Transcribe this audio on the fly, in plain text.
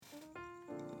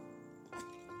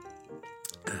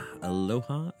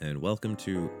Aloha, and welcome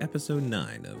to episode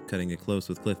 9 of Cutting It Close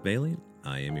with Cliff Bailey.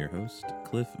 I am your host,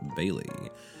 Cliff Bailey.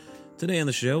 Today on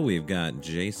the show, we've got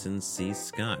Jason C.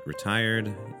 Scott,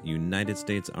 retired United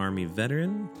States Army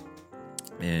veteran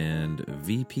and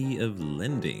VP of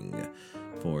Lending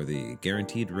for the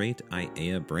Guaranteed Rate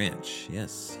IAEA branch.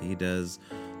 Yes, he does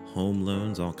home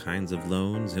loans, all kinds of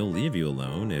loans. He'll leave you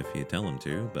alone if you tell him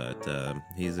to, but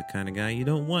he's the kind of guy you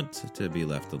don't want to be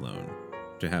left alone,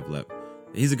 to have left.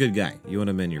 He's a good guy. You want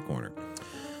him in your corner.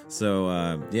 So,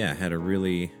 had a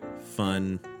really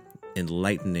fun,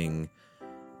 enlightening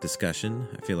discussion.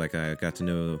 I feel like I got to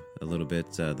know a little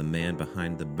bit the man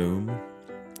behind the boom.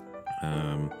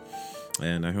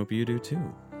 And I hope you do too.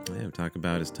 Yeah, talk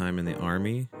about his time in the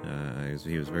Army.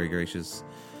 He was very gracious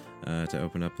to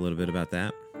open up a little bit about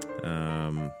that.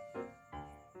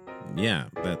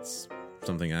 That's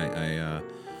something I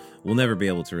will never be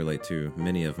able to relate to.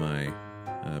 Many of my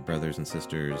brothers and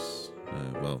sisters,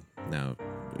 now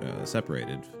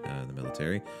separated in the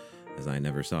military, as I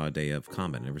never saw a day of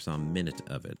combat, never saw a minute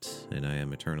of it, and I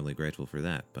am eternally grateful for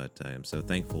that. But I am so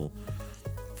thankful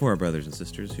for our brothers and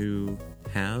sisters who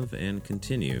have and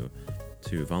continue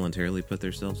to voluntarily put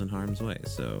themselves in harm's way.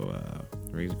 So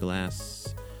raise a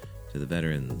glass to the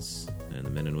veterans and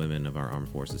the men and women of our armed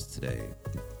forces today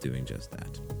doing just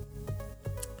that.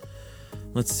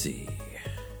 Let's see.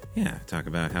 Yeah, talk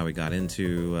about how we got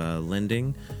into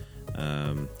lending.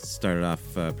 Started off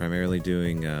primarily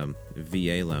doing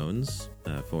VA loans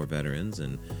for veterans,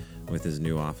 and with his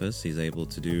new office, he's able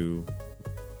to do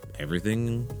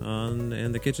everything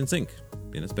in the kitchen sink.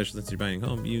 And especially since you're buying a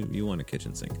home, you want a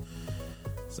kitchen sink.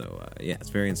 So it's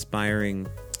very inspiring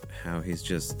how he's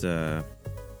just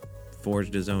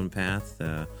forged his own path.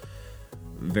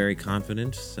 Very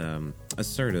confident,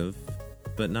 assertive,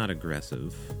 but not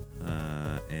aggressive.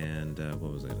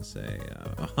 What was I going to say?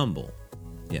 Humble.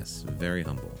 Yes, very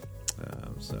humble.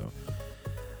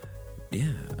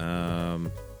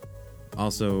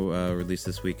 Also released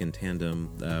this week in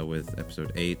tandem with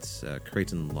episode 8,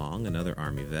 Creighton Long, another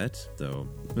Army vet, though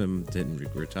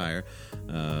didn't retire,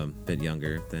 a bit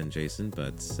younger than Jason,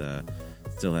 but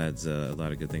still has a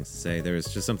lot of good things to say. There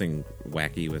was just something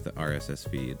wacky with the RSS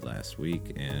feed last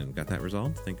week, and got that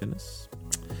resolved, thank goodness.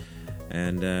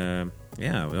 And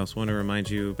we also want to remind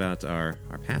you about our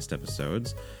past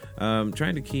episodes.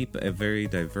 Trying to keep a very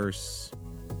diverse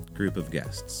group of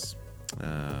guests.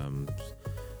 I've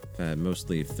had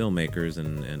mostly filmmakers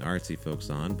and artsy folks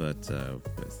on, but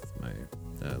with my,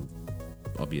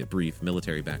 albeit brief,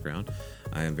 military background,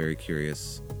 I am very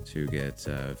curious to get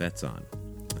vets on.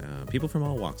 People from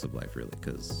all walks of life, really,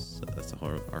 because that's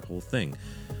our whole thing.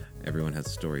 Everyone has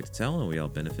a story to tell, and we all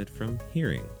benefit from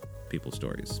hearing people's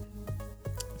stories.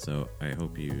 So I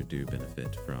hope you do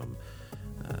benefit from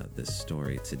this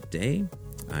story today.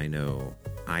 I know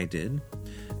I did.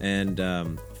 And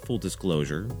full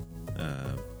disclosure,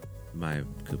 my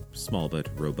small but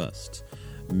robust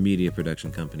media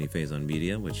production company, Phase on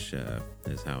Media, which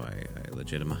is how I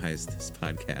legitimize this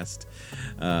podcast.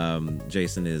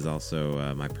 Jason is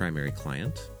also my primary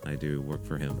client. I do work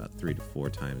for him about 3 to 4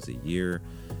 times a year.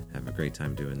 Have a great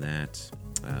time doing that.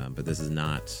 But this is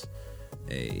not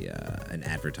an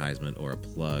advertisement or a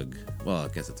plug. Well, I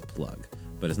guess it's a plug,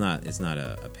 but it's not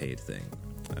a paid thing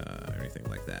or anything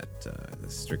like that.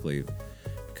 It's strictly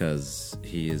because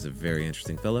he is a very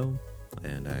interesting fellow,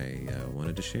 and I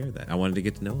wanted to share that. I wanted to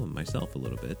get to know him myself a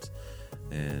little bit,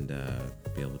 and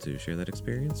be able to share that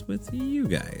experience with you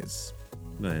guys,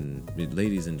 and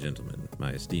ladies and gentlemen,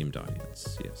 my esteemed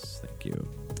audience. Yes, thank you.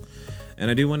 And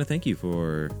I do want to thank you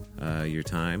for your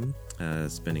time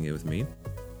spending it with me.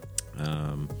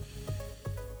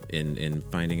 In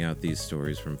finding out these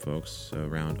stories from folks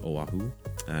around Oahu.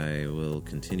 I will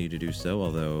continue to do so,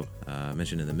 although I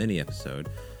mentioned in the mini episode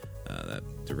that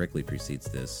directly precedes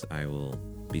this, I will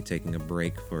be taking a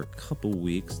break for a couple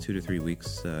weeks, 2 to 3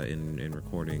 weeks in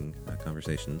recording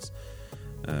conversations,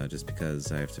 just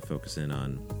because I have to focus in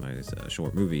on my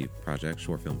short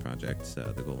film project,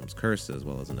 The Golem's Curse, as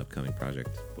well as an upcoming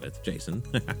project with Jason.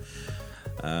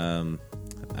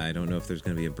 I don't know if there's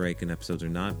going to be a break in episodes or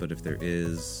not, but if there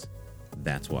is,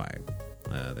 that's why.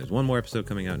 There's one more episode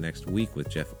coming out next week with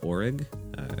Jeff Orrig,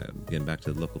 getting back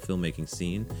to the local filmmaking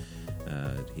scene.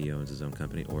 He owns his own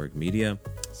company, Orrig Media,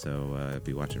 so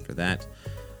be watching for that.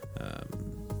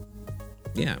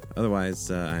 Otherwise,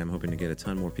 I am hoping to get a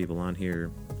ton more people on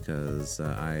here, because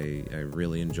I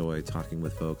really enjoy talking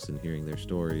with folks and hearing their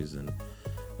stories and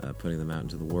putting them out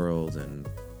into the world, and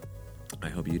I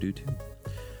hope you do too.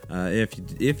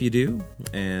 If you do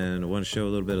and want to show a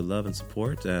little bit of love and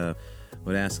support,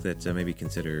 would ask that maybe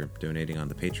consider donating on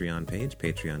the Patreon page,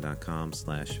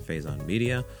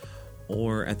 patreon.com/phasonmedia,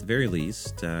 or at the very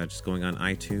least, just going on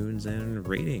iTunes and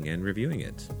rating and reviewing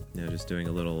it. Just doing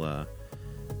a little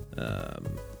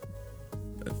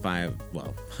 5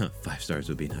 stars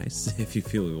would be nice if you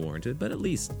feel warranted, but at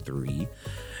least 3,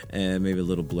 and maybe a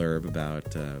little blurb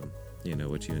about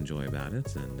what you enjoy about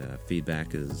it. And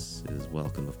feedback is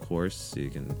welcome, of course. You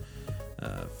can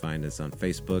find us on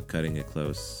Facebook, Cutting It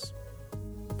Close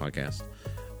Podcast,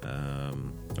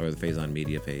 or the Phazon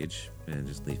Media page, and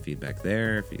just leave feedback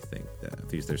there. If you think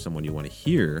that if there's someone you want to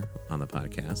hear on the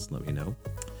podcast, let me know.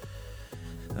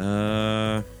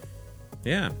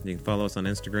 You can follow us on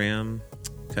Instagram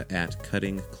at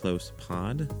Cutting Close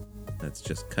Pod. That's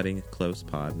just Cutting Close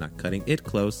Pod, not Cutting It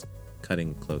Close,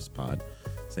 Cutting Close Pod.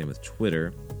 Same with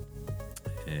Twitter.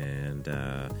 And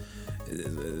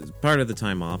part of the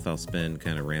time off, I'll spend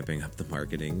kind of ramping up the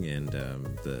marketing and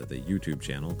the YouTube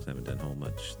channel, because I haven't done a whole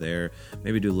much there.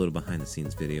 Maybe do a little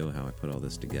behind-the-scenes video, how I put all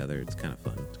this together. It's kind of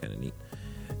fun. It's kind of neat.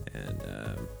 And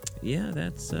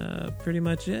that's pretty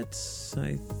much it,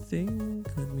 I think.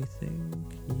 Let me think.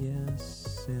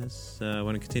 Yes. I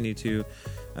want to continue to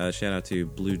shout out to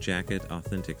Blue Jacket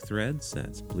Authentic Threads.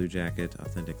 That's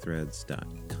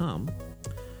bluejacketauthenticthreads.com.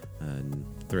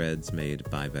 Threads made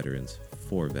by veterans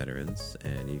for veterans,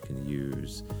 and you can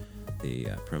use the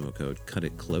promo code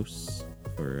CUTITCLOSE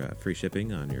for free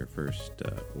shipping on your first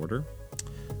order.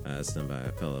 It's done by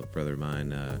a fellow brother of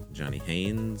mine, Johnny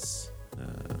Haynes,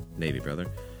 Navy brother,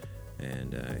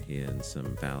 and he and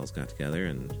some pals got together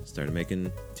and started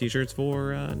making t-shirts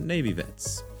for Navy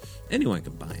vets. Anyone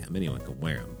can buy them, anyone can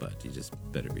wear them, but you just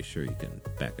better be sure you can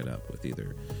back it up with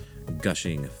either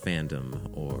gushing fandom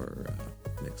or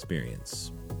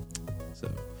experience.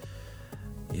 So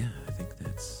I think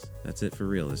that's it for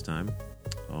real this time.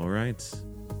 All right,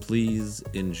 please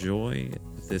enjoy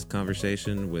this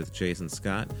conversation with Jason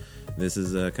Scott. This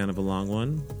is kind of a long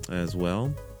one as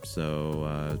well,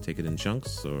 so take it in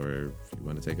chunks, or if you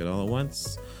want to take it all at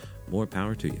once, more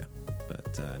power to you.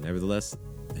 But nevertheless,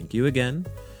 thank you again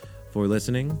for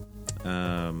listening.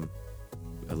 I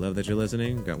love that you're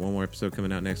listening. We've got one more episode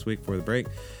coming out next week before the break,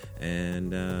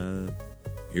 and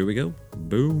here we go.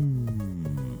 Boom.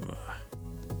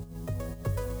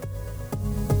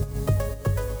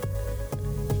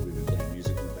 We've been playing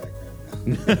music in the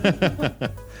background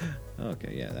now.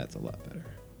 Okay, yeah, that's a lot better.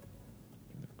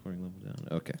 Bring the recording level down.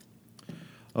 Okay.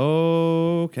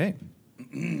 All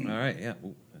right, yeah.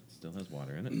 Ooh, that still has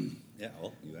water in it. Yeah,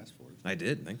 well, you asked for it. I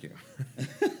did, thank you.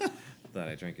 Thought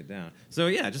I drank it down. So,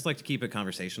 yeah, I just like to keep it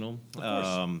conversational. Of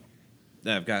course.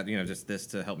 I've got, just this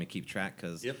to help me keep track,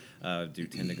 because I do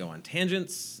tend to go on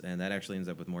tangents, and that actually ends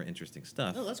up with more interesting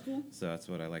stuff. Oh, that's cool. So that's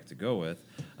what I like to go with.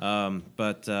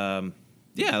 Let's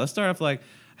start off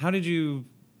how did you...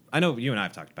 I know you and I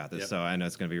have talked about this, so I know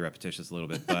it's going to be repetitious a little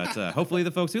bit, but hopefully the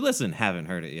folks who listen haven't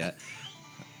heard it yet.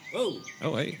 Whoa.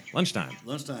 Oh, hey, lunchtime.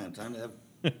 Lunchtime. Time to have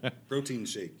protein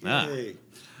shake. Ah. Yay.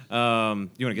 You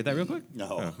want to get that real quick?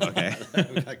 No. Oh, okay.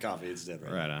 We got coffee instead,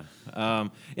 right? Right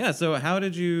on. So how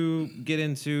did you get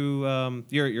into...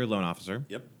 you're a loan officer.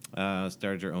 Yep.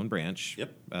 Started your own branch.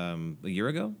 Yep. A year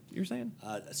ago, you were saying?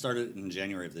 I started in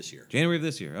January of this year. January of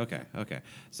this year. Okay.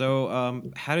 So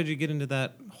how did you get into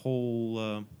that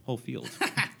whole field?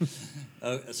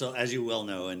 So as you well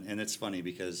know, and it's funny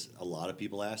because a lot of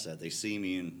people ask that. They see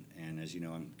me, and as you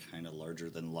know, I'm kind of larger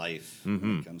than life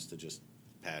when it comes to just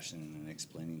passion and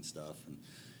explaining stuff.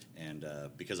 And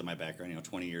because of my background,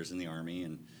 20 years in the Army,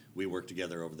 and we worked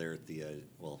together over there at the,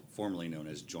 formerly known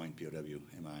as Joint POW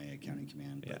MIA Accounting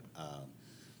Command. Yeah. But,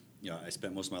 I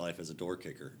spent most of my life as a door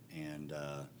kicker. And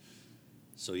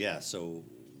so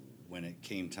when it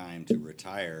came time to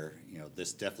retire,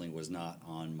 this definitely was not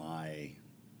on my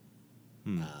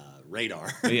radar,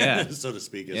 so to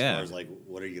speak, as far as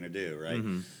what are you going to do, right?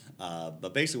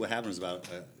 But basically what happened was about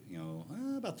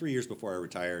 3 years before I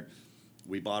retired,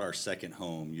 we bought our second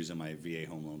home using my VA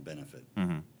home loan benefit.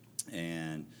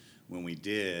 And when we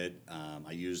did,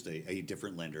 I used a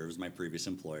different lender. It was my previous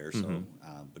employer, so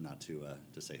but not to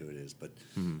say who it is. But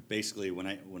basically,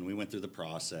 when we went through the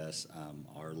process,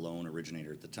 our loan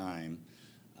originator at the time,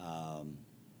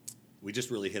 we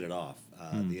just really hit it off.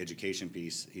 The education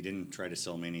piece, he didn't try to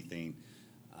sell me anything.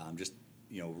 Just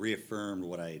reaffirmed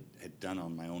what I had done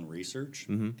on my own research,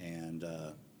 and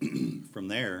from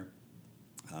there.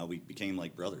 We became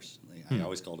like brothers. I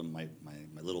always called him my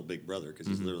little big brother because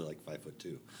he's literally like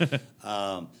 5'2".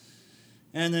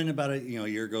 And then about a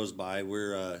year goes by.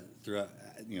 We're throughout.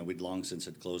 We'd long since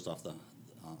had closed off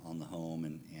on the home,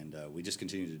 and we just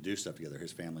continue to do stuff together.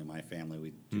 His family, my family,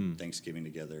 we do Thanksgiving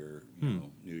together,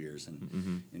 New Year's,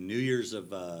 and in New Year's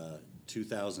of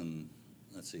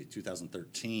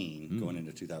 2013, going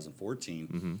into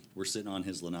 2014, we're sitting on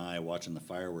his lanai watching the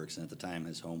fireworks, and at the time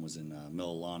his home was in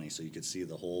Mililani, so you could see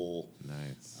the whole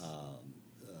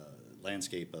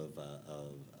landscape of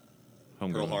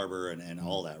Pearl Harbor and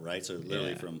all that, right? So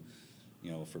literally from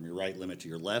your right limit to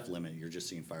your left limit, you're just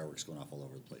seeing fireworks going off all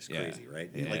over the place. Crazy, right?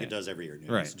 Yeah. Like it does every year.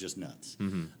 It's just nuts.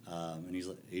 And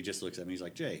he just looks at me, he's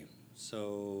like, Jay,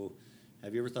 so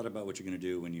have you ever thought about what you're going to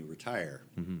do when you retire?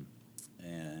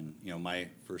 And, my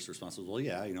first response was, well,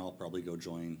 yeah, I'll probably go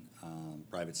join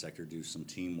private sector, do some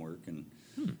teamwork, and,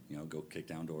 go kick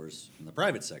down doors in the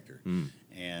private sector.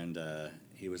 And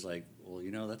he was like,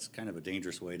 well, that's kind of a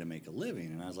dangerous way to make a living.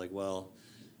 And I was like, well,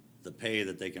 the pay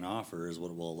that they can offer is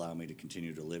what will allow me to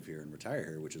continue to live here and retire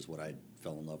here, which is what I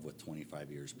fell in love with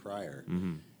 25 years prior.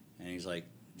 And he's like,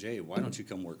 Jay, why don't you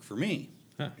come work for me?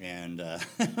 And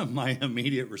my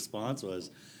immediate response was,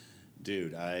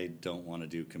 dude, I don't want to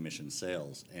do commission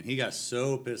sales. And he got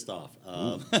so pissed off.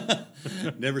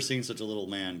 Never seen such a little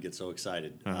man get so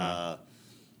excited.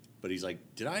 But he's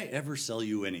like, did I ever sell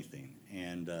you anything?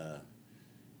 And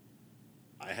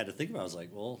I had to think about it. I was like,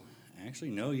 well, actually,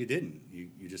 no, you didn't. You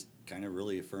just kind of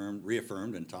really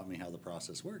reaffirmed and taught me how the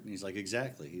process worked. And he's like,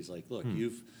 exactly. He's like, look,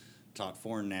 you've taught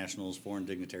foreign nationals, foreign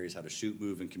dignitaries how to shoot,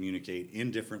 move, and communicate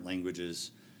in different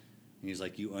languages. And he's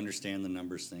like, you understand the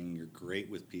numbers thing. You're great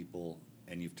with people,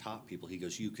 and you've taught people. He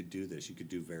goes, you could do this. You could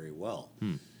do very well.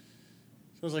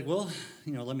 So I was like, well,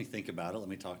 let me think about it. Let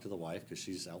me talk to the wife, because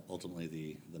she's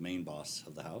ultimately the main boss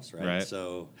of the house, right?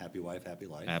 So happy wife, happy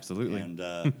life. Absolutely.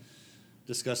 And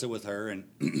discuss it with her. And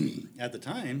at the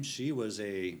time, she was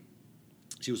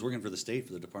working for the state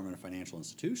for the Department of Financial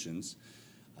Institutions,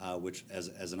 which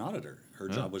as an auditor. Her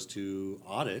job was to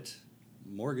audit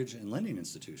mortgage and lending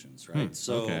institutions, right?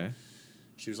 So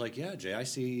she was like, yeah, Jay, I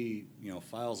see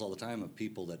files all the time of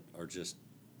people that are just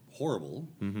horrible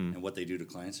and what they do to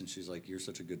clients. And she's like, you're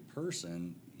such a good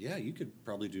person. Yeah, you could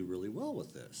probably do really well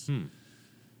with this.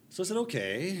 So I said,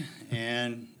 okay.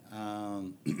 And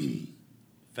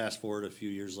fast forward a few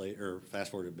years later, or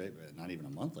fast forward not even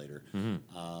a month later,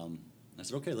 I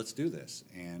said, okay, let's do this.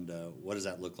 And what does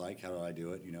that look like? How do I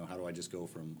do it? How do I just go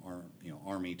from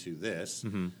Army to this?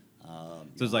 So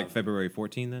it's like February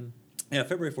 14 then? Yeah,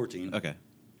 February 14. Okay.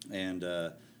 And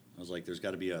I was like, there's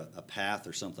got to be a path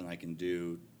or something I can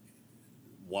do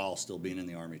while still being in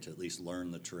the Army to at least learn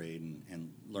the trade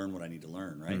and learn what I need to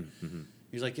learn, right?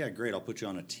 He's like, yeah, great. I'll put you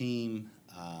on a team.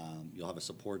 You'll have a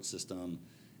support system,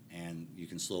 and you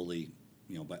can slowly,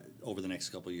 over the next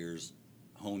couple of years,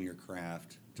 hone your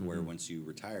craft to where once you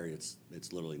retire, it's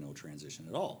literally no transition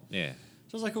at all. Yeah.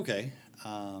 So I was like, okay.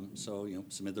 So,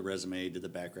 submit the resume, did the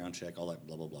background check, all that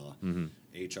blah, blah, blah.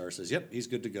 HR says, yep, he's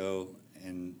good to go.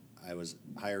 And I was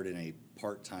hired in a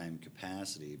part-time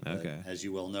capacity. But as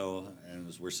you well know, and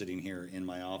as we're sitting here in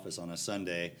my office on a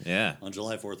Sunday on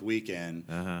July 4th weekend,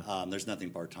 there's nothing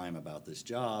part-time about this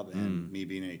job. And me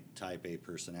being a type A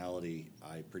personality,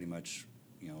 I pretty much,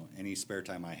 any spare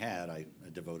time I had, I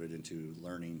devoted into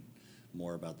learning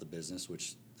more about the business,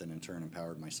 which then in turn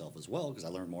empowered myself as well, because I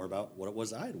learned more about what it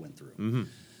was I had went through.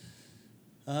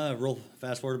 Roll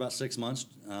fast forward about 6 months.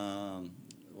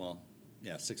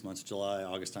 6 months, July,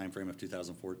 August timeframe of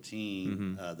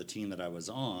 2014. The team that I was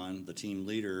on, the team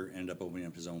leader ended up opening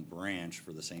up his own branch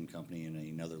for the same company in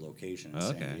another location in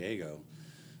San Diego.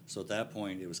 So at that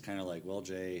point, it was kind of like, well,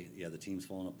 Jay, the team's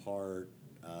falling apart.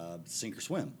 Sink or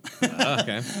swim.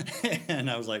 And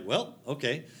I was like, well,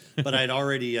 okay. But I'd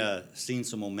already seen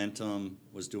some momentum,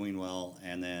 was doing well.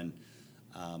 And then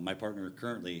my partner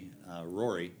currently,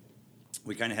 Rory,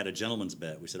 we kind of had a gentleman's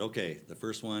bet. We said, okay, the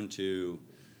first one to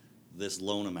this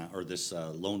loan amount or this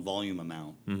loan volume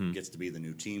amount gets to be the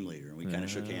new team leader. And we kind of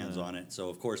shook hands on it. So,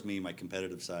 of course, my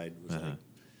competitive side was like,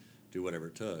 do whatever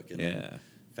it took. And then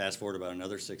fast forward about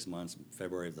another 6 months,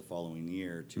 February of the following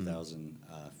year,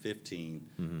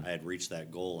 2015, I had reached that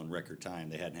goal in record time.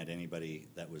 They hadn't had anybody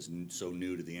that was so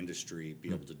new to the industry be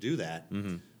able to do that.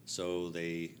 So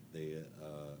they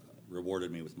rewarded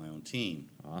me with my own team.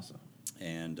 Awesome.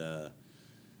 And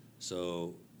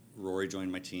so Rory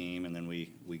joined my team, and then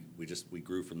we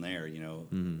grew from there.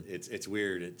 It's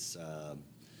weird. It's a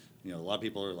lot of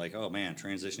people are like, oh man,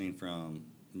 transitioning from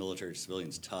military to civilian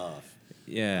is tough.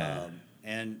 Yeah.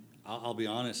 And I'll be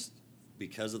honest,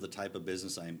 because of the type of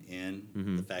business I'm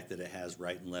in, the fact that it has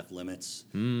right and left limits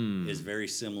is very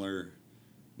similar,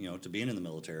 to being in the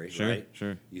military, right?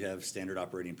 Sure. You have standard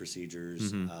operating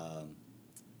procedures.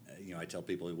 I tell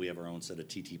people we have our own set of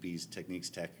TTPs, techniques,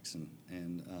 tactics, and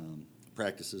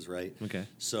practices, right? Okay.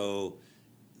 So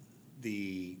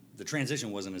the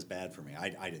transition wasn't as bad for me.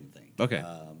 I didn't think. Okay.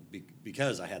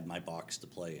 Because I had my box to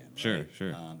play in. Sure, right?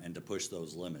 sure. And to push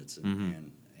those limits.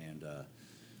 And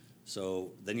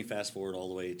so then you fast forward all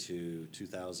the way to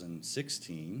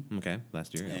 2016. Okay,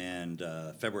 last year. Yeah. And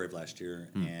February of last year,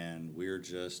 and we're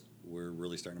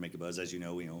really starting to make a buzz. As you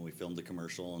know, we filmed the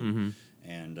commercial,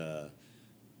 and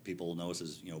people know us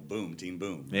as Boom, Team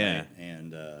Boom. Yeah. Right?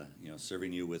 And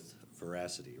serving you with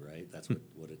veracity, right? That's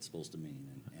what it's supposed to mean,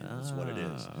 and that's what it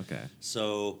is. Okay.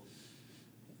 So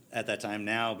at that time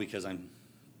now, because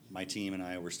my team and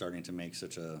I were starting to make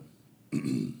such a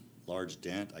large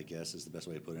dent, I guess is the best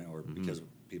way to put it, or because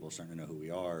people are starting to know who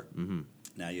we are.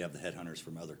 Now you have the headhunters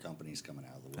from other companies coming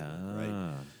out of the woodwork, right?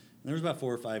 And there was about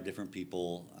 4 or 5 different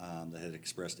people that had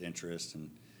expressed interest,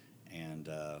 and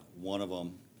one of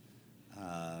them,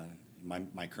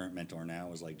 my current mentor now,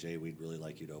 was like, Jay, we'd really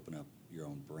like you to open up your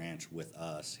own branch with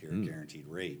us here at Guaranteed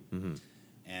Rate.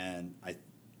 And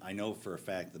I know for a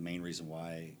fact the main reason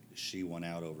why she won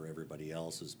out over everybody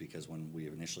else is because when we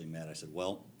initially met, I said,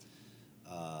 well,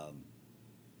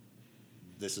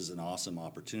 this is an awesome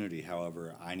opportunity.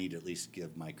 However, I need to at least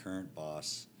give my current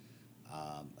boss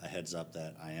a heads up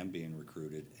that I am being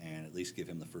recruited, and at least give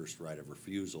him the first right of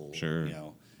refusal. Sure.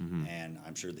 And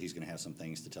I'm sure that he's going to have some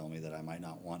things to tell me that I might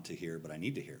not want to hear, but I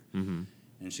need to hear.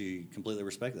 And she completely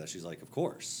respected that. She's like, of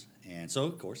course. And so,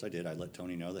 of course, I did. I let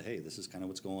Tony know that, hey, this is kind of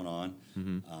what's going on.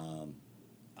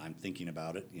 I'm thinking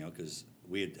about it, because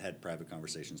we had private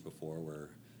conversations before where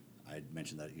I'd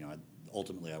mentioned that,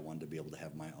 ultimately I wanted to be able to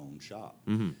have my own shop.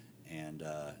 And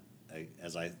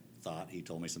as I thought, he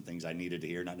told me some things I needed to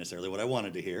hear, not necessarily what I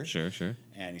wanted to hear. Sure.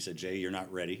 And he said, Jay, you're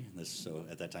not ready. So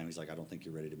at that time, he's like, I don't think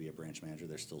you're ready to be a branch manager.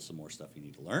 There's still some more stuff you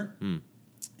need to learn.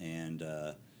 And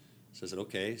so I said,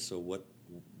 okay, so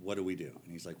what do we do?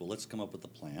 And he's like, well, let's come up with a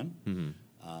plan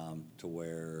to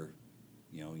where,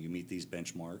 you meet these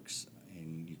benchmarks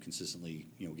and you consistently,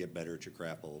 get better at your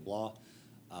craft, blah, blah,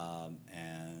 blah.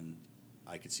 And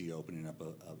I could see you opening up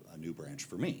a new branch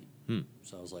for me.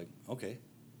 So I was like, okay,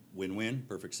 win-win,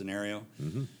 perfect scenario.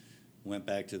 Went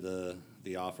back to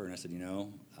the offer and I said,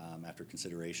 after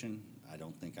consideration, I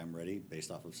don't think I'm ready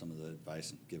based off of some of the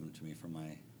advice given to me from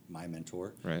my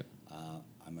mentor. Right.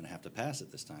 I'm going to have to pass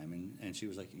it this time. And she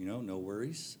was like, no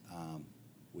worries.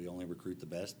 We only recruit the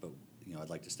best, but I'd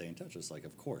like to stay in touch. It's like,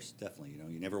 of course, definitely.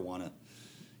 You never want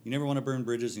to burn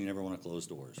bridges, and you never want to close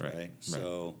doors, right?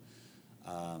 So,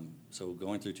 so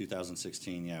going through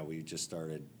 2016, we just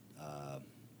started.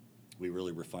 We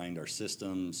really refined our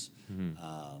systems,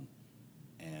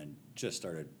 and just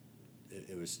started.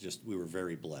 It was just, we were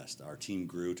very blessed. Our team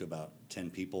grew to about 10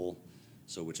 people,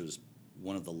 which was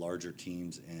one of the larger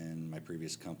teams in my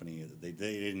previous company. They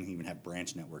didn't even have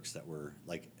branch networks that were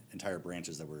like entire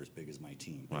branches that were as big as my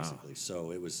team, basically. Wow.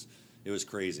 So it was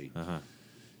crazy.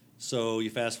 So you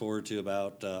fast forward to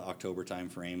about October time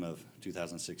frame of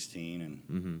 2016,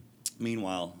 and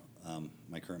meanwhile,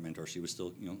 my current mentor, she was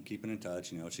still keeping in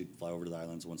touch. She'd fly over to the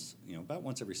islands about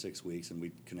once every 6 weeks, and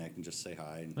we'd connect and just say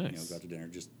hi and nice. Go out to dinner.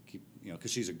 Just keep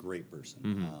because she's a great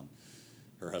person.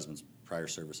 Her husband's prior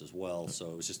service as well,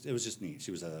 so it was just neat.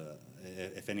 She was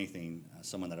if anything,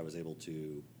 someone that I was able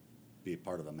to be a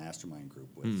part of a mastermind group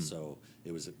with. So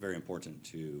it was very important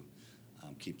to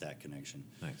keep that connection.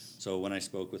 Nice. So when I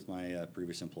spoke with my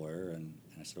previous employer, and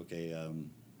I said, okay,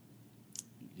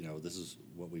 this is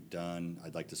what we've done.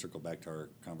 I'd like to circle back to our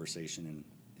conversation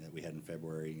that we had in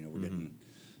February.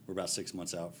 We're about 6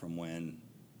 months out from when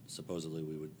supposedly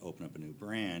we would open up a new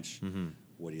branch.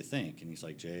 What do you think? And he's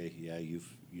like, Jay, yeah, you've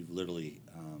literally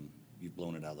you've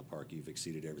blown it out of the park. You've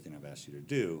exceeded everything I've asked you to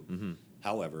do.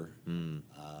 However,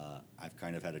 I've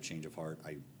kind of had a change of heart.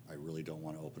 I really don't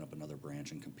want to open up another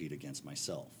branch and compete against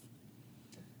myself.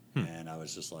 And I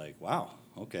was just like, wow,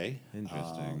 okay.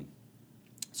 Interesting.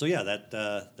 So yeah,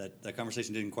 that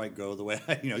conversation didn't quite go the way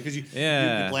because you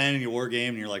plan and you war game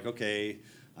and you're like, okay,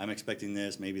 I'm expecting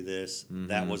this, maybe this.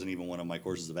 That wasn't even one of my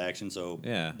courses of action, so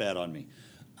bad on me.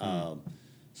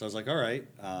 So I was like, all right,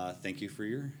 thank you for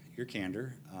your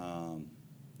candor.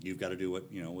 You've got to do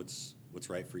what's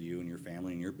right for you and your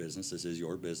family and your business. This is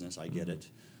your business. I get it.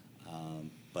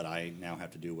 But I now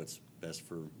have to do what's best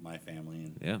for my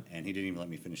family. And he didn't even let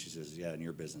me finish. He says, yeah, and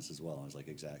your business as well. I was like,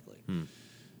 exactly.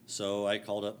 So I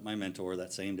called up my mentor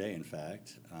that same day, in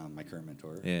fact, my current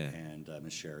mentor, and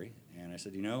Miss Sherry. And I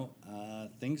said,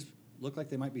 things look like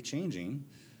they might be changing.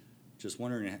 Just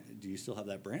wondering, do you still have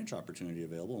that branch opportunity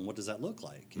available, and what does that look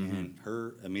like? And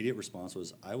her immediate response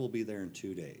was, I will be there in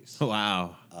 2 days.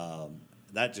 Wow.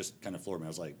 That just kind of floored me. I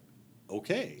was like,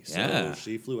 okay. So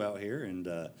she flew out here, and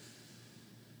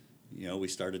we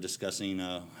started discussing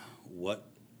what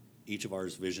each of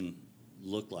ours vision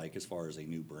looked like as far as a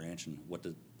new branch, and what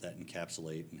did that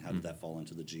encapsulate, and how did that fall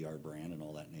into the GR brand and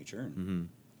all that nature.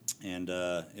 And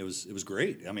it was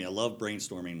great. I mean, I love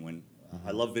brainstorming when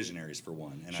I love visionaries for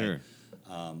one, and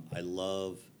I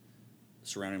love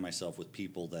surrounding myself with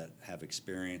people that have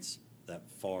experience that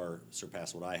far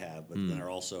surpass what I have, but then are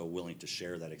also willing to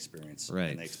share that experience,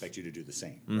 and they expect you to do the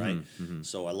same, right?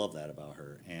 So I love that about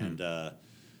her. And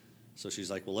so she's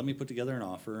like, well, let me put together an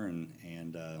offer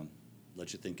and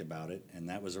let you think about it. And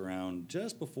that was around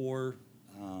just before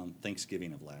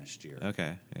Thanksgiving of last year.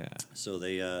 Okay, yeah. So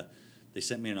they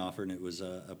sent me an offer, and it was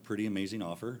a pretty amazing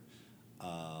offer.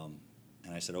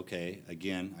 And I said, okay,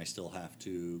 again, I still have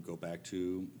to go back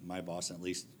to my boss, and at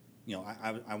least,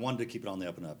 I wanted to keep it on the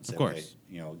up and up and say, okay,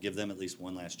 give them at least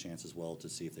one last chance as well to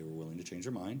see if they were willing to change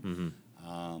their mind.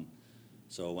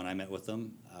 So when I met with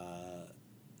them,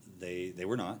 they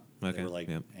were not. Okay. They were like,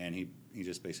 and he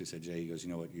just basically said, Jay, he goes, you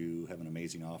know what, you have an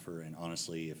amazing offer, and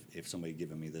honestly, if somebody had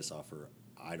given me this offer,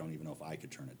 I don't even know if I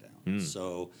could turn it down.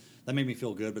 So that made me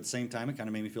feel good, but at the same time, it kind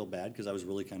of made me feel bad, because I was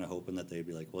really kind of hoping that they'd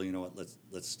be like, well, you know what,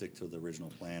 let's stick to the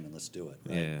original plan and let's do it.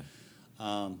 Right? Yeah.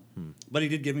 But he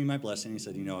did give me my blessing. He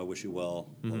said, I wish you well,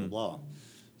 blah, blah, blah.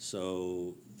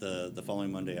 So the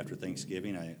following Monday after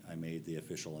Thanksgiving, I made the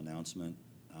official announcement,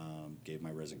 gave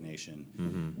my resignation,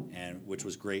 and which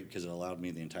was great because it allowed me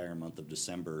the entire month of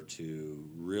December to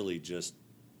really just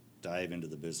dive into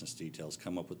the business details,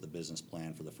 come up with the business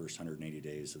plan for the first 180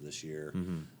 days of this year,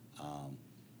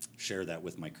 share that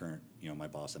with my current, my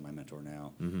boss and my mentor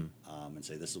now, and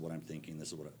say, this is what I'm thinking, this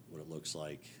is what it looks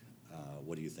like,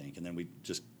 what do you think? And then we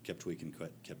just kept tweaking,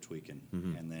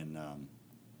 and then,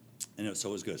 so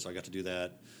it was good. So I got to do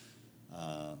that.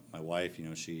 My wife,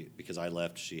 because I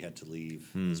left, she had to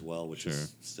leave as well, which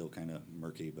is still kind of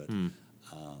murky, but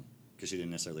because she didn't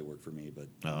necessarily work for me, but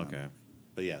okay.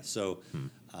 But yeah, so,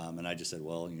 and I just said,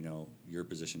 well, your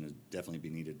position would definitely be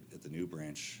needed at the new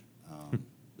branch.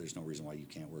 There's no reason why you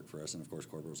can't work for us. And of course,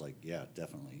 Corbett was like, yeah,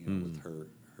 definitely, with her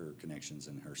connections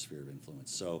and her sphere of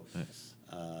influence. So, nice.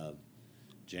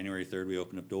 January 3rd, we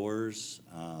opened up doors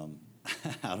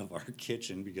out of our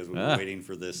kitchen because we were waiting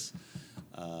for this,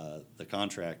 the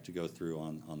contract to go through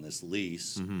on this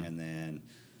lease. And then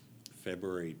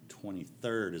February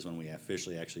 23rd is when we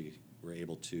officially actually were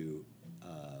able to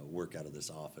work out of this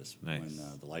office. Nice. When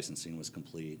the licensing was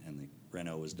complete and the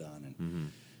reno was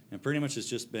done, and pretty much it's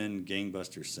just been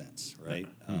gangbusters since, right?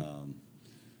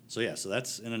 So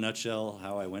that's in a nutshell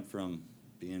how I went from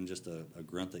being just a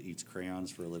grunt that eats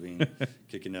crayons for a living,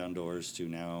 kicking down doors, to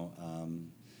now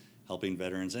helping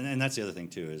veterans. And that's the other thing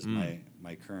too, is my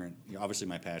current, obviously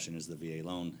my passion is the VA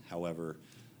loan. However,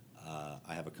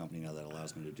 I have a company now that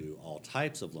allows me to do all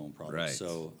types of loan products. Right.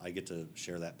 So I get to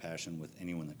share that passion with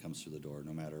anyone that comes through the door,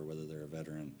 no matter whether they're a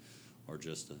veteran or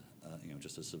just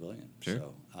a civilian.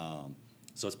 Sure.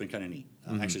 So it's been kind of neat.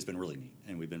 Actually, it's been really neat,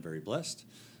 and we've been very blessed.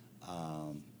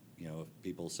 If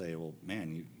people say, "Well,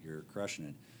 man, you're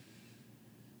crushing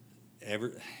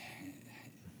it,"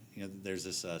 there's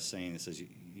this saying that says,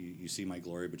 "You see my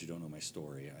glory, but you don't know my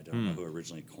story." I don't know who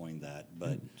originally coined that,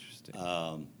 but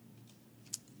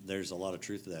there's a lot of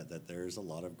truth to that there's a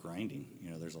lot of grinding.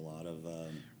 There's a lot of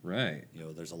right.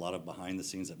 There's a lot of behind the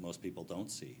scenes that most people don't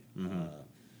see,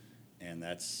 and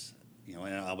that's.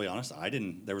 And I'll be honest,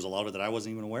 there was a lot of it that I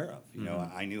wasn't even aware of.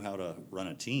 I knew how to run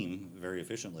a team very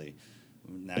efficiently.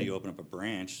 Now you open up a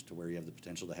branch to where you have the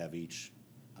potential to have each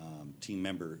team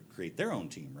member create their own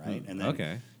team, right? And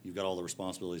then you've got all the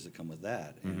responsibilities that come with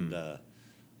that. And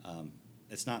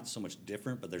it's not so much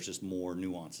different, but there's just more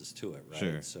nuances to it, right?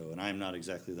 Sure. So, and I'm not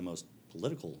exactly the most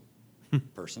political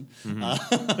person.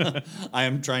 I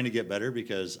am trying to get better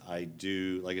because I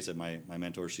do, like I said, my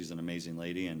mentor, she's an amazing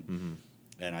lady,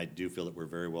 and I do feel that we're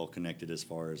very well connected as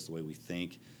far as the way we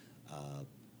think.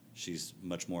 She's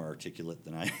much more articulate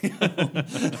than I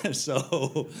am.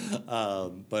 So,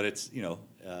 but it's,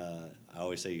 I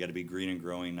always say you got to be green and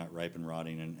growing, not ripe and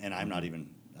rotting. And I'm not even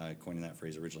coining that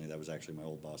phrase originally. That was actually my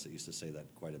old boss that used to say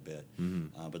that quite a bit.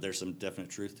 But there's some definite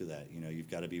truth to that.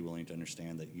 You've got to be willing to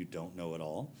understand that you don't know it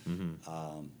all.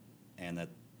 And that,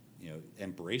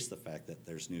 embrace the fact that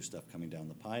there's new stuff coming down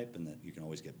the pipe and that you can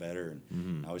always get better.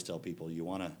 And I always tell people, you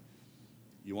want to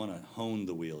hone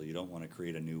the wheel. You don't want to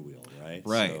create a new wheel, right?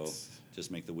 Right. So just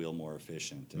make the wheel more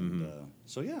efficient. And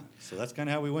so that's kind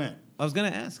of how we went. I was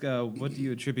going to ask, what do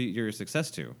you attribute your success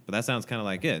to? But that sounds kind of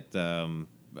like it.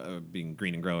 being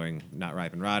green and growing, not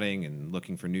ripe and rotting, and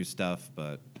looking for new stuff.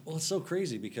 But well, it's so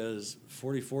crazy because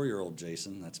 44-year-old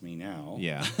Jason, that's me now,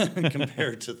 yeah,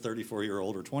 compared to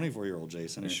 34-year-old or 24-year-old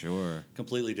Jason, sure,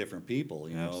 completely different people.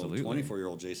 You absolutely. know,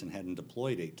 24-year-old Jason hadn't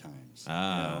deployed 8 times.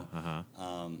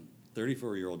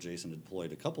 34-year-old Jason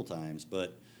deployed a couple times,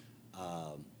 but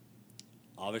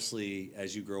obviously,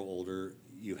 as you grow older,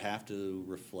 you have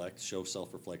to show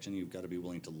self-reflection. You've got to be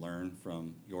willing to learn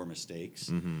from your mistakes.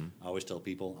 Mm-hmm. I always tell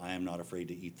people, I am not afraid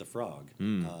to eat the frog.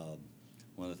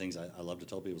 One of the things I love to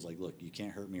tell people is like, look, you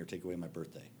can't hurt me or take away my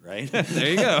birthday, right? There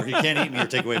you go. Or you can't eat me or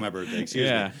take away my birthday, excuse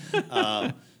me.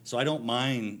 So I don't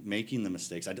mind making the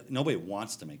mistakes. Nobody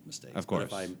wants to make mistakes. Of course.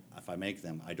 But if I make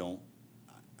them, I don't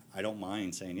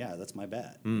mind saying, yeah, that's my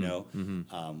bad. You know,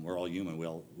 we're all human. We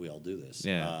all do this.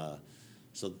 Yeah.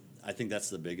 So I think that's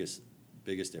the biggest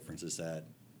difference is that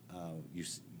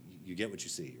you get what you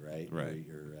see, right? Right.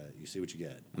 You see what you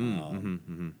get.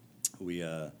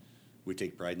 We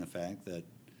take pride in the fact that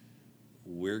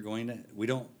we want you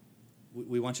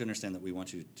to understand that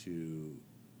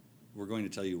we're going to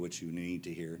tell you what you need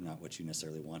to hear, not what you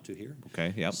necessarily want to hear.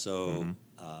 Okay, yep. So,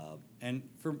 and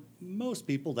for most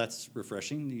people, that's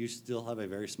refreshing. You still have a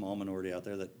very small minority out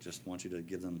there that just want you to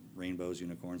give them rainbows,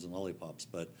 unicorns, and lollipops,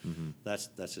 but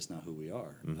that's just not who we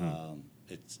are.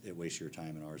 It wastes your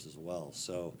time and ours as well.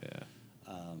 So,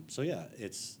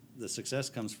 the success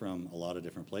comes from a lot of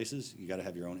different places. You got to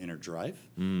have your own inner drive.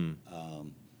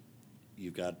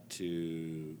 You've got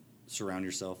to surround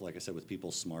yourself, like I said, with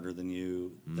people smarter than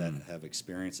you that have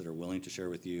experience that are willing to share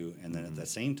with you, and then at the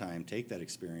same time take that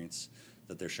experience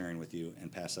that they're sharing with you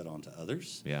and pass that on to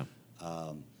others. Yeah.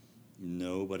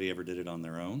 Nobody ever did it on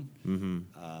their own.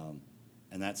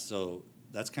 And that's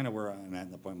kind of where I'm at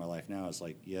in the point in my life now. Is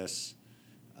like, yes,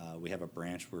 we have a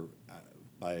branch where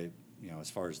as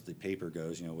far as the paper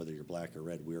goes, whether you're black or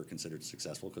red, we are considered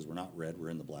successful because we're not red, we're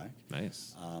in the black.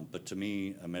 Nice. But to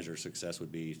me, a measure of success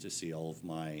would be to see all of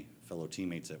my fellow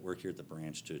teammates that work here at the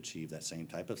branch to achieve that same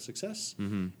type of success.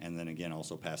 And then again,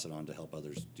 also pass it on to help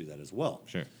others do that as well.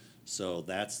 Sure. So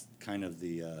that's kind of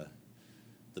the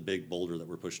big boulder that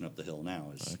we're pushing up the hill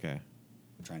now is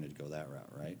trying to go that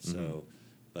route, right? So,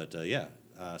 but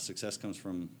success comes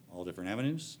from all different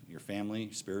avenues, your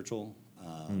family, spiritual.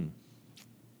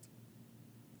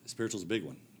 Spiritual's a big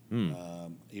one.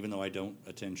 Even though I don't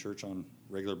attend church on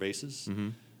a regular basis,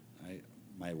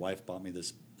 my wife bought me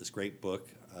this great book.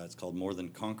 It's called More Than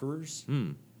Conquerors,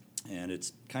 and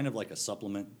it's kind of like a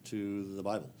supplement to the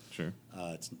Bible. Sure.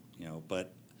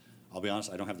 But I'll be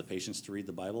honest, I don't have the patience to read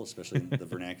the Bible, especially in the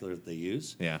vernacular that they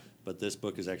use. Yeah. But this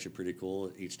book is actually pretty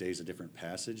cool. Each day is a different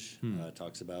passage. It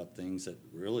talks about things that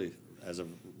really, as of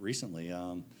recently,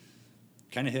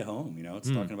 kind of hit home.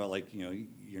 It's talking about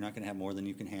you're not going to have more than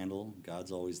you can handle.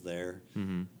 God's always there.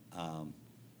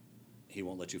 He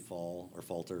won't let you fall or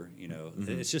falter.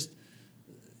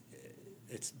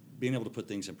 It's being able to put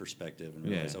things in perspective and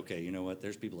realize, okay, you know what?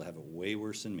 There's people that have it way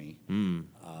worse than me.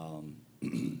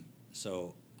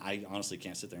 So I honestly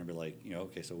can't sit there and be like,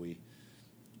 okay, so we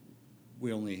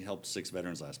only helped 6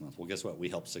 veterans last month. Well, guess what? We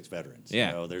helped 6 veterans.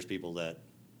 Yeah. There's people that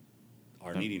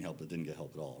are needing help that didn't get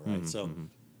help at all, right? So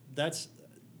that's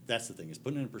the thing, is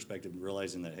putting it in perspective and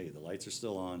realizing that, hey, the lights are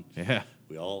still on. Yeah.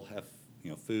 We all have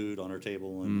food on our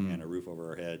table and a roof over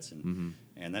our heads, and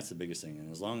that's the biggest thing.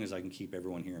 And as long as I can keep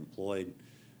everyone here employed,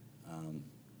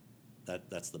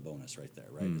 that's the bonus right there,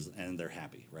 right? And they're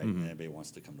happy, right? And everybody wants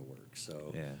to come to work.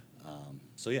 So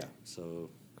so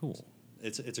cool.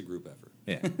 It's a group effort.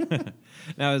 Yeah.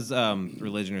 Now, has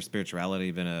religion or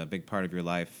spirituality been a big part of your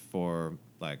life for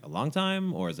like a long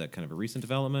time, or is that kind of a recent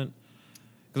development?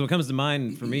 Because what comes to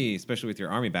mind for me, especially with your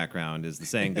Army background, is the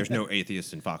saying, there's no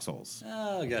atheists in foxholes.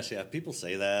 Oh, gosh, yeah. People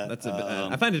say that. That's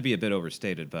I find it to be a bit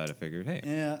overstated, but I figured, hey.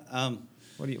 Yeah.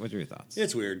 What are your thoughts?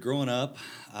 It's weird. Growing up,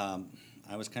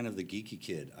 I was kind of the geeky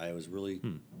kid. I was really,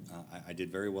 I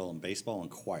did very well in baseball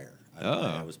and choir.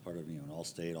 I was part of an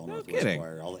all-state, all-Northwest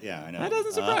choir. Yeah, I know. That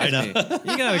doesn't surprise me.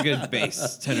 You got a good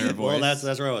bass tenor voice. Well,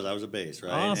 that's where I was. I was a bass,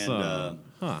 right? Awesome.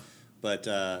 And, But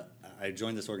I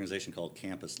joined this organization called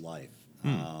Campus Life.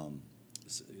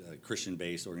 A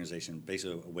Christian-based organization,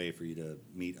 basically a way for you to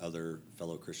meet other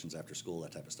fellow Christians after school,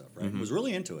 that type of stuff, right? Was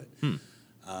really into it.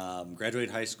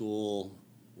 Graduated high school,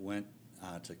 went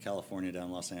to California, down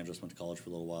in Los Angeles, went to college for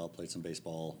a little while, played some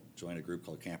baseball, joined a group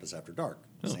called Campus After Dark.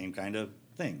 Same kind of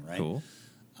thing, right? Cool.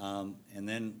 And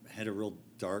then had a real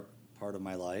dark part of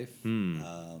my life.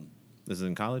 This is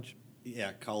in college?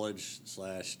 Yeah, college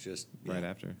 / just... Right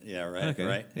after? Yeah, right, okay.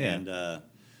 right. Yeah. And...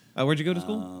 where'd you go to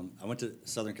school? I went to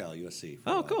Southern Cal, USC. For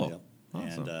a while, cool. Yep.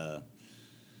 Awesome. And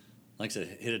like I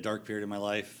said, hit a dark period in my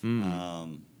life.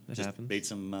 It just happens.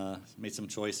 made some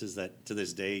choices that to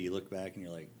this day you look back and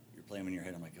you're like, you're playing in your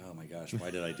head. I'm like, oh my gosh,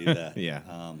 why did I do that? Yeah.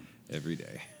 Every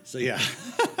day. So yeah,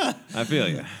 I feel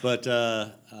you. But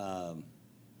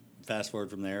fast forward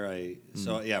from there,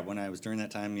 when I was during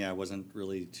that time, I wasn't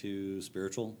really too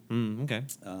spiritual. Okay.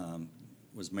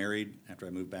 Was married after I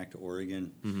moved back to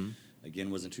Oregon. Mm-hmm.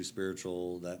 Again, wasn't too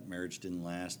spiritual. That marriage didn't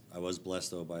last. I was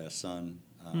blessed though by a son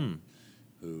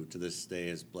who to this day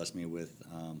has blessed me with.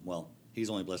 He's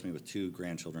only blessed me with 2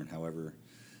 grandchildren. However,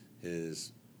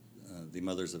 the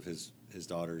mothers of his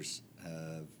daughters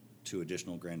have 2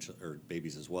 additional grandchildren or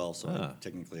babies as well. So I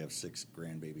technically have 6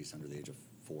 grandbabies under the age of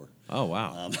 4. Oh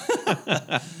wow!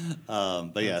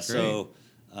 But yeah, so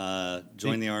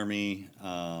joined the Army.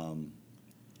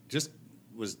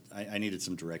 I needed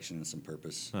some direction and some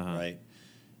purpose, right?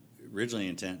 Originally,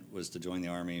 intent was to join the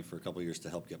Army for a couple of years to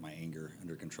help get my anger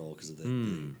under control because of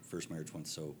the first marriage went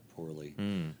so poorly.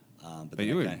 But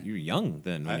you were young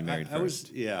then when you married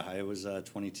first. I was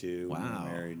 22 when I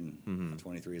married, and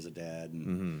 23 as a dad,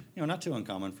 and not too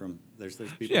uncommon from there's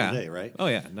people today, right? Oh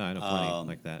yeah, no, I know plenty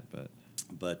like that,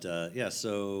 but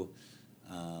so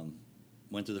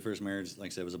went through the first marriage. Like I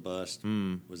said, it was a bust.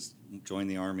 Joined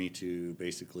the Army to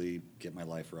basically get my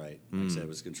life right. Like I said, I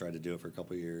was going to try to do it for a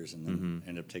couple of years, and then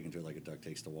ended up taking to it like a duck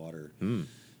takes to water.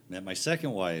 Met my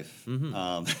second wife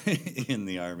in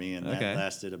the Army, and that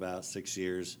lasted about 6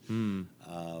 years,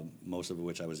 most of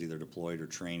which I was either deployed or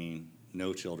training.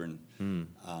 No children.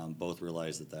 Both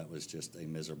realized that was just a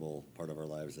miserable part of our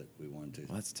lives that we wanted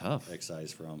to that's tough.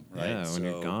 excise from, right? Yeah, when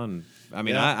you're gone. I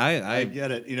mean, I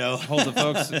get it, hold the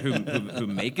folks who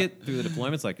make it through the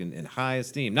deployments like in high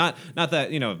esteem. Not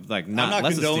that, like not I'm not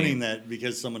less condoning esteem. that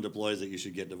because someone deploys that you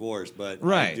should get divorced, but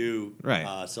Right. I do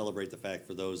Right. celebrate the fact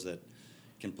for those that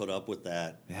can put up with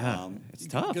that. Yeah, it's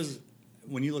tough. Because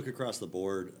when you look across the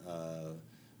board,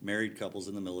 married couples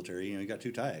in the military, you got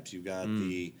 2 types. You've got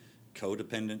the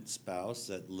codependent spouse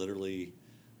that literally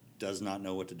does not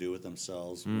know what to do with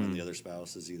themselves when the other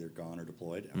spouse is either gone or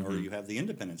deployed, or you have the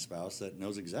independent spouse that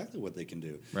knows exactly what they can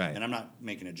do. Right. And I'm not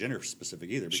making it gender specific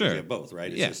either because Sure. you have both,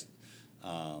 right? It's just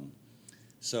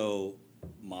so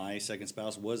my second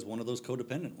spouse was one of those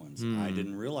codependent ones. I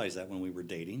didn't realize that when we were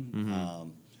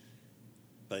dating.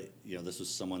 But this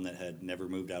was someone that had never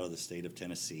moved out of the state of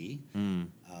Tennessee.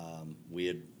 We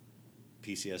had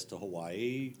PCS to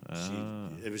Hawaii.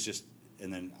 It was just,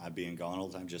 and then I being gone all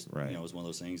the time, just Right. it was one of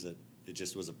those things that it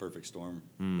just was a perfect storm,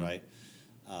 right?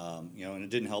 And it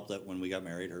didn't help that when we got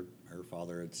married, her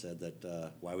father had said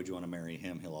that why would you want to marry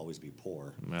him? He'll always be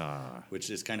poor, which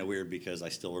is kind of weird because I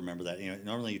still remember that.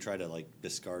 Normally you try to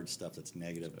discard stuff that's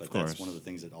negative, but that's one of the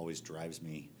things that always drives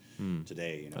me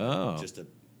today. Just to,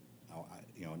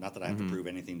 not that I have to prove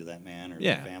anything to that man or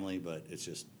that family, but it's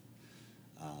just.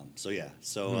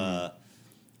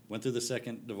 Went through the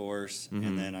second divorce,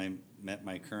 and then I met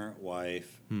my current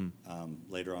wife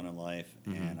later on in life,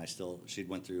 and she'd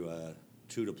went through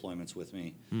 2 deployments with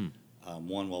me,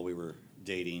 one while we were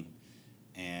dating,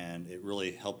 and it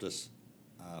really helped us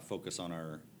focus on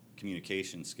our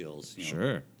communication skills,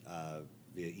 Sure.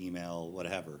 Via email,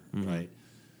 whatever, right?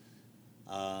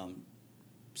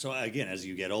 So again, as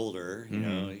you get older,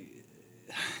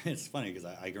 it's funny because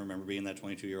I can remember being that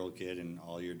 22-year-old kid, and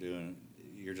all you're doing,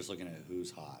 you're just looking at who's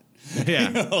hot.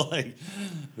 Yeah.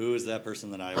 Who is that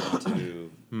person that I want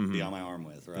to be on my arm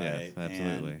with, right? Yeah,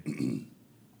 absolutely.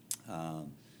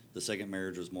 And, the second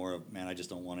marriage was more of, man, I just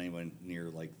don't want anyone near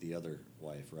like the other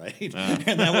wife, right?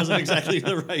 And that wasn't exactly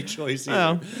the right choice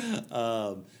either.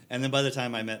 And then by the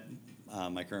time I met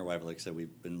my current wife, like I said,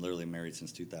 we've been literally married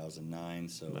since 2009,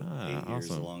 so 8 years,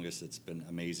 the longest. It's been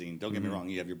amazing. Don't get me wrong,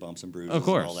 you have your bumps and bruises of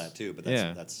course. and all that too, but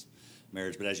that's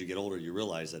marriage. But as you get older, you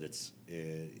realize that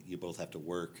you both have to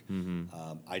work.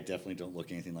 I definitely don't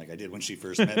look anything like I did when she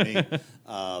first met me.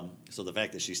 So the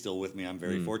fact that she's still with me, I'm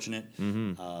very fortunate.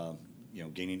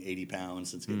 Gaining 80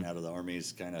 pounds since getting out of the Army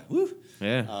is kind of woo.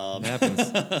 Yeah, it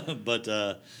happens. But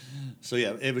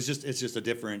it's just a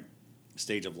different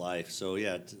stage of life. So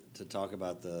to talk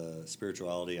about the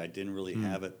spirituality, I didn't really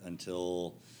have it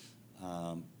until,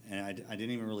 and I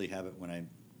didn't even really have it when I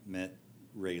met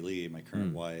Ray Lee, my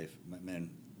current wife,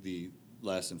 the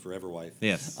last and forever wife.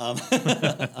 Yes.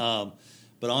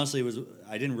 But honestly,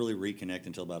 I didn't really reconnect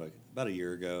until about a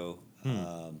year ago.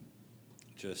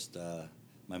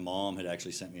 My mom had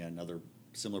actually sent me another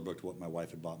similar book to what my wife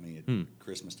had bought me at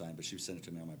Christmas time, but she sent it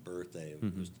to me on my birthday.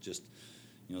 It was just,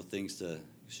 things to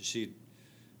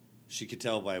she could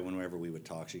tell by whenever we would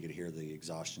talk, she could hear the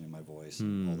exhaustion in my voice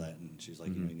and all that, and she's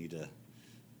like, you need to.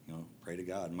 Pray to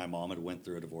God. And my mom had went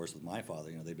through a divorce with my father.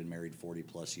 They'd been married 40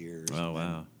 plus years. Oh,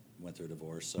 wow. Went through a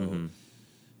divorce. So,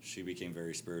 she became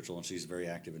very spiritual, and she's very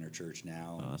active in her church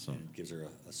now. Awesome. And it gives her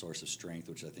a source of strength,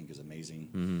 which I think is amazing.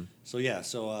 Mm-hmm. So yeah,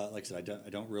 so like I said, I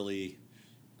don't really,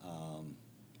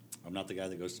 I'm not the guy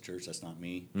that goes to church. That's not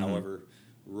me. Mm-hmm. However,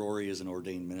 Rory is an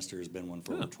ordained minister, has been one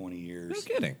for over 20 years.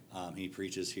 No kidding. He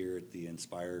preaches here at the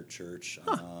Inspire Church.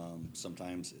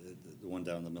 Sometimes the one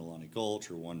down in the Mililani Gulch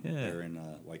or one there in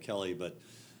Waikele. But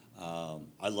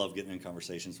I love getting in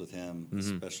conversations with him,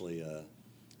 especially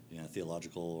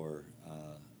theological or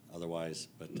otherwise.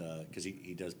 But because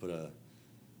he does put a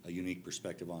unique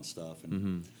perspective on stuff.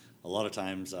 And a lot of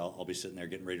times I'll be sitting there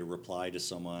getting ready to reply to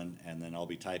someone, and then I'll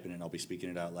be typing it and I'll be speaking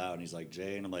it out loud. And he's like,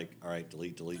 Jay, and I'm like, all right,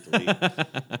 delete. All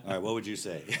right, what would you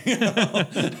say?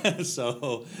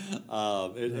 So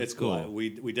it's cool.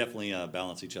 We definitely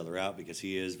balance each other out because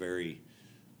he is very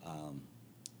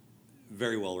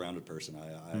well-rounded person.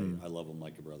 I love him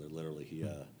like a brother. Literally, he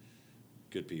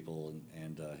good people,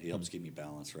 and he helps keep me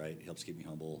balanced, right? He helps keep me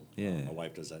humble. Yeah. My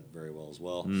wife does that very well as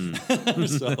well.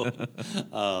 So,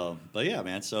 but yeah,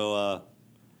 man. So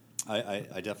I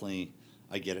definitely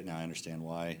I get it now. I understand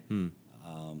why.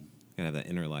 Gotta have that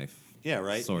inner life. Yeah,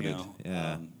 right. Sorted.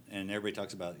 And everybody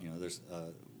talks about there's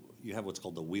you have what's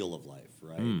called the wheel of life,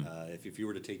 right? If you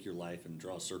were to take your life and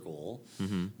draw a circle,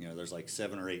 there's like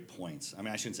 7 or 8 points. I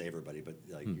mean, I shouldn't say everybody, but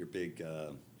like your big.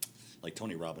 Like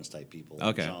Tony Robbins type people,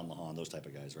 John Lahan, those type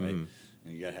of guys, right?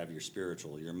 You got to have your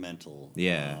spiritual, your mental,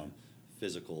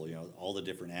 physical, all the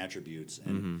different attributes,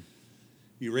 and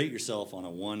you rate yourself on a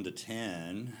 1 to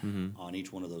 10 on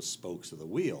each one of those spokes of the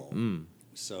wheel.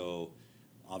 So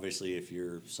obviously, if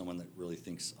you're someone that really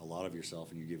thinks a lot of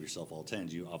yourself and you give yourself all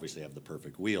 10s, you obviously have the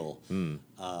perfect wheel.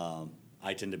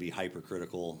 I tend to be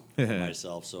hypercritical of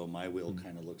myself, so my wheel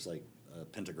kind of looks like a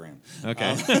pentagram.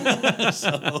 Okay.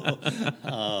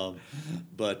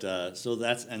 So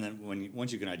that's, and then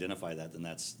once you can identify that, then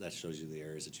that shows you the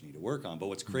areas that you need to work on. But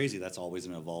what's crazy, that's always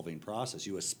an evolving process.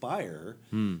 You aspire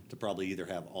to probably either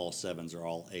have all 7s or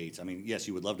all 8s. I mean, yes,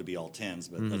 you would love to be all 10s,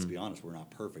 but let's be honest, we're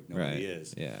not perfect. Nobody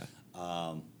is. Yeah.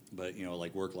 But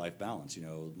like work-life balance,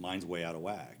 mine's way out of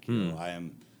whack. I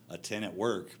am a 10 at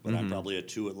work, but I'm probably a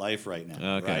 2 at life right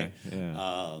now. Okay. Right?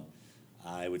 Yeah.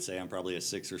 I would say I'm probably a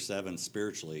 6 or 7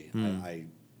 spiritually. I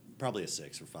probably a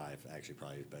 6 or 5. Actually,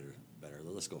 probably better.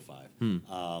 Let's go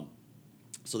 5.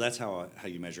 So that's how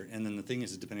you measure it. And then the thing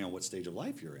is depending on what stage of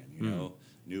life you're in.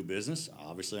 New business.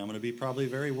 Obviously, I'm going to be probably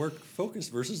very work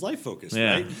focused versus life focused.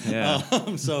 Right. Yeah.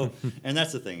 And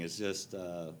that's the thing. It's just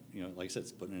like I said,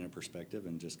 it's putting it in perspective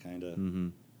and just kind of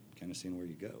seeing where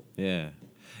you go. Yeah.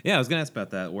 I was going to ask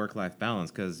about that work-life balance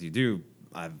because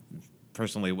I've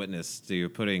personally witnessed you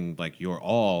putting like your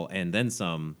all and then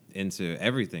some into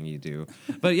everything you do.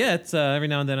 But yeah, it's every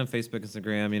now and then on Facebook,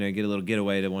 Instagram, you get a little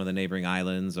getaway to one of the neighboring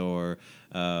islands or,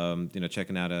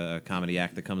 checking out a comedy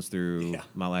act that comes through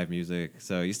my live music.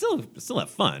 So you still have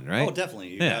fun, right? Oh,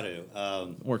 definitely. You got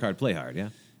to. Work hard, play hard,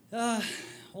 yeah?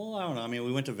 Well, I don't know. I mean,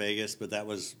 we went to Vegas, but that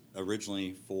was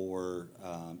originally for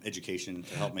education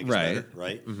to help make us better,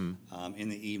 right? In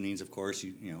the evenings, of course,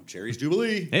 Cherries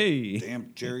Jubilee. Hey,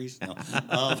 damn cherries! No,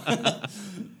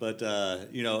 but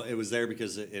it was there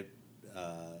because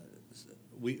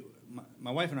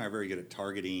my wife and I are very good at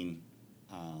targeting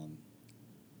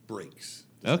breaks.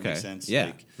 Does that make sense?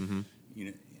 Yeah.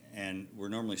 And we're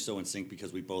normally so in sync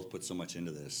because we both put so much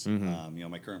into this.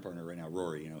 My current partner right now,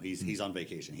 Rory, he's on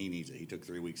vacation. He needs it. He took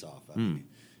 3 weeks off. I mean,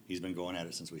 he's been going at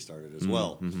it since we started as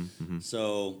well.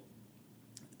 So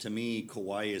to me,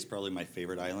 Kauai is probably my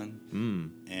favorite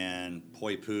island. And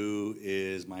Poipu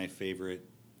is my favorite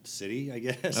city, I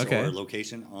guess, or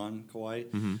location on Kauai.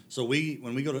 So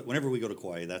whenever we go to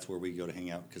Kauai, that's where we go to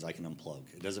hang out because I can unplug.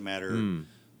 It doesn't matter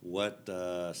what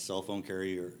cell phone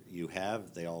carrier you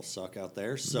have, they all suck out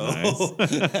there. So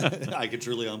I could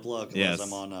truly unplug unless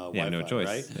I'm on Wi-Fi, no choice.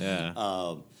 Right? Yeah.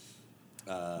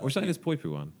 What side is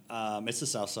Poipu on? It's the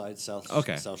south side, south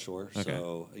shore. Okay.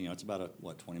 So it's about a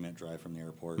 20-minute drive from the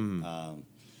airport.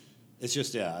 It's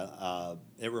just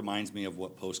it reminds me of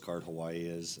what Postcard Hawaii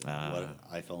is. What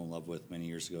I fell in love with many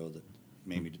years ago that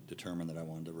made me determine that I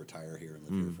wanted to retire here and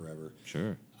live here forever.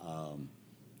 Sure.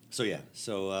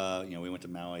 We went to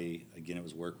Maui. Again, it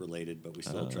was work-related, but we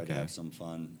still tried to have some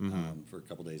fun for a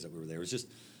couple days that we were there. It was just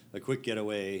a quick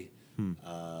getaway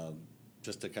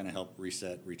just to kind of help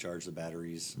recharge the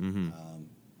batteries. And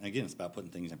again, it's about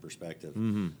putting things in perspective.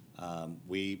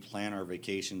 We plan our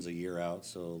vacations a year out.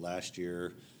 So last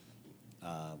year,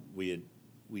 we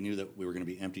knew that we were going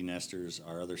to be empty nesters.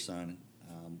 Our other son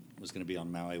was going to be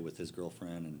on Maui with his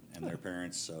girlfriend and their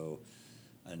parents.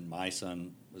 And my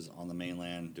son was on the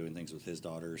mainland doing things with his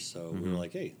daughters. So we were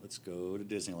like, hey, let's go to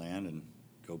Disneyland and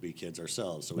go be kids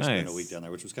ourselves. So we spent a week down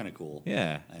there, which was kind of cool.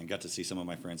 Yeah. And got to see some of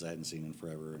my friends I hadn't seen in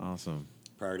forever. And awesome.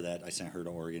 Prior to that, I sent her to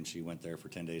Oregon. She went there for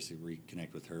 10 days to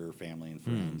reconnect with her family and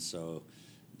friends. So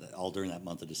all during that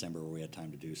month of December where we had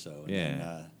time to do so. And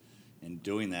then, in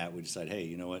doing that, we decided, hey,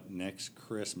 you know what? Next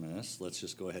Christmas, let's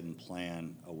just go ahead and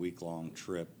plan a week-long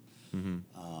trip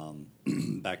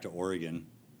back to Oregon.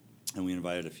 And we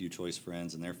invited a few choice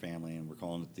friends and their family, and we're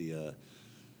calling it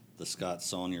the Scott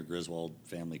Saunier Griswold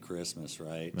family Christmas,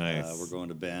 right? Nice. We're going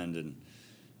to Bend, and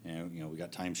you know, we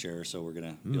got timeshare, so we're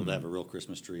gonna be able to have a real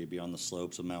Christmas tree, be on the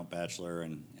slopes of Mount Bachelor,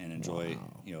 and enjoy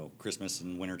you know, Christmas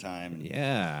in wintertime.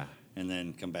 And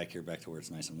then come back here, back to where it's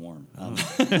nice and warm.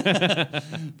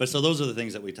 But so those are the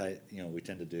things that we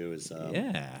tend to do is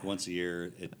once a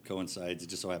year. It coincides. It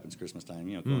just so happens Christmas time,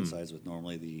 you know, coincides with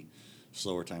normally the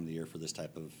slower time of the year for this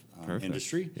type of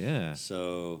industry. Yeah.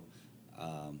 So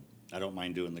I don't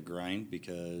mind doing the grind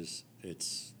because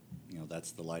it's, you know,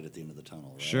 that's the light at the end of the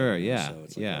tunnel, right? Sure. Yeah. So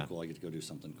it's like, oh, cool. I get to go do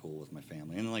something cool with my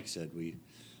family. And like I said, we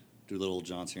do little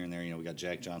jaunts here and there. You know, we got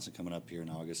Jack Johnson coming up here in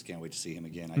August. Can't wait to see him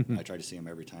again. I try to see him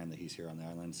every time that he's here on the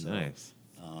island. So, nice.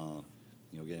 You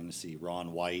know, getting to see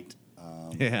Ron White,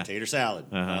 tater salad.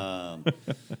 And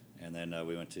then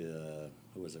we went to,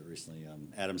 who was it recently?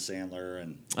 Adam Sandler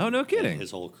and no kidding, and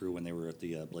his whole crew when they were at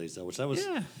the Blaisdell, which that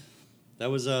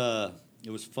was it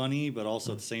was funny, but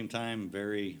also at the same time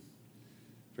very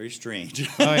strange.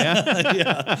 Oh, yeah?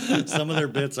 Yeah. Some of their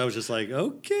bits, I was just like,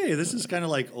 okay, this is kind of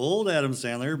like old Adam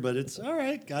Sandler, but it's all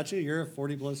right. Gotcha. You're a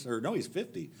 40-plus, or no, he's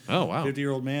 50. Oh, wow.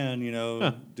 50-year-old man, you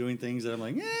know, doing things that I'm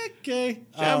like, okay.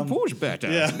 Shampoo's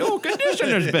better. Yeah. No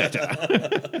conditioner's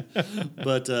better.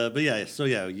 But yeah, so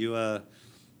yeah, you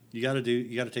got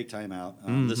to take time out.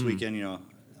 This weekend, you know,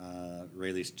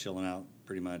 Rayleigh's chilling out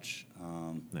pretty much.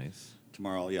 Nice.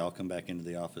 Tomorrow, I'll come back into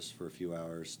the office for a few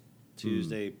hours.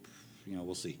 Tuesday, you know,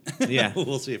 we'll see. Yeah.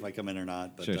 We'll see if I come in or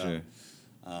not. But, sure.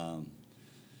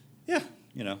 Yeah,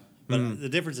 you know. But the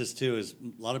difference is, too, is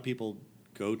a lot of people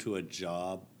go to a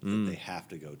job that they have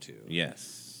to go to.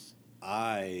 Yes.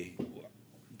 I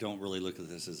don't really look at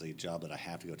this as a job that I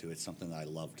have to go to. It's something that I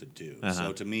love to do.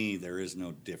 So to me, there is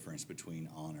no difference between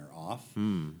on or off.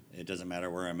 It doesn't matter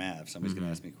where I'm at. If somebody's going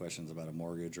to ask me questions about a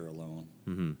mortgage or a loan,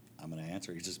 I'm going to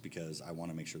answer it just because I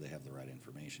want to make sure they have the right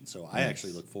information. So I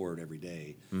actually look forward every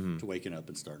day to waking up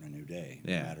and starting a new day,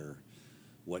 no matter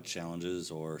what challenges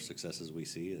or successes we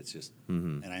see. It's just,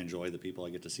 and I enjoy the people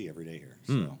I get to see every day here.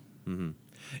 So.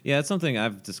 Yeah, it's something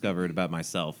I've discovered about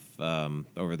myself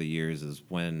over the years is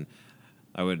when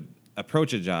I would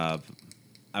approach a job,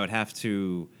 I would have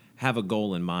to have a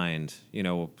goal in mind, you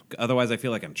know, otherwise I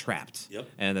feel like I'm trapped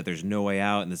and that there's no way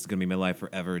out and this is going to be my life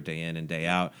forever, day in and day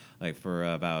out. Like for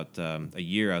about a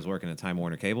year, I was working at Time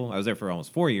Warner Cable. I was there for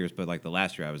almost 4 years, but like the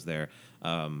last year I was there,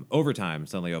 overtime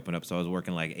suddenly opened up, so I was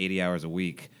working like 80 hours a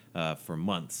week for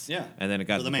months. Yeah. And then it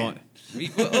got to the man.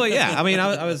 point. Well, yeah. I mean,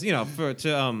 I was, you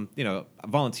know,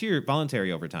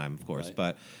 voluntary overtime, of course,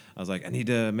 but I was like, I need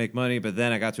to make money. But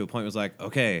then I got to a point where it was like,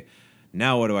 okay,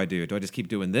 now what do I do? Do I just keep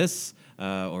doing this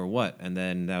or what? And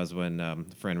then that was when a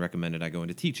friend recommended I go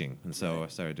into teaching. And so I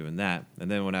started doing that. And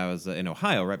then when I was in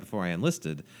Ohio, right before I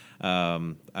enlisted,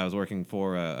 I was working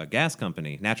for a gas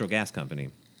company, natural gas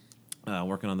company,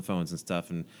 working on the phones and stuff.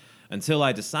 And until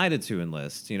I decided to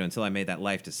enlist, you know, until I made that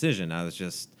life decision, I was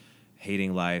just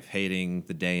hating life, hating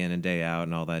the day in and day out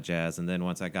and all that jazz. And then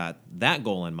once I got that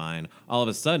goal in mind, all of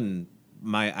a sudden,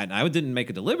 I didn't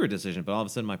make a deliberate decision, but all of a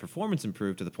sudden my performance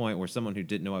improved to the point where someone who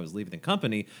didn't know I was leaving the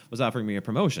company was offering me a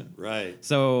promotion. Right.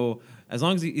 So as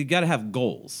long as you got to have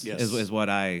goals, is what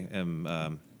I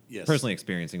am personally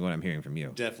experiencing, what I'm hearing from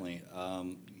you. Definitely.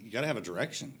 You got to have a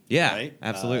direction. Yeah, right?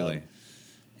 absolutely.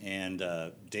 And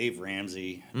Dave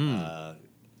Ramsey, I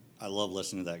love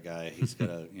listening to that guy. He's got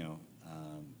a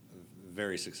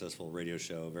very successful radio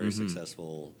show, very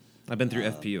successful. I've been through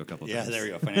FPU a couple of times. Yeah, there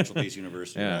you go, Financial Peace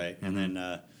University, right? And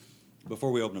then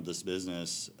before we opened up this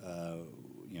business,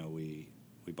 we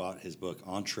bought his book,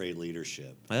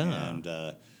 Entrepreneurship. And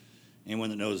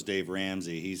anyone that knows Dave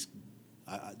Ramsey, he's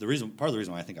part of the reason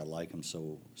why I think I like him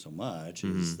so much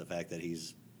is the fact that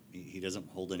he doesn't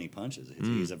hold any punches.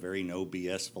 He's a very no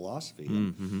BS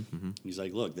philosophy. He's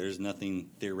like, look, there's nothing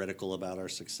theoretical about our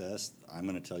success. I'm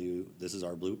going to tell you, this is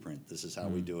our blueprint. This is how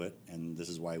we do it, and this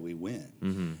is why we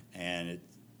win. And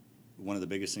one of the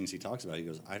biggest things he talks about, he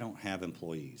goes, I don't have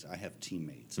employees. I have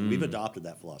teammates. And we've adopted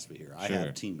that philosophy here. I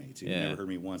have teammates. You've never heard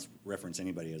me once reference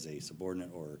anybody as a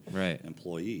subordinate or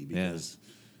employee because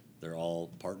they're all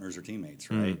partners or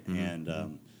teammates, right?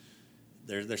 And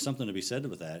there's something to be said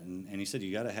with that. And he said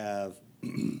you got to have –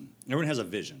 everyone has a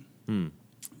vision.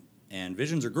 And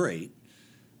visions are great,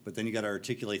 but then you got to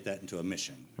articulate that into a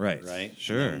mission. Right. Right.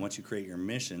 Sure. And once you create your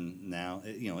mission, now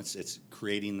it's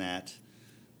creating that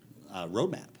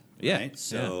roadmap. Yeah. Right.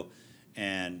 So,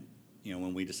 and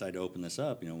when we decided to open this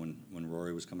up, when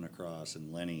Rory was coming across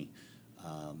and Lenny,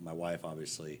 my wife,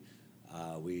 obviously,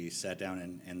 we sat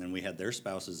down and then we had their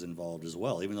spouses involved as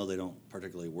well. Even though they don't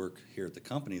particularly work here at the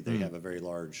company, they have a very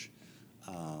large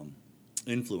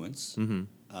influence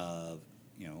of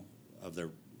their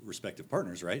respective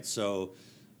partners, right? So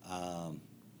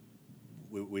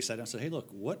we sat down and said, hey, look,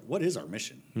 what is our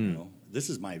mission? This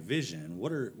is my vision.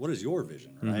 What is your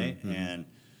vision, right? And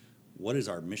what is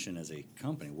our mission as a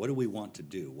company? What do we want to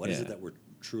do? What is it that we're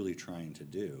truly trying to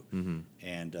do?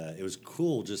 And it was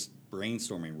cool just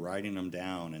brainstorming, writing them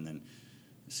down, and then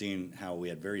seeing how we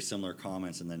had very similar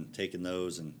comments, and then taking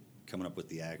those and coming up with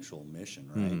the actual mission,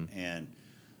 right? And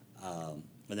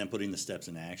then putting the steps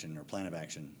into action or plan of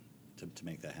action to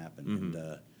make that happen.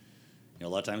 And a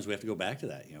lot of times we have to go back to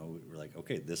that. We're like,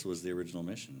 okay, this was the original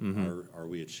mission. Are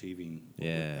we achieving?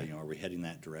 Are we heading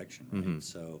that direction? Right.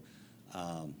 So.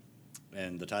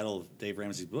 And the title of Dave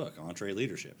Ramsey's book, Entre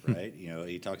Leadership, right?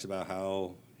 He talks about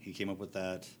how he came up with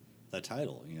that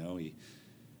title.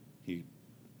 He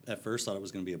at first thought it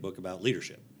was going to be a book about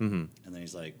leadership, and then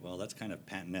he's like, well, that's kind of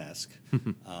Patton-esque.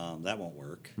 That won't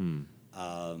work. And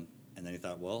then he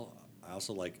thought, well, I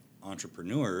also like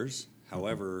entrepreneurs.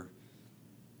 However,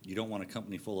 you don't want a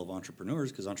company full of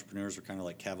entrepreneurs, because entrepreneurs are kind of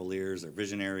like cavaliers, they're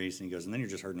visionaries, and he goes, and then you're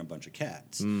just herding a bunch of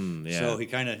cats. So he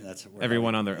kind of, that's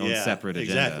everyone on their own separate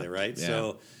agenda. Exactly, right?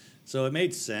 Yeah. So it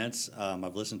made sense.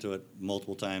 I've listened to it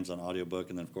multiple times on audiobook,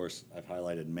 and then of course I've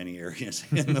highlighted many areas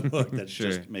in the book that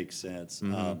just make sense.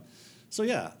 You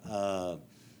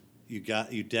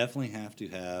definitely have to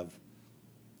have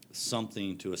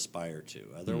something to aspire to.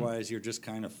 Otherwise, you're just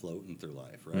kind of floating through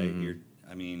life, right?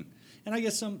 And I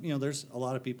guess there's a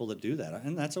lot of people that do that,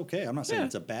 and that's okay. I'm not saying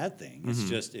it's a bad thing. It's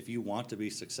just, if you want to be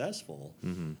successful,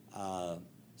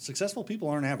 successful people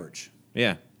aren't average.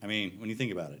 Yeah. I mean, when you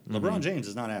think about it, LeBron James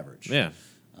is not average. Yeah.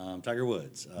 Tiger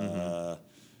Woods.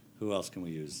 Who else can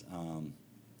we use?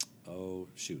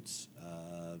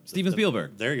 Steven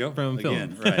Spielberg. There you go. From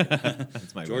Again, film. Right.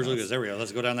 That's my George Lucas. There we go.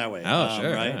 Let's go down that way. Oh,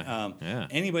 sure. Right. Yeah.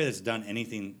 Anybody that's done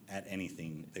anything at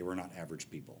anything, they were not average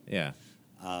people. Yeah.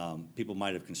 People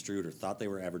might have construed or thought they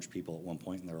were average people at one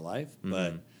point in their life,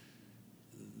 but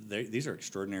these are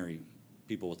extraordinary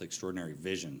people with extraordinary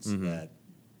visions that,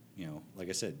 like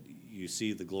I said, you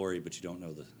see the glory, but you don't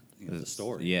know the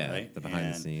story. Yeah, right? the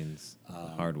behind the scenes, the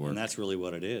hard work. And that's really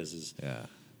what it is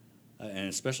and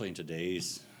especially in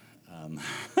today's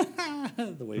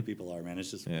the way people are, man,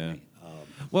 it's just funny.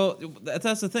 Well,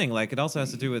 that's the thing. Like, it also has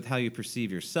to do with how you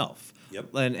perceive yourself.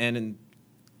 Yep. And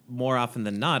more often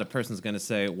than not, a person's going to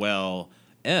say, well,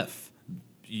 if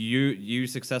you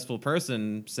successful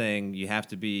person saying you have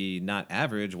to be not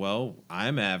average, well,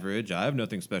 I'm average, I have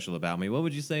nothing special about me. What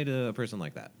would you say to a person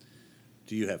like that?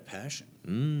 Do you have passion?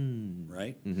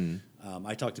 Right?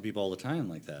 I talk to people all the time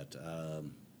like that.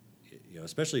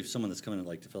 Especially if someone that's coming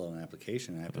to fill out an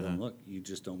application, I have to tell them, look, you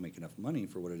just don't make enough money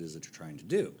for what it is that you're trying to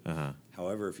do.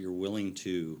 However, if you're willing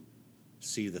to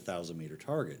see the 1,000-meter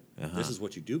target, this is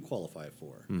what you do qualify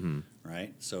for,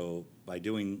 right? So by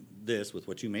doing this with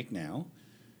what you make now,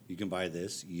 you can buy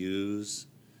this, use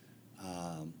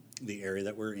the area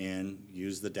that we're in,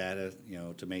 use the data,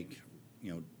 to make,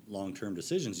 long-term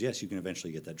decisions. Yes, you can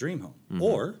eventually get that dream home,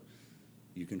 or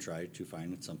you can try to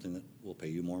find something that will pay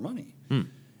you more money.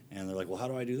 And they're like, well, how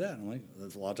do I do that? And I'm like,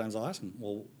 a lot of times I'll ask them,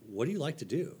 well, what do you like to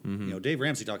do? Dave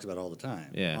Ramsey talks about it all the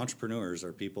time. Entrepreneurs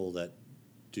are people that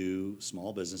do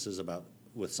small businesses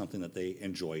with something that they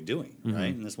enjoy doing,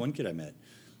 right? And this one kid I met,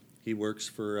 he works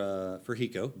for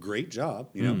HECO, great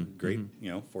job, great,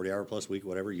 40-hour plus week,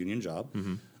 whatever, union job.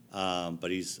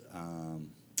 But he's,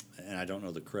 and I don't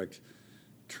know the correct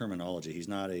terminology, he's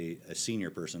not a senior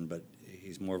person, but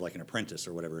he's more of like an apprentice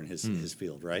or whatever in his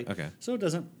field, right? Okay. So it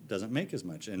doesn't make as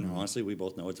much. And honestly, we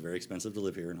both know it's very expensive to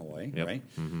live here in Hawaii, right?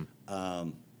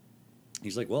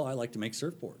 He's like, well, I like to make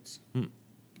surfboards.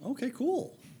 Okay,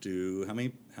 cool. How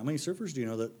many surfers do you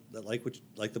know that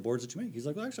like the boards that you make? He's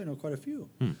like, well, actually, I know quite a few.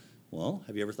 Well,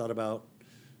 have you ever thought about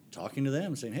talking to them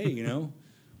and saying, hey,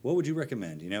 what would you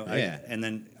recommend? And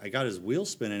then I got his wheel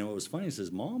spinning, and what was funny is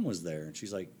his mom was there, and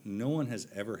she's like, no one has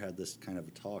ever had this kind of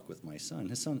a talk with my son.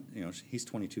 His son, he's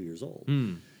 22 years old.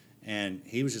 And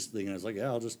he was just thinking, I was like,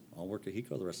 yeah, I'll work at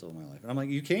HECO the rest of my life. And I'm like,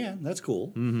 you can, that's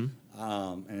cool. And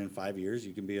in 5 years,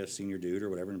 you can be a senior dude or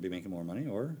whatever and be making more money,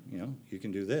 or, you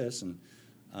can do this, and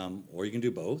or you can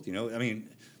do both.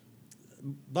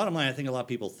 bottom line, I think a lot of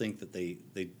people think that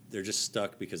they're just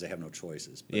stuck because they have no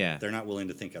choices. But they're not willing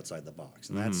to think outside the box.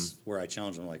 And that's where I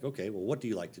challenge them, like, okay, well, what do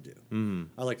you like to do?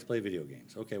 I like to play video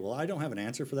games. Okay, well, I don't have an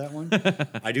answer for that one.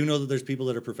 I do know that there's people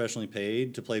that are professionally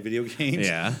paid to play video games.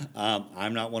 Yeah.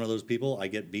 I'm not one of those people. I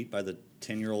get beat by the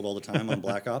 10-year-old all the time on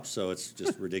Black Ops, so it's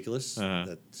just ridiculous,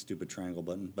 that stupid triangle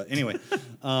button. But anyway,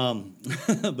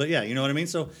 but yeah, you know what I mean?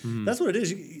 So that's what it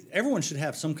is. Everyone should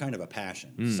have some kind of a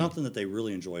passion, something that they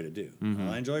really enjoy to do.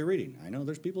 I enjoy reading. I know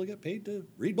there's people that get paid to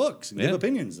read books and give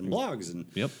opinions and blogs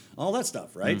and all that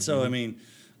stuff, right? So, I mean,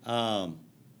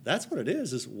 that's what it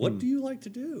is what do you like to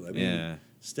do? I mean,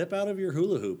 step out of your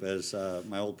hula hoop, as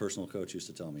my old personal coach used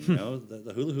to tell me. You know,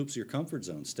 the hula hoop's your comfort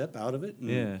zone. Step out of it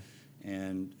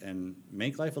and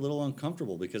make life a little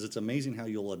uncomfortable, because it's amazing how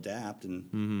you'll adapt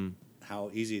and how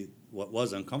easy what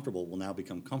was uncomfortable will now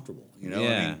become comfortable. You know,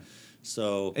 I mean,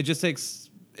 so it just takes.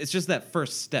 It's just that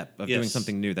first step of doing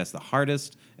something new that's the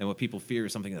hardest, and what people fear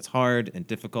is something that's hard and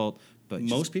difficult. But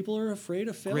most people are afraid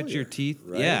of failure. Grit your teeth,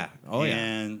 right? yeah. Oh yeah.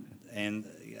 And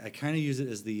I kind of use it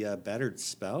as the battered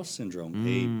spouse syndrome.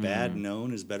 A bad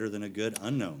known is better than a good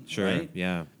unknown. Sure. Right?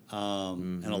 Yeah.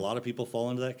 And a lot of people fall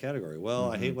into that category.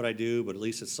 Well, I hate what I do, but at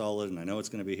least it's solid, and I know it's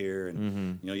going to be here.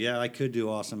 And you know, yeah, I could do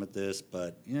awesome at this,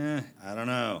 but yeah, I don't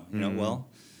know. You know, well,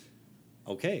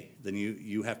 okay, then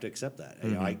you have to accept that.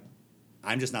 You know,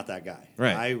 I'm just not that guy.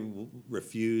 Right. I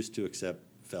refuse to accept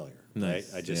failure.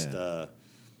 Nice. Right. I just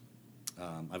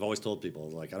I've always told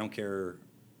people, like, I don't care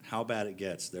how bad it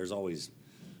gets. There's always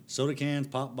soda cans,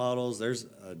 pop bottles. There's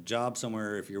a job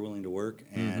somewhere if you're willing to work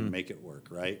and make it work.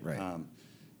 Right. Right.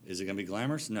 Is it going to be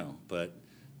glamorous? No, but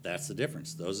that's the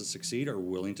difference. Those that succeed are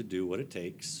willing to do what it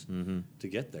takes to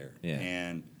get there. Yeah.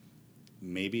 And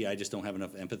maybe I just don't have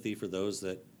enough empathy for those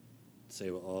that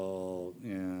say, well, oh,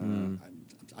 yeah,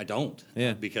 I don't,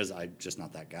 because I'm just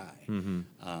not that guy.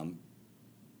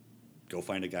 Go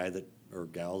find a guy that or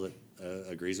gal that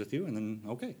agrees with you, and then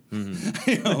okay,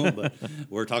 you know. But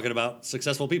we're talking about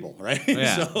successful people, right?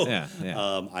 Yeah, so,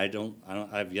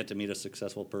 I've yet to meet a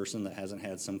successful person that hasn't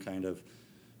had some kind of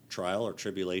trial or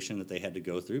tribulation that they had to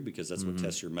go through, because that's what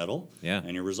tests your mettle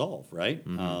and your resolve, right?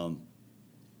 I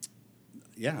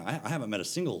haven't met a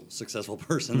single successful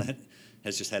person that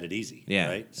has just had it easy,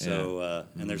 right? So,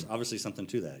 and there's obviously something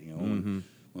to that, you know.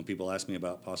 When people ask me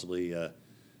about possibly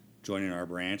joining our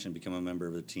branch and become a member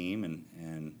of the team,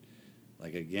 and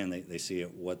like, again, they see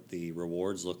what the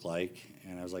rewards look like,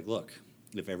 and I was like, look,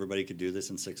 if everybody could do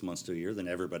this in 6 months to a year, then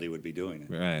everybody would be doing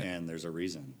it, and there's a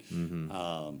reason.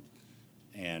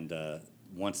 And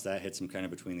once that hits them kind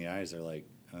of between the eyes, they're like,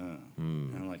 and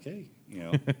I'm like, hey, you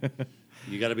know,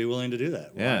 you got to be willing to do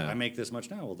that. Well, I make this much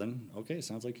now. Well, then, okay,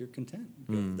 sounds like you're content.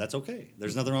 That's okay.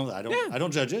 There's nothing wrong with that. I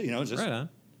don't judge it. You know, it's just,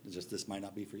 it's just this might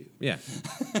not be for you. Yeah.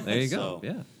 There you go.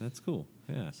 Yeah, that's cool.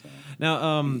 Yeah. So.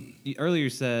 Now, earlier you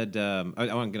said,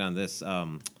 I want to get on this.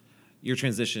 Your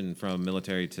transition from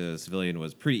military to civilian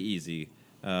was pretty easy,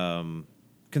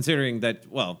 considering that,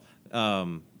 well,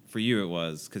 for you it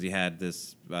was because you had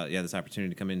this this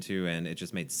opportunity to come into, and it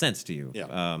just made sense to you.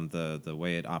 Yeah. The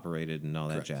way it operated and all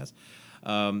that jazz.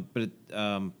 But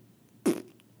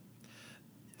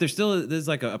there's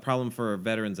like a problem for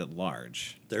veterans at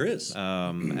large. There is.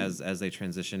 As they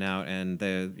transition out, and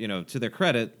to their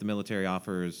credit, the military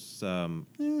offers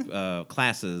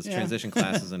classes, transition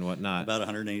classes and whatnot. About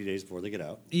 180 days before they get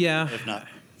out. Yeah. If not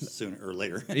sooner or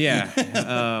later.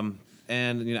 Yeah.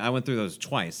 And I went through those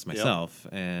twice myself,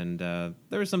 and there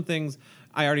were some things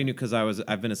I already knew because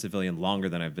I've been a civilian longer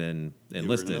than I've been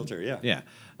enlisted. You were in the military, yeah.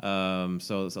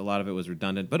 So a lot of it was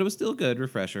redundant, but it was still a good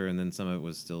refresher, and then some of it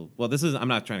was still. Well, I'm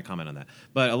not trying to comment on that,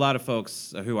 but a lot of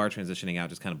folks who are transitioning out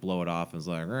just kind of blow it off and is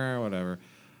like, whatever.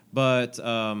 But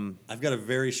I've got a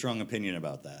very strong opinion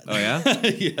about that. Oh yeah,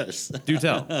 yes. Do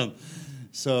tell.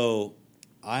 So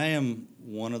I am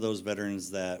one of those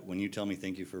veterans that when you tell me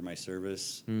thank you for my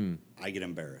service, I get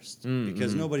embarrassed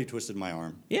because nobody twisted my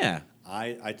arm. Yeah.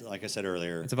 I like I said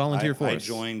earlier, it's a volunteer force. I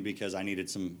joined because I needed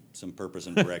some purpose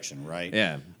and direction, right?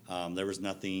 Yeah. There was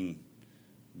nothing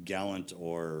gallant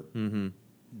or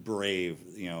brave,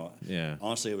 Yeah.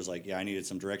 Honestly, it was like, I needed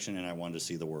some direction and I wanted to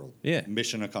see the world. Yeah.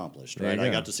 Mission accomplished, right? I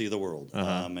got to see the world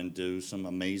and do some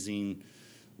amazingly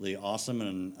awesome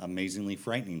and amazingly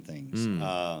frightening things.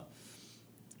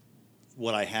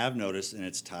 What I have noticed, and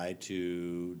it's tied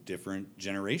to different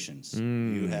generations.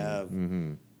 You have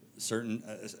certain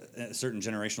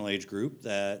generational age group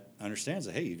that understands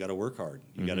that, hey, you got to work hard,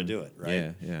 you got to do it,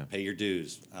 right? Yeah. Pay your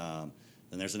dues.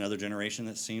 Then there's another generation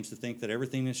that seems to think that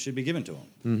everything should be given to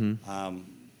them.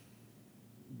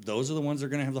 Those are the ones that are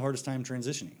going to have the hardest time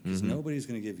transitioning because nobody's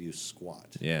going to give you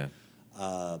squat. Yeah.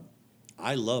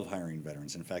 I love hiring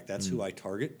veterans. In fact, that's who I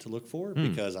target to look for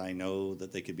because I know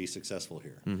that they could be successful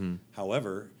here.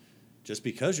 However, just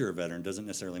because you're a veteran doesn't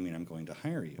necessarily mean I'm going to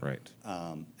hire you. Right.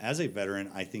 As a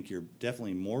veteran, I think you're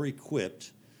definitely more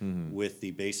equipped with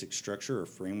the basic structure or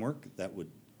framework that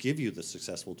would give you the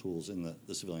successful tools in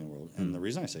the civilian world. And the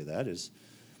reason I say that is,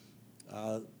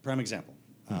 prime example,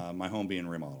 my home being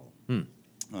remodeled.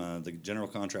 The general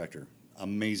contractor,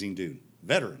 amazing dude,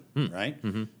 veteran, right?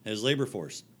 His labor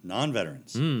force,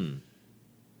 non-veterans,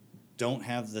 don't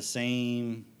have the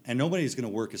same, and nobody's going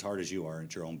to work as hard as you are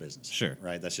at your own business. Sure.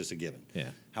 Right? That's just a given. Yeah.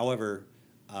 However,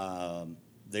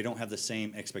 they don't have the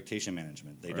same expectation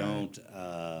management. They don't,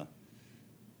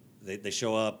 they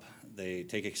show up, they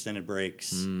take extended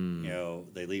breaks,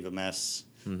 they leave a mess.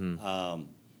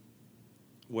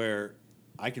 Where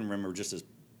I can remember just as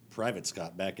Private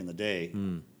Scott back in the day,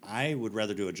 I would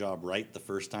rather do a job right the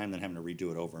first time than having to redo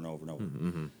it over and over and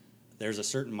over. There's a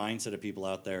certain mindset of people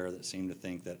out there that seem to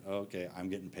think that, okay, I'm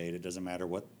getting paid. It doesn't matter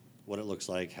what it looks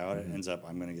like, how it ends up,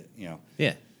 I'm going to get,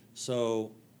 Yeah.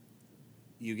 So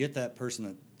you get that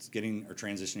person that's getting or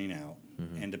transitioning out,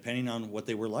 and depending on what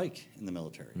they were like in the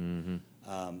military.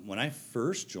 When I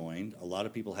first joined, a lot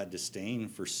of people had disdain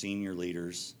for senior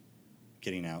leaders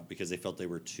getting out because they felt they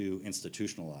were too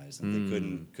institutionalized and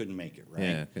they couldn't make it, right?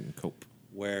 Yeah, couldn't cope.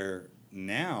 Where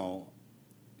now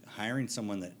hiring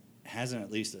someone that hasn't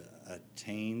at least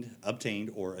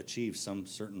obtained or achieved some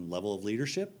certain level of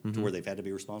leadership to where they've had to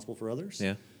be responsible for others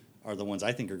are the ones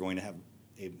I think are going to have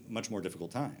a much more difficult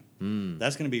time.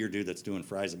 That's going to be your dude that's doing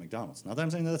fries at McDonald's. Not that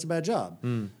I'm saying that's a bad job,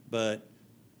 but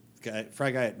fry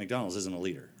guy at McDonald's isn't a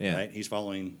leader, right? He's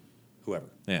following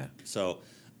whoever. Yeah.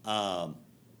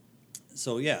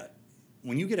 So yeah,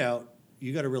 when you get out,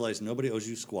 you got to realize nobody owes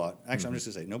you squat. Actually, I'm just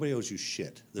going to say nobody owes you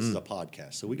shit. This is a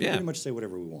podcast, so we can pretty much say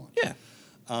whatever we want. Yeah.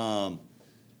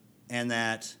 And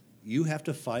that you have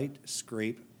to fight,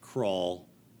 scrape, crawl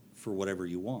for whatever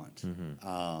you want.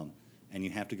 And you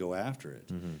have to go after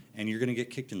it. And you're going to get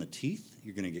kicked in the teeth.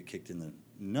 You're going to get kicked in the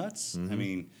nuts. I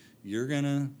mean, you're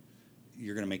gonna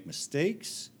make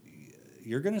mistakes.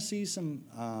 You're going to see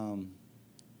some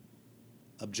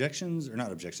objections, or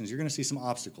not objections. You're going to see some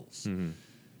obstacles.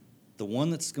 The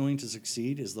one that's going to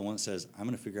succeed is the one that says, I'm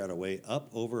going to figure out a way up,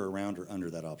 over, around, or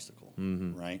under that obstacle,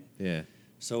 right? Yeah.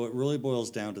 So it really boils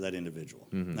down to that individual.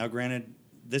 Now, granted,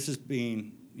 this is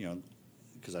being,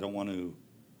 because I don't want to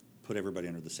put everybody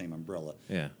under the same umbrella.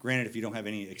 Yeah. Granted, if you don't have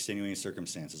any extenuating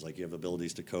circumstances, like you have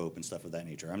abilities to cope and stuff of that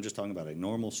nature. I'm just talking about a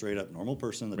normal, straight-up normal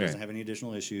person that doesn't have any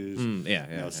additional issues,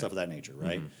 stuff of that nature,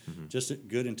 right? Just a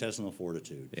good intestinal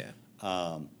fortitude.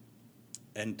 Yeah.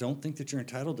 And don't think that you're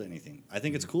entitled to anything. I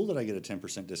think it's cool that I get a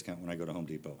 10% discount when I go to Home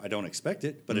Depot. I don't expect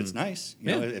it, but it's nice.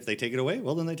 You know, if they take it away,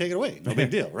 well, then they take it away. No big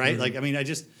deal, right? Like, I mean, I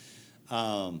just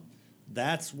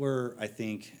that's where I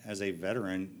think as a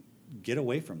veteran, get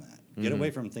away from that. Get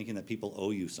away from thinking that people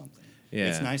owe you something. Yeah.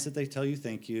 It's nice that they tell you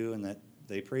thank you and that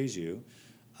they praise you,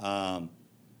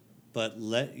 but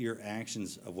let your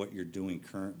actions of what you're doing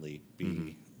currently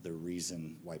be the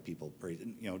reason why people praise.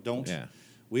 Don't. Yeah.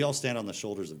 We all stand on the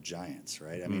shoulders of giants,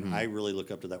 right? I mean, I really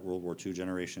look up to that World War II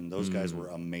generation. Those guys were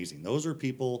amazing. Those are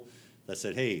people that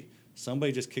said, hey,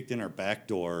 somebody just kicked in our back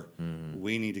door.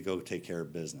 We need to go take care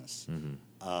of business.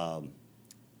 I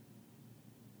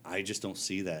just don't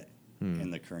see that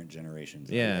in the current generations.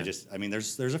 Yeah. I mean,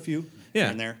 there's a few here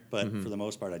and there, but for the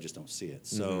most part, I just don't see it.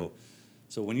 So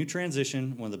when you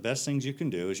transition, one of the best things you can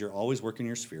do is you're always working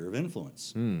your sphere of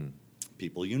influence.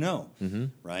 People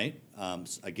right?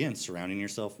 Again, surrounding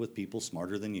yourself with people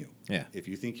smarter than you. Yeah. If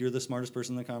you think you're the smartest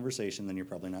person in the conversation, then you're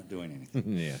probably not doing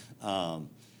anything.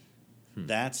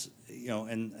 That's,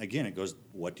 and again, it goes,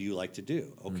 what do you like to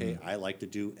do? Okay, I like to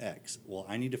do X. Well,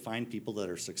 I need to find people that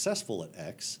are successful at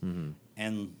X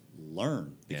and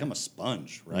learn, become a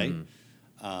sponge, right?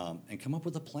 And come up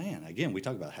with a plan. Again, we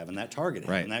talk about having that target,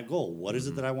 having that goal. What is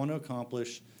it that I want to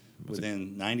accomplish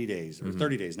within 90 days or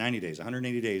 30 days, 90 days,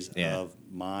 180 days of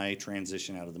my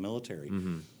transition out of the military?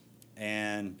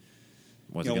 And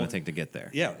what's it going to take to get there?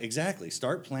 Yeah, exactly.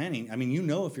 Start planning. I mean,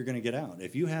 if you're going to get out.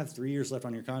 If you have 3 years left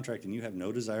on your contract and you have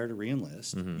no desire to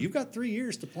re-enlist, you've got 3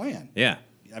 years to plan. Yeah.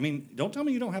 I mean, don't tell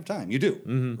me you don't have time. You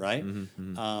do, right?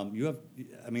 You have.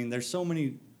 I mean, there's so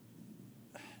many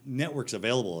networks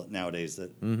available nowadays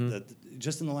that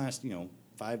just in the last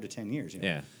 5 to 10 years.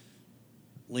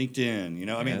 LinkedIn,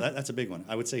 I mean, that's a big one.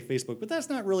 I would say Facebook, but that's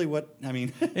not really what, I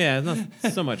mean. Not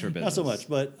so much for business. Not so much,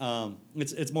 but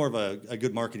it's more of a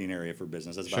good marketing area for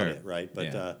business. That's about it, right?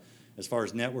 But as far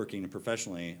as networking and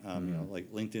professionally,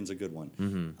 like LinkedIn's a good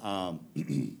one.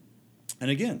 And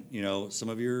again, some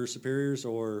of your superiors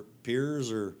or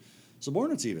peers or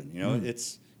subordinates even,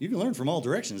 it's, you can learn from all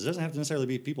directions. It doesn't have to necessarily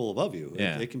be people above you.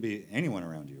 Yeah. It can be anyone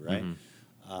around you, right?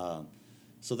 Mm-hmm.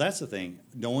 So that's the thing.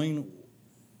 Knowing,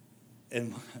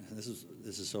 and this is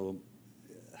so.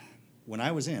 When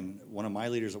I was in, one of my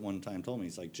leaders at one time told me,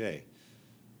 he's like, Jay,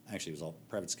 actually it was all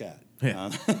private scat.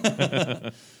 Yeah.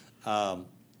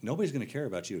 Nobody's going to care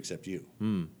about you except you.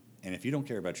 Mm. And if you don't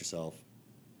care about yourself,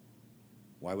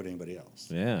 why would anybody else?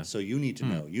 Yeah. So you need to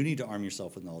know. You need to arm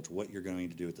yourself with knowledge of what you're going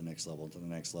to do at the next level, to the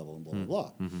next level, and blah, blah,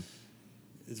 blah. Mm-hmm.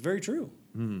 It's very true.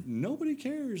 Mm-hmm. Nobody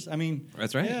cares. I mean,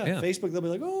 that's right. Yeah, Facebook, they'll be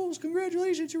like, oh,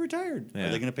 congratulations, you're retired. Yeah. Are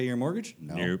they going to pay your mortgage?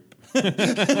 No. Nope.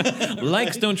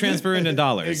 Likes don't transfer into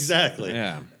dollars. Exactly.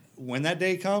 Yeah. When that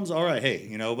day comes, all right,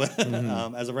 hey, but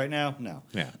as of right now, no.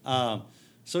 Yeah.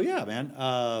 So, yeah,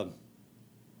 man.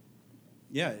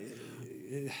 Yeah.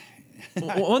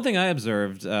 One thing I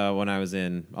observed when I was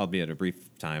in, albeit a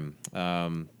brief time,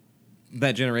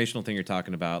 that generational thing you're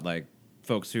talking about, like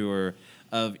folks who were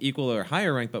of equal or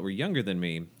higher rank but were younger than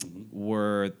me,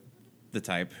 were the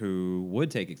type who would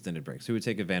take extended breaks, who would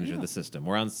take advantage of the system.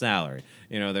 We're on salary.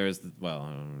 There's, well,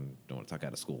 I don't want to talk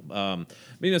out of school. But,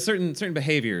 certain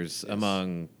behaviors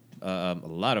among a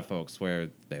lot of folks where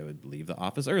they would leave the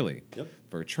office early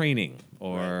for training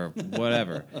or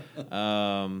whatever.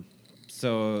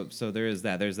 So there is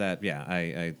that. There's that. Yeah,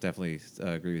 I definitely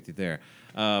agree with you there.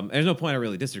 There's no point I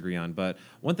really disagree on, but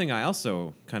one thing I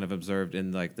also kind of observed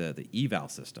in like the eval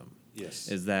system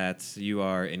is that you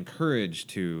are encouraged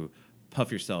to puff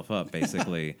yourself up,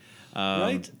 basically.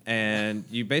 Right. And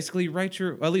you basically write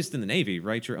at least in the Navy,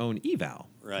 write your own eval.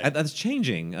 Right. That's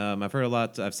changing. I've heard a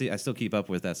lot. I still keep up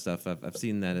with that stuff. I've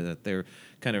seen that they're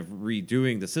kind of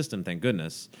redoing the system, thank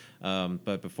goodness.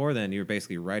 But before then, you were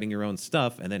basically writing your own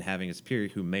stuff and then having a superior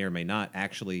who may or may not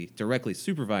actually directly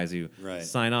supervise you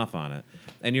sign off on it.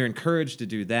 And you're encouraged to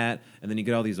do that. And then you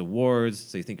get all these awards,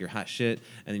 so you think you're hot shit.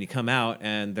 And then you come out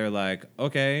and they're like,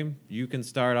 okay, you can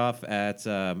start off at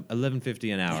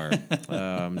 $11.50 an hour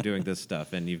doing this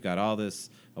stuff. And you've got all this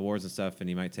awards and stuff, and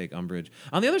you might take umbrage.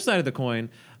 On the other side of the coin,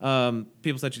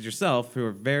 people such as yourself who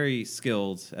are very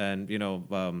skilled and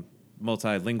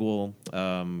multilingual,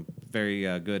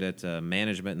 very good at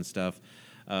management and stuff.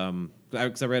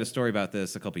 Because I read a story about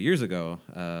this a couple years ago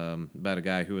about a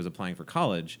guy who was applying for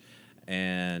college,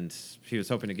 and he was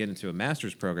hoping to get into a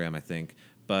master's program, I think,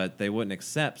 but they wouldn't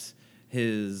accept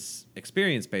his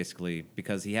experience basically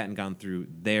because he hadn't gone through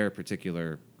their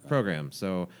particular program.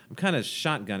 So I'm kind of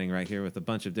shotgunning right here with a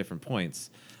bunch of different points.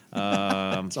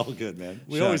 It's all good, man.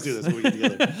 We always do this when we get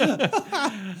together.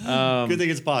 Good thing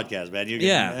it's a podcast, man. We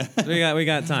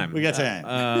got time. We got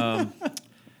time.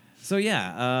 So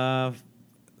yeah,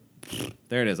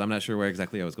 there it is. I'm not sure where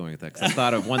exactly I was going with that because I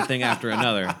thought of one thing after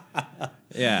another.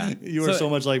 Yeah, you are so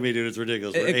much like me, dude. It's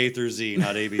ridiculous. We're A through Z,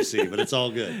 not ABC, but it's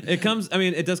all good.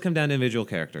 It does come down to individual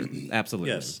character.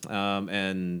 Absolutely. Yes.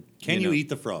 And can you eat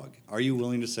the frog? Are you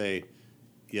willing to say,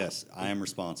 yes, I am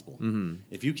responsible? Mm-hmm.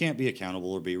 If you can't be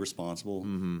accountable or be responsible,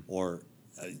 or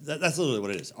that's literally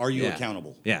what it is. Are you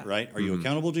accountable? Yeah. Right? Are you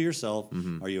accountable to yourself?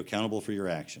 Are you accountable for your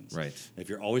actions? Right. If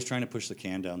you're always trying to push the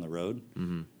can down the road,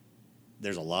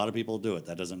 there's a lot of people who do it.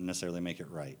 That doesn't necessarily make it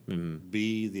right.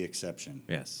 Be the exception.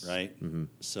 Yes. Right?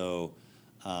 So,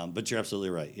 but you're absolutely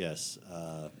right. Yes.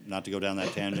 Not to go down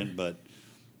that tangent, but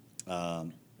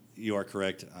you are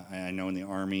correct. I know in the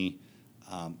Army,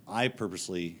 I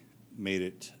purposely made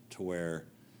it to where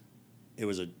it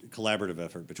was a collaborative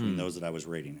effort between those that I was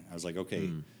rating. I was like,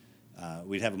 okay,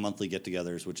 we'd have monthly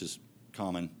get-togethers, which is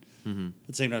common. At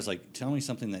the same time, I was like, tell me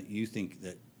something that you think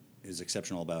that is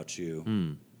exceptional about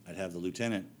you. I'd have the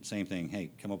lieutenant, same thing. Hey,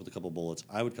 come up with a couple bullets.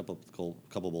 I would come up with a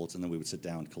couple bullets, and then we would sit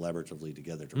down collaboratively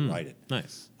together to write it.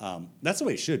 Nice. That's the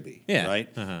way it should be, right?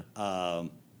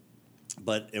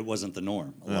 But it wasn't the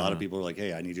norm. A lot of people are like,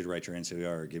 hey, I need you to write your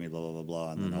NCOR, give me blah, blah, blah,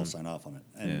 blah, and then I'll sign off on it.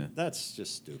 And that's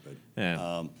just stupid.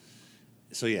 Yeah.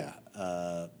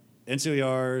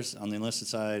 NCORs on the enlisted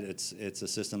side, it's a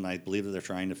system I believe that they're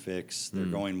trying to fix. They're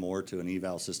going more to an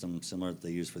eval system similar that they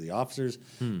use for the officers.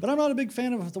 But I'm not a big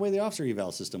fan of the way the officer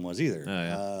eval system was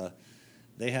either.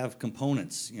 They have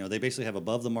components. They basically have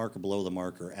above the mark or below the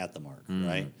mark or at the mark,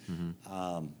 right?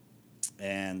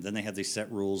 And then they have these set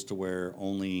rules to where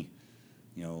only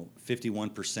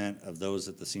 51% of those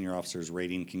that the senior officer's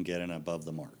rating can get an above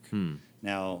the mark.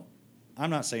 Now, I'm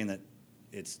not saying that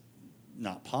it's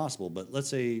not possible, but let's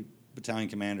say battalion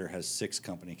commander has 6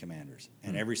 company commanders,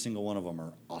 and every single one of them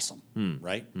are awesome,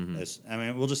 right?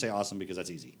 We'll just say awesome because that's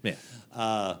easy. Yeah.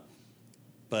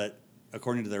 But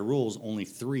according to their rules, only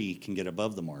 3 can get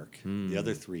above the mark. The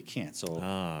other 3 can't.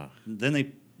 So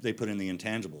then they put in the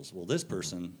intangibles. Well, this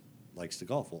person likes to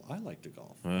golf. Well, I like to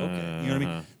golf. Okay. You know what I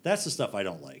mean? That's the stuff I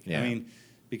don't like. Yeah.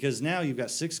 because now you've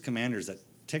got 6 commanders that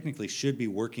technically should be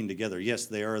working together. Yes,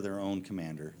 they are their own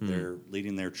commander. They're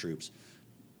leading their troops,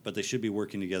 but they should be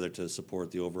working together to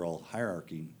support the overall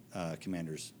hierarchy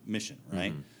commander's mission,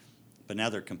 right? But now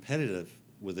they're competitive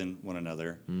within one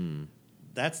another.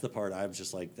 That's the part I was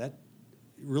just like, that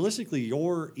realistically,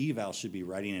 your eval should be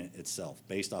writing it itself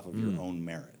based off of your own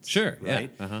merits. Sure, right?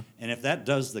 Yeah. And if that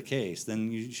does the case,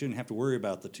 then you shouldn't have to worry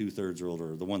about the 2/3 rule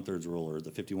or the 1/3 rule or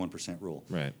the 51% rule.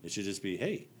 Right. It should just be,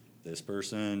 hey, this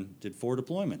person did 4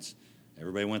 deployments.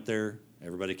 Everybody went there.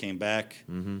 Everybody came back.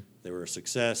 They were a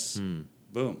success.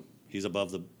 Boom. He's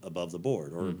above the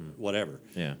board or whatever.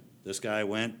 Yeah. This guy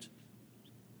went.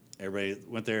 Everybody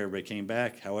went there. Everybody came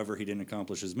back. However, he didn't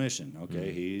accomplish his mission.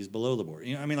 Okay, he's below the board.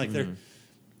 You know, I mean, like they're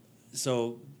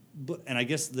so. But, and I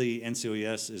guess the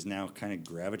NCOES is now kind of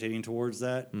gravitating towards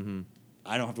that.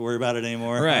 I don't have to worry about it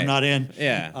anymore. Right. I'm not in.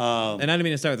 Yeah. And I didn't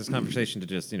mean to start this conversation to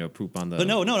just poop on the. But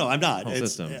no, I'm not. Whole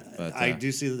system. But, I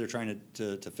do see that they're trying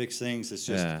to fix things. It's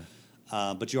just.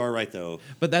 But you are right, though.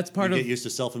 But that's part you of get used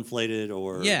to self-inflated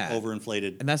or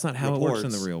overinflated, and that's not how reports, it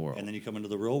works in the real world. And then you come into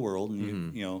the real world,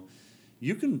 and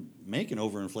you can make an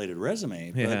overinflated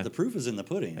resume, but the proof is in the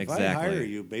pudding. Exactly. If I hire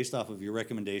you based off of your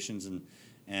recommendations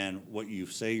and what you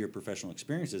say your professional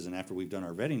experience is, and after we've done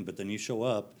our vetting, but then you show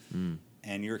up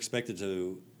and you're expected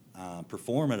to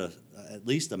perform at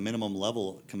least a minimum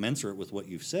level commensurate with what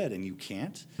you've said, and you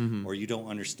can't, or you don't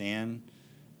understand,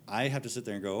 I have to sit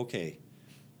there and go, okay,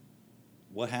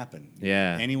 what happened?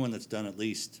 Yeah. Anyone that's done at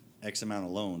least X amount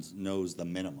of loans knows the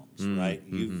minimums, right?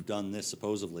 You've done this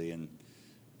supposedly, and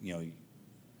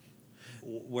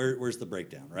where's the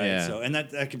breakdown, right? Yeah. So, and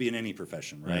that could be in any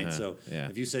profession, right? So, Yeah.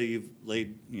 if you say you've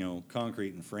laid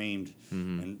concrete and framed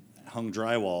and hung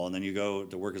drywall, and then you go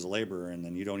to work as a laborer, and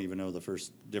then you don't even know the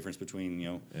first difference between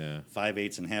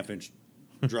 5/8 and 1/2 inch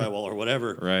drywall or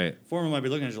whatever, Right. Foreman might be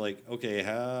looking at you like, okay,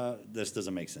 this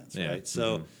doesn't make sense, right?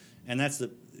 So, and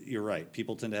you're right.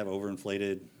 People tend to have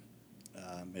overinflated.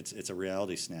 It's a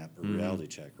reality snap or reality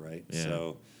check, right? Yeah.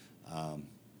 So,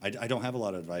 I don't have a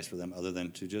lot of advice for them other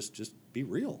than to just be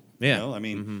real. Yeah. I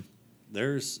mean,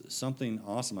 there's something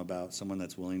awesome about someone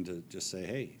that's willing to just say,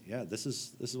 hey, yeah, this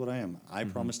is what I am. I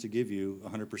promise to give you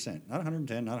 100%, not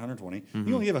 110, not 120.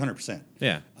 You only give 100%.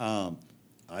 Yeah.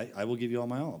 I will give you all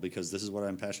my all because this is what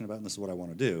I'm passionate about and this is what I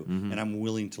want to do, and I'm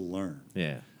willing to learn.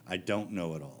 Yeah. I don't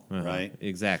know it all, right?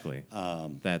 Exactly.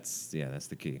 That's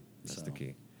the key. That's the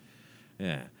key.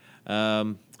 Yeah.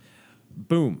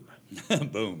 Boom.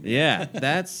 Boom. Yeah.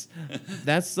 That's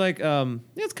like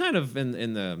it's kind of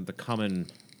in the common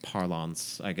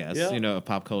parlance, I guess, of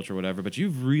pop culture or whatever, but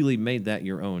you've really made that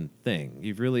your own thing.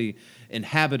 You've really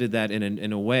inhabited that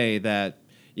in a way that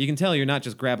you can tell you're not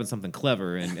just grabbing something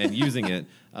clever and using it.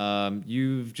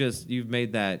 You've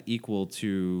made that equal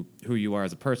to who you are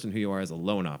as a person, who you are as a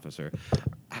loan officer.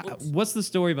 What's the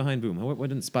story behind Boom?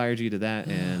 What inspired you to that?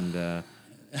 And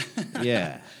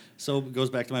yeah. So it goes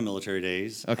back to my military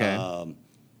days. Okay.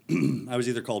 I was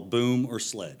either called Boom or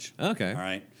Sledge. Okay. All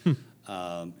right.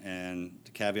 And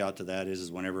the caveat to that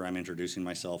is whenever I'm introducing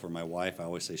myself or my wife, I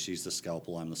always say she's the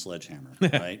scalpel, I'm the sledgehammer,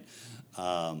 right?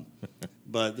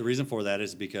 But the reason for that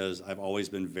is because I've always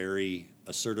been very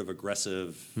assertive,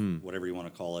 aggressive, whatever you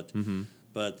want to call it.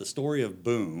 But the story of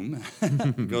Boom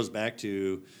goes back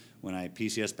to when I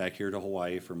PCS back here to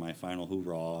Hawaii for my final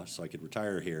hoorah so I could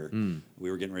retire here. We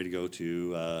were getting ready to go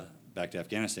to back to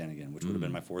Afghanistan again, which would have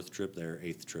been my 4th trip there,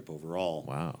 8th trip overall.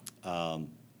 Wow.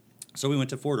 So we went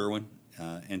to Fort Irwin,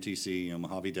 NTC,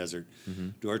 Mojave Desert,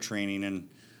 do our training, and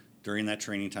during that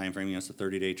training time frame, it's a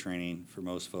 30-day training for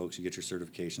most folks. You get your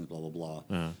certifications, blah, blah,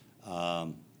 blah.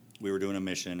 We were doing a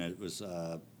mission. It was,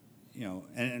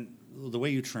 and the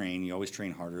way you train, you always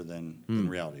train harder than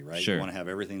reality, right? Sure. You want to have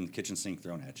everything kitchen sink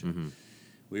thrown at you.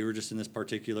 We were just in this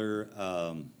particular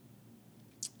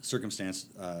circumstance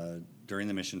during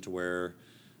the mission to where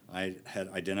I had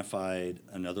identified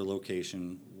another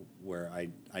location where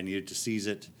I needed to seize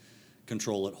it,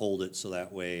 control it, hold it, so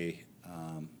that way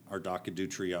our doc could do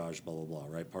triage, blah, blah, blah,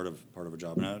 right? Part of a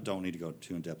job. And I don't need to go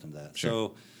too in-depth into that. Sure.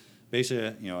 So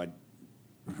basically, I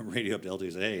radio up to LT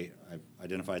and say, hey, I've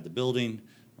identified the building.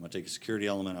 I'm going to take a security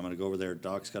element. I'm going to go over there.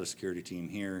 Doc's got a security team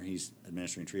here. He's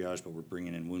administering triage, but we're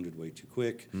bringing in wounded way too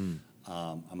quick. I'm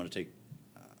going to take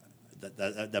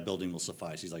that building will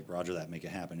suffice. He's like, roger that, make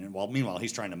it happen. And meanwhile,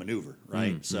 he's trying to maneuver,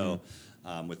 right? So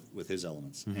with his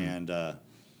elements. And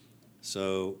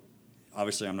so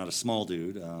obviously I'm not a small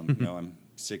dude. I'm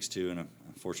 6'2", and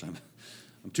unfortunately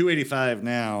I'm 285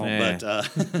 now.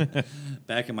 But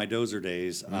back in my dozer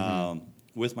days,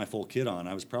 with my full kit on,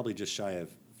 I was probably just shy of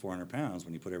 400 pounds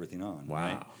when you put everything on.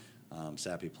 Wow. Right?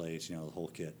 Sappy plates, the whole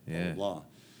kit, Yeah. blah, blah, blah.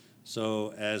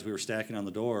 So as we were stacking on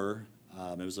the door,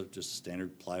 it was just a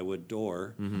standard plywood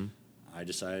door. Mm-hmm. I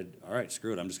decided, all right,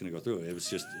 screw it. I'm just going to go through it. It was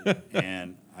just,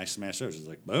 and I smashed it. It was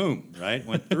like, boom, right?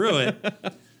 Went through it.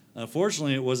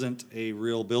 Unfortunately, it wasn't a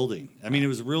real building. I mean, it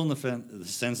was real in the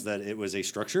sense that it was a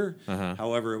structure. Uh-huh.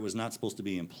 However, it was not supposed to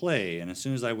be in play. And as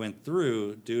soon as I went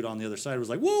through, dude on the other side was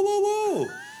like, whoa, whoa,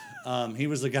 whoa. He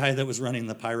was the guy that was running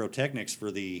the pyrotechnics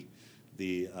for the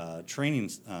training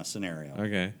scenario.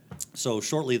 Okay. So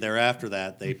shortly thereafter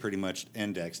that, they pretty much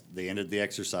they ended the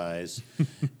exercise,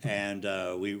 and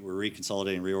we were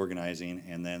reconsolidating, reorganizing,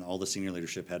 and then all the senior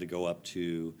leadership had to go up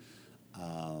to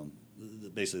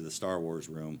basically the Star Wars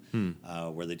room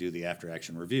where they do the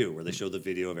after-action review, where they show the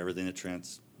video of everything that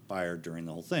transpired during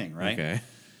the whole thing, right? Okay.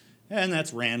 And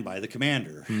that's ran by the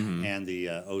commander and the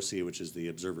OC, which is the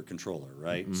observer controller,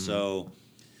 right? Mm-hmm. So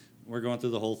we're going through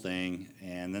the whole thing,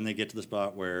 and then they get to the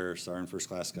spot where Sergeant First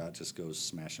Class Scott just goes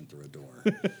smashing through a door.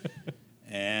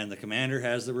 And the commander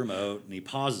has the remote, and he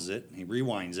pauses it, and he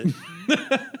rewinds it.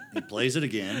 He plays it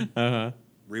again,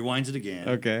 rewinds it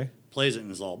again, plays it,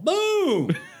 and it's all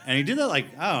boom! And he did that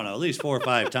at least 4 or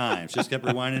 5 times. Just kept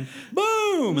rewinding,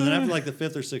 boom! And then after like the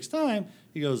 5th or 6th time,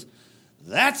 he goes,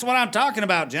 "That's what I'm talking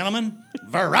about, gentlemen.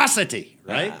 Veracity,"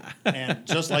 right? And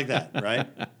just like that, right?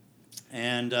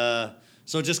 And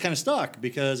so it just kind of stuck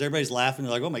because everybody's laughing.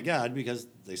 They're like, "Oh my God," because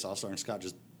they saw Sergeant Scott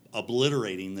just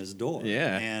obliterating this door.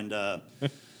 Yeah. And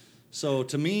so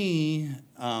to me,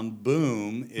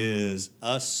 boom is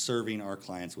us serving our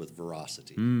clients with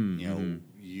veracity.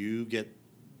 You get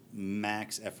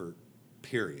max effort,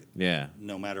 period. Yeah.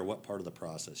 No matter what part of the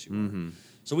process you are.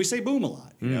 So we say boom a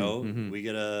lot. We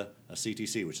get a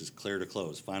CTC, which is clear to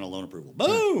close, final loan approval.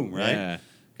 Boom, right? Yeah.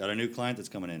 Got a new client that's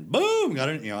coming in. Boom, got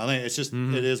it. It's just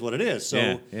it is what it is.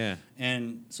 So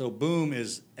and so boom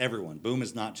is everyone. Boom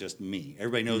is not just me.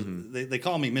 Everybody knows they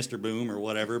call me Mr. Boom or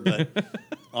whatever, but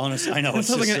honestly, I know it's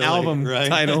sounds just like an silly, album right?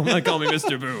 title. Like, call me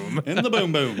Mr. Boom. In the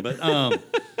boom boom,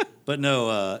 but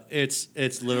no,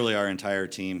 it's literally our entire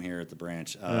team here at the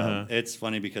branch. It's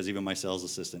funny because even my sales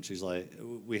assistant, she's like,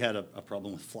 we had a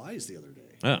problem with flies the other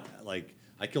day. Oh. Like,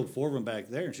 I killed 4 of them back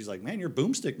there, and she's like, "Man, your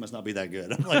boomstick must not be that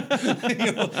good." I'm like,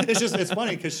 it's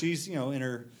funny because she's in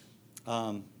her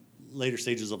later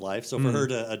stages of life, so for her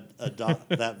to adopt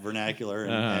that vernacular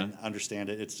and understand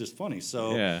it, it's just funny.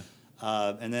 So,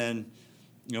 and then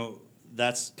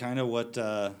that's kind of what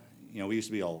we used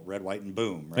to be all red, white, and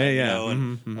boom, right?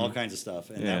 And all kinds of stuff,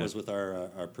 and that was with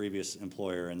our previous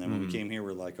employer. And then when we came here,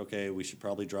 we're like, okay, we should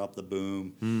probably drop the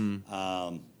boom.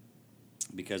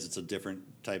 Because it's a different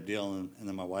type deal. And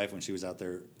then my wife, when she was out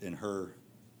there in her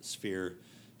sphere,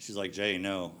 she's like, "Jay,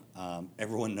 no,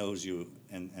 everyone knows you,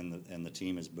 and the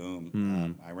team is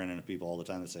boom." I run into people all the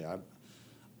time that say,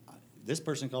 "This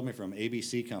person called me from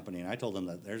ABC company, and I told them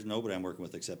that there's nobody I'm working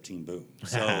with except Team Boom."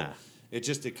 So it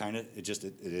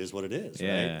is what it is,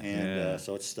 right? And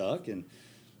so it's stuck. And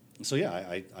so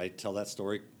I tell that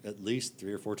story at least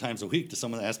 3 or 4 times a week to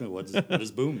someone that asks me what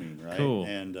does boom mean, right? Cool.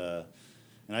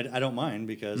 And I don't mind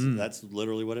because that's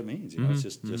literally what it means. It's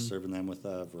just serving them with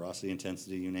veracity,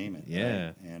 intensity, you name it. Yeah.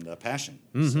 Right? And passion.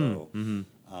 So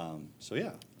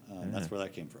that's where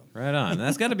that came from. Right on. And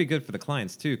that's got to be good for the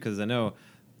clients too, because I know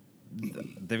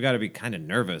they've got to be kind of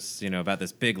nervous, about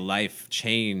this big life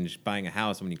change, buying a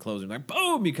house. When you close it, like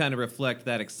boom, you kind of reflect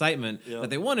that excitement that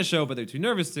they want to show, but they're too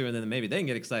nervous to, and then maybe they can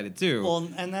get excited too. Well,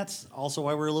 and that's also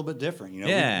why we're a little bit different.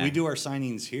 We do our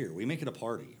signings here. We make it a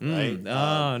party, right?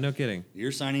 Oh, no kidding.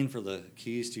 You're signing for the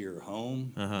keys to your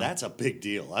home. That's a big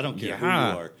deal. I don't care who you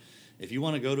are. If you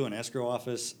want to go to an escrow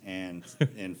office and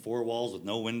in 4 walls with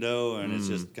no window and it's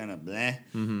just kind of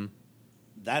bleh.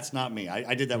 That's not me.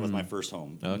 I did that with my first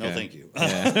home. Okay. No, thank you.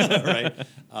 Yeah.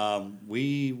 Right?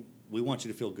 We want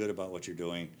you to feel good about what you're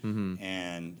doing,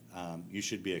 and you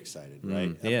should be excited,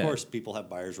 right? Of course, people have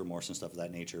buyer's remorse and stuff of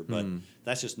that nature, but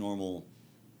that's just normal.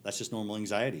 That's just normal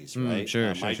anxieties, right?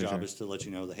 My job is to let you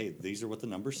know that, hey, these are what the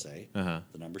numbers say.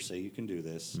 The numbers say you can do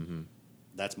this.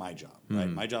 That's my job, right?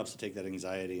 My job is to take that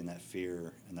anxiety and that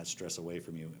fear and that stress away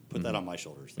from you, put that on my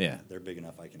shoulders. They're big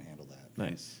enough; I can handle that.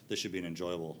 Nice. And this should be an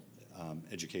enjoyable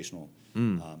educational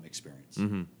experience.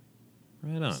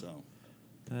 Right on. So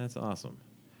that's awesome.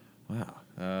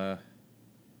 Wow.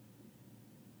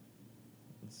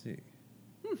 Let's see.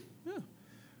 Yeah.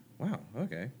 Wow.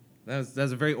 Okay. That's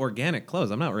a very organic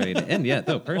close. I'm not ready to end yet,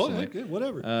 though. Personally. Good.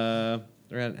 Whatever.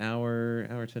 We're at an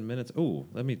hour 10 minutes. Oh,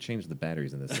 let me change the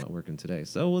batteries in this. It's not working today,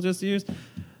 so we'll just use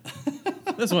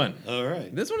this one. All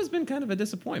right. This one has been kind of a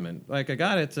disappointment. Like, I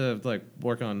got it to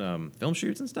work on film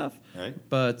shoots and stuff. Right.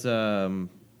 But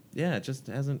it just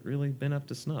hasn't really been up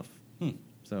to snuff.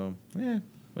 So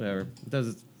whatever. It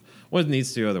does what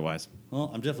needs to otherwise. Well,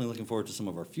 I'm definitely looking forward to some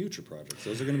of our future projects.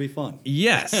 Those are going to be fun.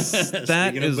 Yes,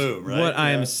 that is boom, right? what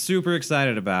I am super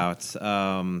excited about.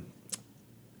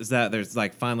 Is that there's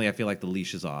like finally I feel like the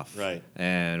leash is off, right?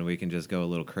 And we can just go a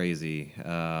little crazy.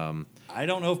 I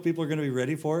don't know if people are going to be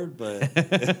ready for it, but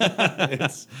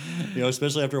it's,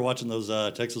 especially after watching those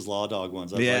Texas Law Dog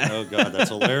ones, I was like, oh god, that's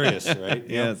hilarious, right?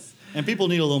 Yes. And people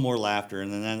need a little more laughter,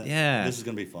 and then this is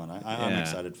going to be fun. I'm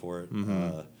excited for it.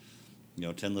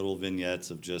 10 little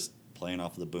vignettes of just playing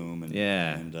off the boom, and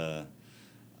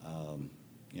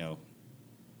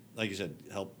like you said,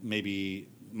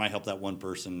 might help that one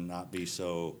person not be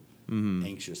so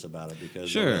anxious about it,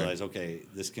 because they'll realize, okay,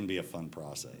 this can be a fun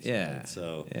process. Yeah. Right?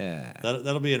 So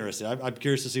that'll be interesting. I'm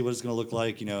curious to see what it's going to look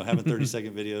like. Having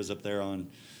 30-second videos up there on,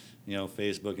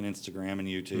 Facebook and Instagram and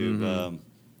YouTube.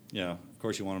 Of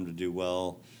course, you want them to do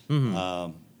well.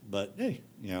 But hey,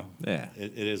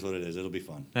 it is what it is. It'll be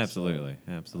fun. Absolutely.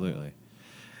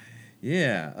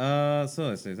 Yeah. So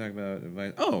let's see. Talk about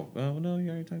advice. Oh, no, you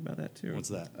already talked about that too. What's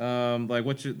that? Like,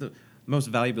 what's the most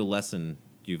valuable lesson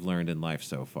you've learned in life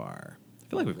so far? I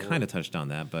feel like we've kind of touched on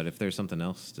that, but if there's something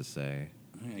else to say,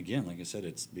 again, like I said,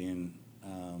 it's being,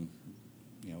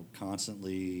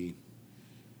 constantly,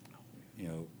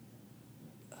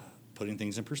 putting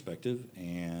things in perspective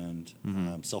and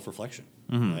self-reflection,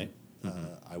 right?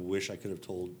 I wish I could have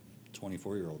told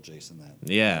 24-year-old Jason that.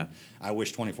 Yeah. I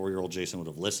wish 24-year-old Jason would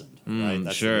have listened, right?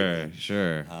 That's sure.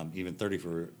 Even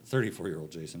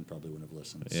 34-year-old Jason probably wouldn't have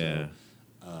listened. Yeah.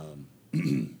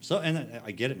 So, and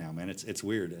I get it now, man. It's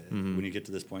weird when you get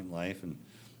to this point in life, and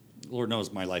Lord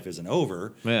knows my life isn't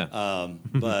over. Yeah.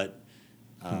 But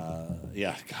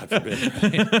God forbid.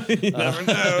 Right? You never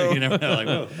know. You never know. Like,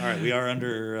 whoa, all right, we are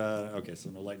under. Okay, so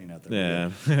no lightning out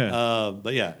there. Yeah.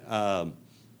 But you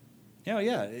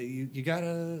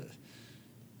gotta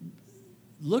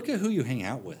look at who you hang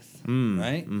out with,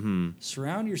 right?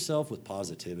 Surround yourself with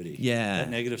positivity. Yeah. That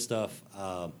negative stuff.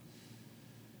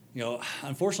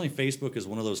 Unfortunately, Facebook is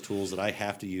one of those tools that I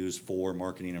have to use for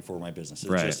marketing and for my business.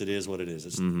 It is what it is.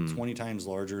 It's 20 times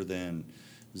larger than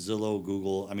Zillow,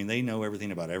 Google. I mean, they know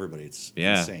everything about everybody. It's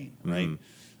insane, right?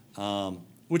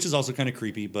 Which is also kind of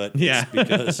creepy, but it's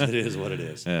because it is what it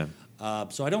is. Yeah.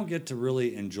 So I don't get to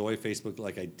really enjoy Facebook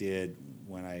like I did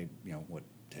when I,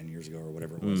 10 years ago or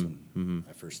whatever it was when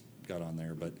I first got on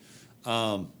there. But,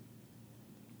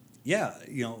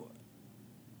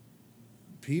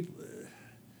 people...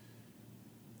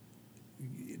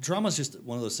 Drama is just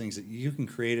one of those things that you can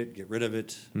create it, get rid of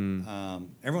it.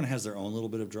 Everyone has their own little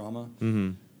bit of drama,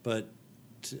 but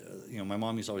my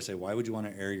mom used to always say, "Why would you want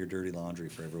to air your dirty laundry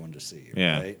for everyone to see?"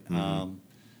 Yeah. Right?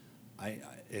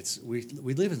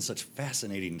 We live in such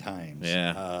fascinating times.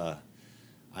 Yeah.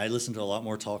 I listen to a lot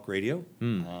more talk radio.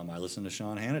 I listen to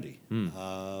Sean Hannity.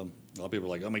 A lot of people are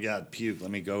like, "Oh my God, puke!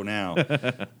 Let me go now."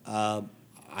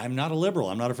 I'm not a liberal.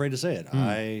 I'm not afraid to say it.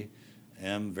 I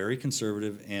am very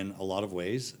conservative in a lot of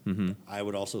ways. I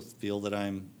would also feel that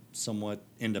I'm somewhat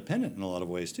independent in a lot of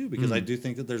ways too, because I do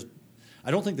think that I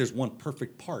don't think there's one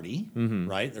perfect party,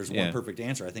 right? There's one perfect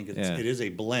answer. I think it is a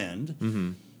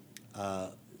blend.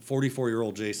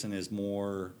 44-year-old Jason is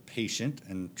more patient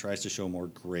and tries to show more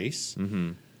grace.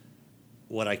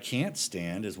 What I can't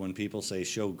stand is when people say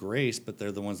show grace, but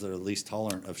they're the ones that are least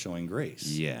tolerant of showing grace.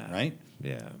 Yeah. Right?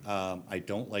 Yeah. I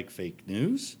don't like fake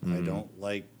news. I don't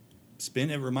like spin.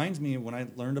 It reminds me of when I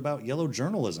learned about yellow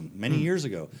journalism many years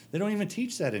ago. They don't even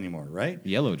teach that anymore, right?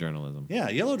 Yellow journalism. Yeah,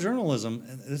 yellow journalism.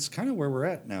 It's kind of where we're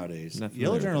at nowadays.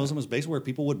 Yellow journalism is basically where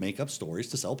people would make up stories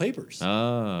to sell papers.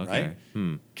 Oh, okay.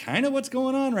 Right? Kind of what's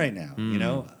going on right now.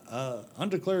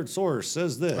 Undeclared source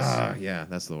says this. Yeah,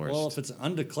 that's the worst. Well, if it's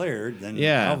undeclared, then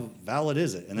how valid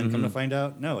is it? And then come to find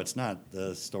out, no, it's not.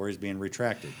 The story's being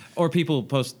retracted. Or people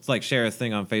share a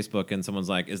thing on Facebook, and someone's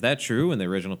like, "Is that true?" And the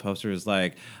original poster is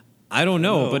like, I don't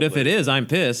know, but if it is, I'm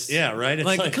pissed. Yeah, right? It's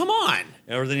like, come on.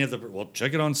 Or then you have to,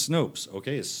 check it on Snopes.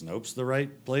 Okay, is Snopes the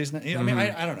right place now? I mean,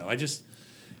 I don't know.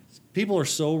 People are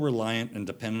so reliant and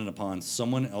dependent upon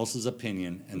someone else's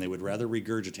opinion, and they would rather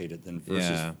regurgitate it than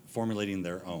versus formulating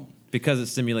their own. Because it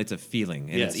simulates a feeling,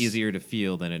 and it's easier to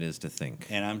feel than it is to think.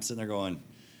 And I'm sitting there going,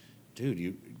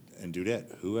 dude,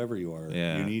 dudette, whoever you are,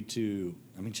 you need to,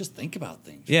 just think about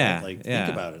things. Yeah. Right? Think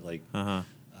about it. Like,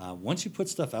 once you put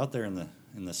stuff out there in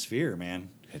the sphere, man.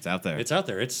 It's out there. It's out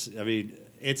there. It's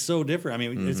so different.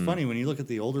 It's funny when you look at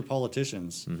the older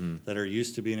politicians that are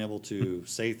used to being able to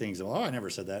say things. Oh, I never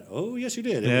said that. Oh, yes, you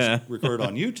did. It was recorded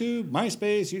on YouTube,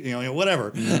 MySpace,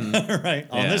 whatever. Right?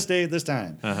 On this day at this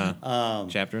time.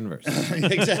 Chapter and verse.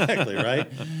 Exactly,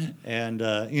 right? And,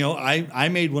 I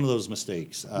made one of those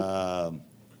mistakes.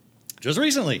 Just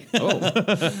recently.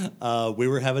 Oh. We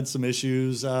were having some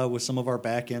issues with some of our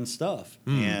back-end stuff.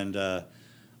 And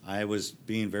I was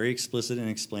being very explicit in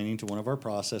explaining to one of our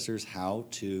processors how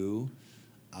to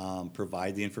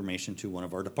provide the information to one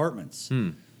of our departments.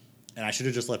 And I should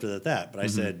have just left it at that. But I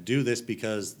said, do this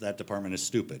because that department is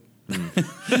stupid.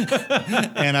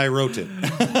 And I wrote it.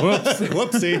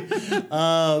 Whoopsie.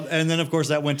 And then, of course,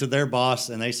 that went to their boss,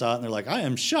 and they saw it, and they're like, I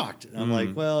am shocked. And I'm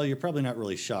like, well, you're probably not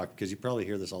really shocked because you probably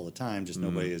hear this all the time, just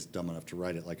nobody is dumb enough to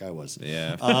write it like I was.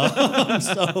 Yeah.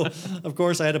 So, of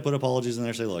course, I had to put apologies in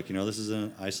there, say, look, this is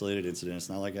an isolated incident. It's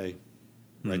not like I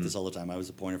write this all the time. I was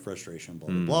a point of frustration, blah,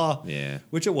 blah, blah. Yeah.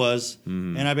 Which it was.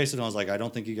 And I basically was like, I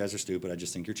don't think you guys are stupid. I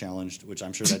just think you're challenged, which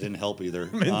I'm sure that didn't help either.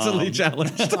 Mentally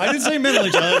challenged. I didn't say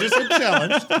mentally challenged. I just said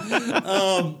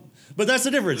challenged. But that's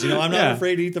the difference. I'm not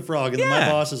afraid to eat the frog. And then my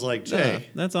boss is like, Jay.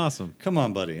 That's awesome. Come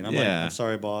on, buddy. And I'm like, I'm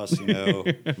sorry, boss.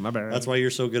 My bad. That's why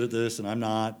you're so good at this, and I'm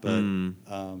not.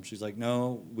 But she's like,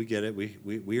 no, we get it.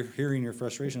 We're hearing your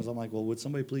frustrations. I'm like, well, would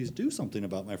somebody please do something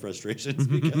about my frustrations?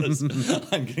 Because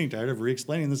I'm getting tired of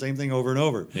re-explaining the same thing over and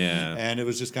over. Yeah. And it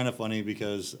was just kind of funny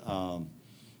because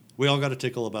we all got a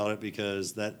tickle about it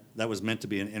because that was meant to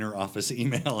be an inter-office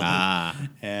email.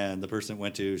 And the person it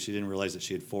went to, she didn't realize that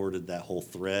she had forwarded that whole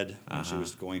thread. And she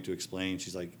was going to explain.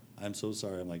 She's like, I'm so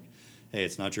sorry. I'm like, hey,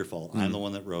 it's not your fault. I'm the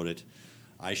one that wrote it.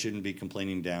 I shouldn't be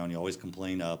complaining down. You always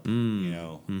complain up, and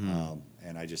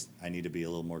I need to be a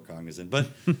little more cognizant. But,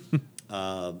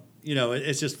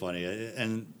 it's just funny.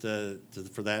 And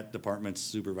for that department's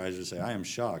supervisor to say, I am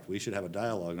shocked. We should have a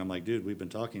dialogue. And I'm like, dude, we've been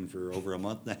talking for over a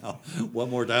month now. What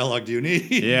more dialogue do you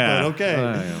need? Yeah. But okay.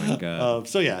 Oh, my God.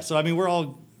 So I mean, we're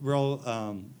all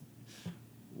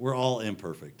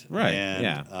imperfect. Right.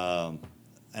 And,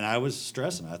 and I was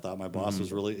stressing. I thought my boss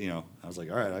was really, I was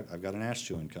like, all right, I've got an ass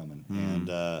chewing coming.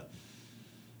 And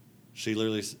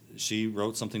she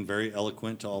wrote something very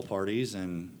eloquent to all parties.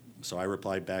 And so I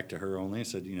replied back to her only. I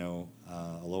said,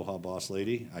 aloha, boss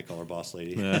lady. I call her boss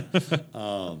lady. Yeah.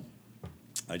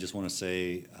 I just want to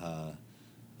say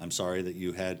I'm sorry that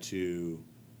you had to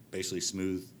basically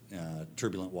smooth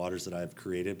turbulent waters that I've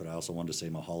created, but I also wanted to say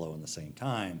mahalo in the same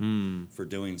time for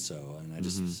doing so. And I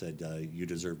just said, you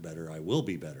deserve better. I will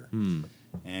be better.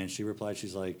 And she replied,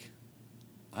 she's like,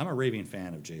 I'm a raving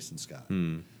fan of Jason Scott.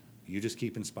 You just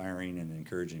keep inspiring and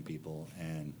encouraging people,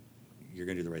 and you're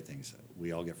going to do the right things.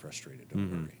 We all get frustrated. Don't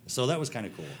worry. So that was kind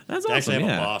of cool. That's to awesome. Actually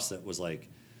have a boss that was like,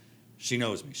 she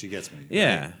knows me. She gets me.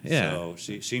 Yeah, right? yeah. So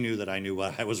she knew that I knew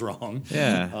what I was wrong.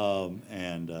 Yeah. Well,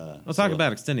 talk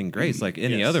about extending grace. Like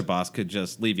any other boss could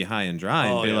just leave you high and dry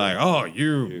and be like, "Oh,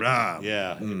 you."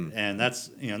 Yeah. And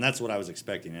that's that's what I was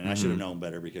expecting, and I should have known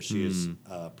better because she is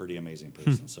a pretty amazing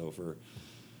person. So for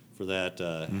that,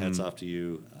 hats off to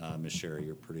you, Miss Sherry.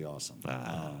 You're pretty awesome.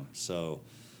 So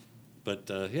like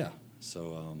I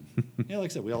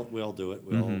said, we all do it.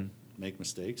 We all make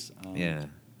mistakes.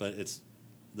 But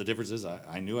the difference is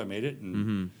I knew I made it,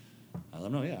 and I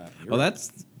let them know, well,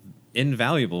 that's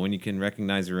invaluable when you can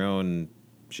recognize your own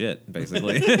shit,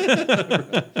 basically.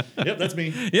 Yep, that's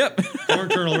me. Yep. Corn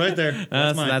kernel right there.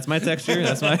 That's my texture.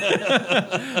 That's my...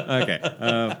 Okay.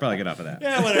 Probably get off of that.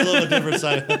 Yeah, but a little bit different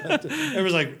side. It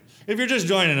was like, if you're just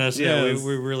joining us,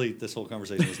 we really, this whole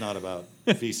conversation is not about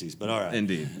feces, but all right.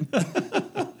 Indeed.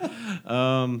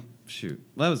 Shoot.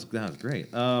 That was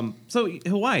great. So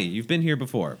Hawaii, you've been here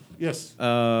before. Yes.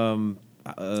 So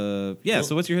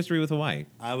what's your history with Hawaii?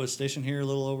 I was stationed here a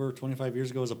little over 25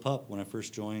 years ago as a pup when I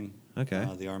first joined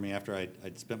the Army after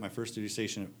I'd spent my first duty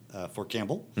station at Fort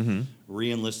Campbell,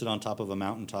 re-enlisted on top of a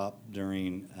mountaintop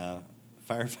during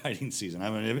firefighting season.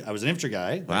 I was an infantry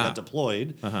guy that got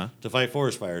deployed to fight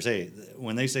forest fires. Hey,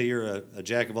 when they say you're a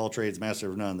jack of all trades, master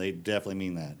of none, they definitely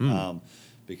mean that.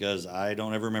 Because I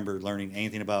don't ever remember learning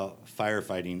anything about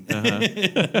firefighting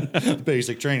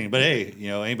basic training. But hey,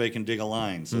 anybody can dig a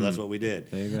line, so that's what we did.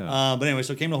 There you go. But anyway,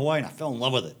 so I came to Hawaii and I fell in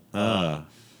love with it. I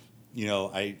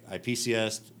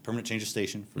PCS'd, permanent change of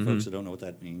station, for folks that don't know what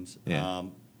that means,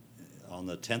 on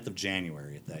the 10th of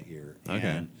January that year.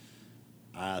 Okay.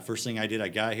 And first thing I did, I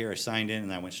got here, I signed in,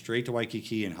 and I went straight to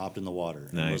Waikiki and hopped in the water.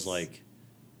 Nice. And was like,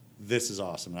 this is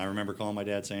awesome. And I remember calling my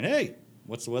dad saying, hey,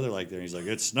 what's the weather like there? And he's like,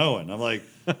 it's snowing. I'm like,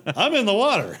 I'm in the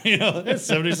water. It's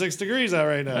 76 degrees out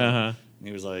right now. And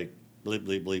he was like, bleep,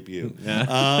 bleep, bleep you.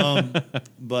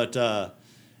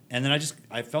 And then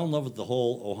I fell in love with the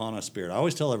whole Ohana spirit. I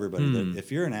always tell everybody that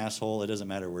if you're an asshole, it doesn't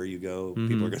matter where you go.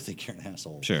 People are going to think you're an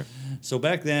asshole. Sure. So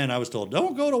back then I was told,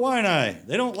 don't go to Waianae.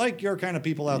 They don't like your kind of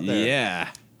people out there. Yeah.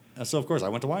 So, of course, I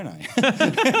went to Waianae.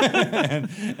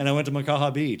 and I went to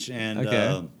Makaha Beach.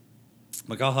 And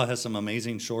Makaha has some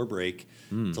amazing shore break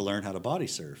to learn how to body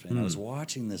surf. And I was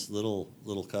watching this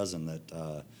little cousin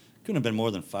that couldn't have been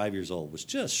more than 5 years old, was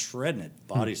just shredding it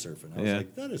body surfing. I was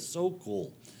like, that is so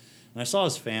cool. And I saw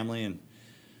his family, and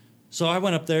so I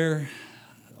went up there,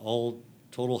 all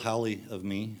total Howley of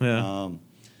me.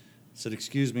 Said,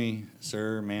 excuse me,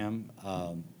 sir, ma'am,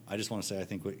 I just want to say I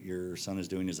think what your son is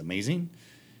doing is amazing.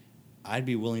 I'd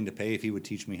be willing to pay if he would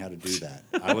teach me how to do that.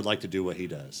 I would like to do what he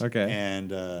does. Okay.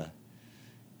 And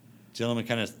gentleman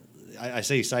kind of, I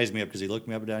say he sized me up because he looked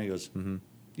me up and down. He goes,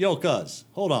 yo, cuz,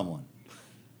 hold on one.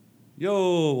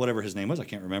 Yo, whatever his name was, I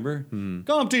can't remember.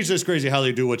 Come teach this crazy how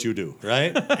they do what you do,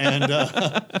 right? And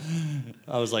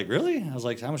I was like, really? I was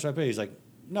like, how much do I pay? He's like,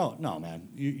 no, man,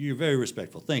 you're very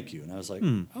respectful. Thank you. And I was like,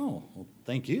 oh, well,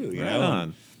 thank you. You know,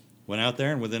 and went out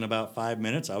there, and within about 5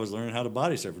 minutes, I was learning how to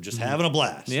body surf, just having a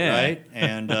blast, right?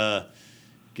 And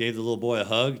gave the little boy a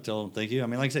hug, told him thank you. I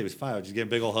mean, like I said, he was 5. I just gave him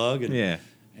a big old hug.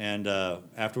 And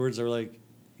afterwards, they were like,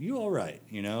 you all right,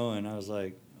 you know? And I was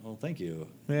like, well, thank you.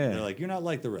 And they're like, you're not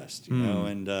like the rest, you know?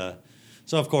 And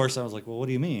so, of course, I was like, well, what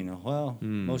do you mean? Well,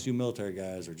 most of you military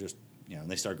guys are just, you know, and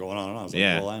they start going on and on. I was like,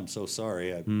 well, I'm so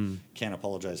sorry. I can't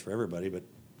apologize for everybody, but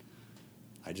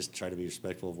I just try to be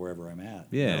respectful of wherever I'm at.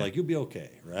 And they're like, you'll be okay,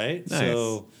 right? Nice.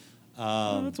 So,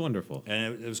 that's wonderful.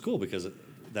 And it was cool because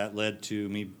that led to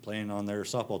me playing on their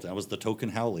softball team. I was the token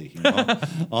Howley, you know,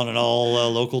 on an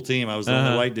all local team. I was the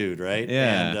only white dude, right?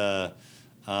 And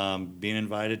being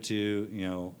invited to, you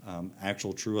know,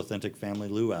 actual true authentic family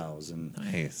luau's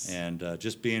and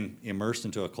just being immersed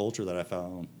into a culture that I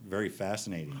found very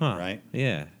fascinating, right?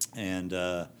 And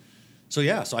so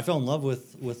I fell in love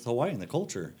with Hawaii and the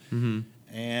culture.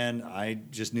 And I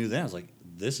just knew then, I was like,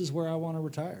 this is where I want to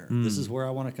retire. This is where I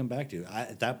want to come back to.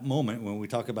 At that moment, when we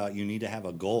talk about you need to have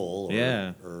a goal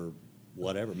or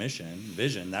whatever,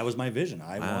 vision, that was my vision.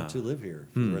 I want to live here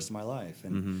for the rest of my life.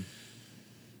 And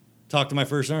talked to my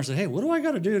first owner and said, hey, what do I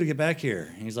got to do to get back here?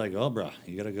 And he's like, oh, bro,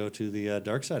 you got to go to the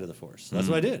dark side of the force. So that's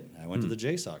what I did. I went to the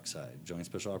JSOC side, Joint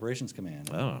Special Operations Command.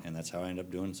 And that's how I ended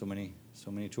up doing so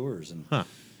many tours.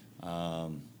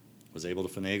 And was able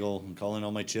to finagle and call in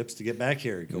all my chips to get back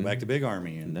here, go back to Big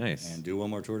Army, and do one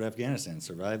more tour to Afghanistan,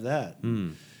 survive that.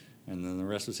 And then the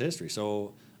rest was history.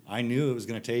 So I knew it was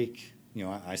going to take, you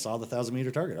know, I saw the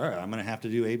 1,000-meter target. All right, I'm going to have to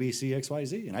do A, B, C, X, Y,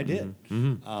 Z. And I did.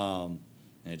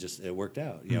 And it worked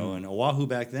out. You know, and Oahu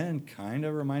back then kind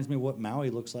of reminds me of what Maui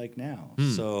looks like now.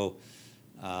 So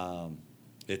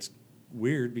it's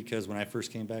weird because when I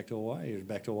first came back to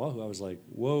Oahu, I was like,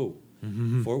 whoa.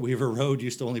 Fort Weaver Road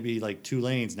used to only be like 2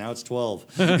 lanes. Now it's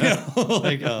 12. You know?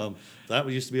 Like that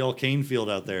used to be all cane field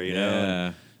out there. You know.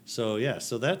 And so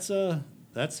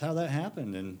that's how that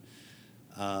happened. And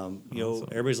you know,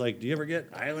 everybody's like, "Do you ever get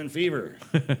island fever?"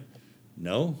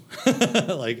 No.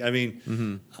 Like, I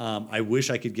mean, I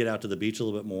wish I could get out to the beach a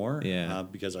little bit more.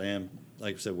 Because I am,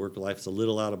 like I said, work life is a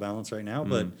little out of balance right now,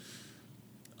 but.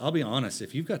 I'll be honest,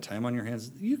 if you've got time on your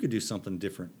hands, you could do something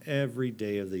different every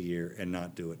day of the year and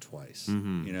not do it twice,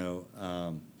 you know.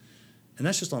 And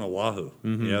that's just on Oahu,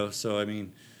 you know. So, I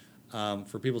mean,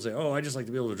 for people to say, oh, I just like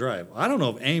to be able to drive. I don't know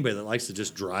of anybody that likes to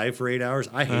just drive for 8 hours.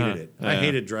 I hated it. I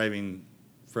hated driving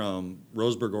from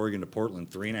Roseburg, Oregon to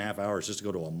Portland 3.5 hours just to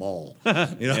go to a mall.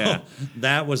 You know,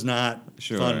 that was not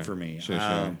fun for me.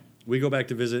 We go back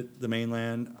to visit the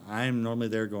mainland. I'm normally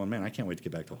there going, man, I can't wait to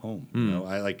get back to home. You know,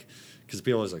 I like, because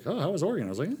people always like, oh, how was Oregon? I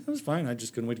was like, it was fine. I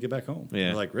just couldn't wait to get back home.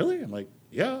 They're like, really? I'm like,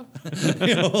 yeah.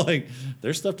 You know, like,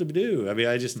 there's stuff to do. I mean,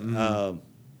 I just,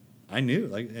 I knew,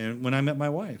 like, and when I met my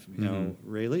wife, you know,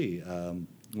 Ray Lee, when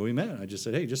we met, I just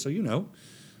said, hey, just so you know,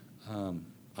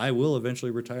 I will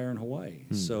eventually retire in Hawaii.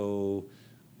 So,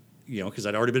 you know, because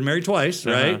I'd already been married twice,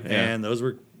 right? And those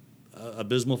were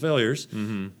abysmal failures.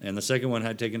 And the second one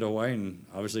had taken to Hawaii, and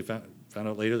obviously found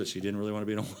out later that she didn't really want to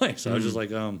be in Hawaii. So I was just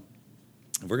like,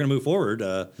 if we're going to move forward,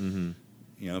 you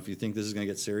know, if you think this is going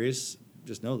to get serious,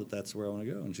 just know that that's where I want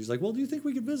to go. And she's like, well, do you think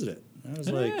we could visit it? And I was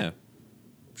like,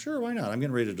 sure, why not? I'm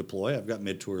getting ready to deploy. I've got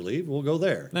mid-tour leave. We'll go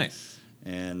there. Nice.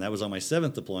 And that was on my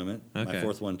 7th deployment, my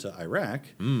 4th one to Iraq.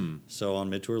 So on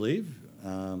mid-tour leave,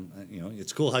 you know,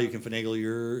 it's cool how you can finagle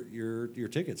your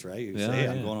tickets, right? You say, hey,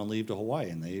 I'm going on leave to Hawaii,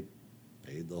 and they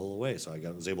paid the whole way. So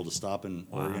I was able to stop in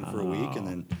Oregon for a week, and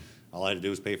then all I had to do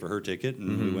was pay for her ticket,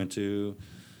 and we went to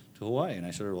Hawaii. And I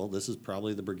said, well, this is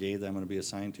probably the brigade that I'm going to be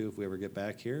assigned to if we ever get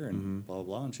back here, and blah, blah,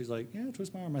 blah. And she's like, yeah,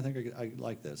 twist my arm. I think I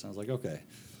like this. And I was like, okay.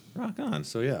 Rock on.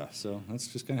 So, so that's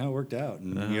just kind of how it worked out.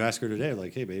 And you ask her today,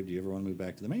 like, hey, babe, do you ever want to move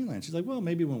back to the mainland? She's like, well,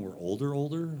 maybe when we're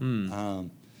older.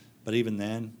 But even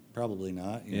then, probably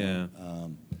not. You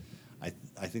know?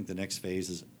 I think the next phase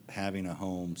is having a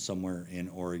home somewhere in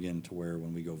Oregon to where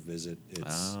when we go visit,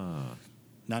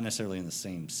 not necessarily in the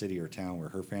same city or town where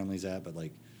her family's at, but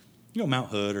like, Mount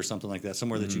Hood or something like that,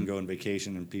 somewhere that you can go on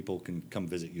vacation and people can come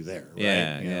visit you there, right?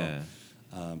 Yeah,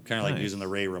 Kind of like using the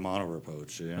Ray Romano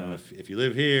approach. If you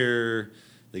live here,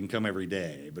 they can come every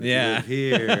day. But if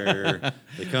you live here,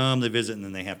 they come, they visit, and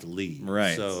then they have to leave.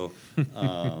 Right. So, I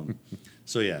don't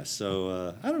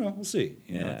know. We'll see.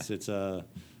 It's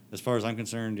as far as I'm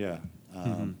concerned, yeah.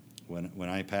 When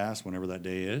I pass, whenever that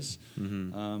day is,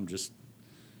 just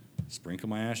sprinkle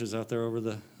my ashes out there over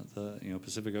the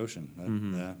Pacific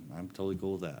Ocean. I'm totally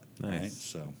cool with that. Nice. Right?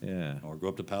 So or go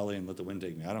up to Pali and let the wind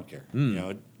take me. I don't care.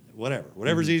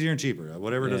 Whatever's easier and cheaper.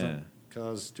 Whatever doesn't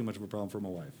cause too much of a problem for my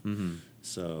wife.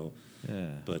 So,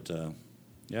 but to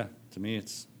me,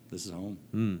 this is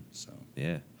home. So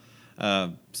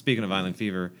speaking of Island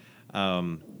Fever,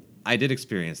 I did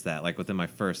experience that like within my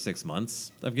first 6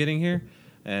 months of getting here,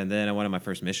 and then I went on my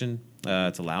first mission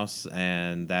to Laos,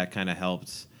 and that kind of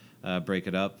helped break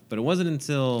it up. But it wasn't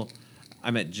until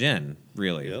I met Jen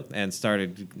really and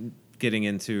started getting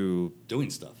into doing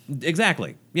stuff.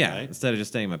 Exactly. Yeah. Right. Instead of just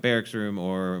staying in my barracks room,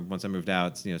 or once I moved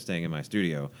out, staying in my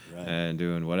studio and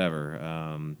doing whatever.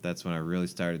 That's when I really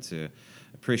started to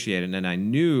appreciate it. And then I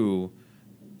knew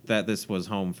that this was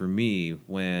home for me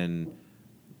when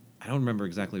I don't remember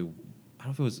exactly. I don't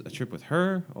know if it was a trip with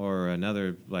her or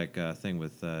another thing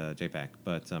with JPAC,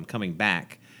 but coming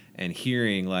back and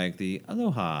hearing like the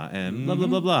aloha and blah blah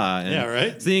blah blah,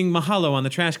 and seeing mahalo on the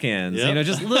trash cans,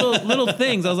 just little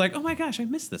things. I was like, oh my gosh, I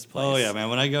miss this place. Oh yeah, man.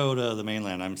 When I go to the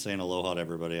mainland, I'm saying aloha to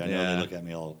everybody. I know they look at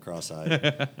me all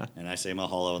cross-eyed, and I say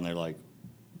mahalo, and they're like,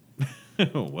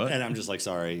 what? And I'm just like,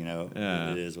 sorry,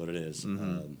 it is what it is.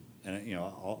 And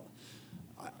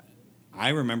I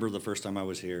remember the first time I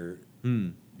was here.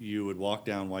 You would walk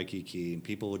down Waikiki, and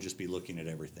people would just be looking at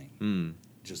everything,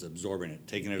 just absorbing it,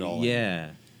 taking it all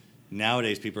in.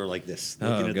 Nowadays, people are like this,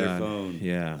 looking at their phone.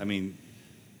 Yeah. I mean,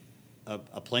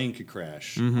 a plane could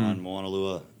crash on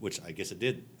Moanalua, which I guess it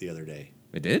did the other day.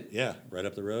 It did? Yeah, right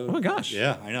up the road. Oh, my gosh.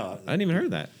 Yeah, I know. I didn't even heard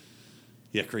that.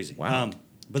 Yeah, crazy. Wow.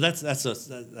 But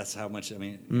that's how much,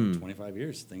 25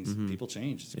 years, people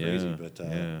change. It's crazy.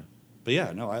 But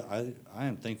yeah, no, I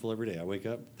am thankful every day. I wake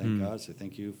up, thank God, say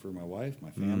thank you for my wife,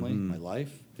 my family, my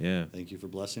life. Yeah. Thank you for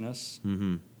blessing us.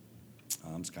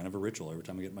 It's kind of a ritual. Every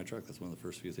time I get in my truck, that's one of the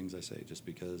first few things I say, just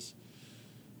because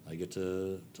I get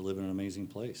to live in an amazing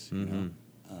place, no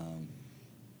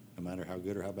matter how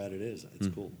good or how bad it is. It's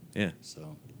cool. Yeah.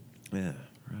 So. Yeah,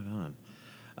 right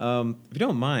on. If you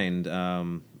don't mind,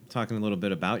 talking a little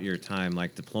bit about your time,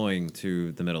 like deploying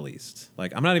to the Middle East.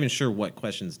 Like, I'm not even sure what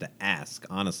questions to ask,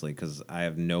 honestly, because I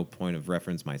have no point of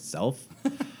reference myself.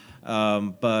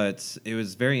 But it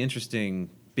was very interesting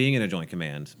being in a joint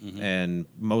command and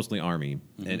mostly Army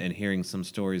and hearing some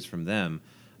stories from them.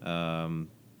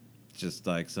 Just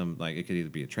like it could either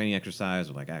be a training exercise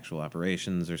or like actual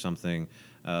operations or something.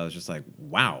 It was just like,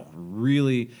 wow,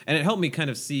 really. And it helped me kind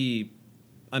of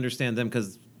understand them,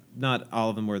 because not all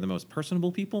of them were the most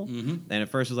personable people. And at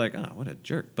first it was like, oh, what a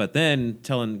jerk. But then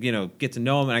get to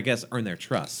know them and I guess earn their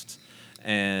trust.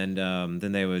 And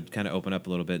then they would kind of open up a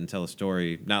little bit and tell a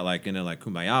story, not like in a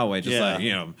kumbaya way, just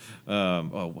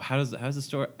how does the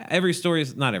story? Every story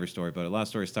is not every story, but a lot of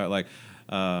stories start like,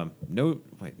 no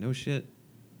shit.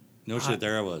 No shit,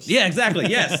 there I was. Yeah, exactly.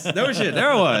 Yes, no shit,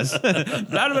 there I was. Blah,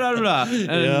 blah, blah, blah.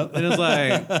 And it's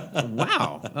like,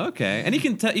 wow, okay. And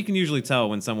you can usually tell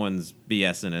when someone's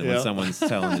BSing and when someone's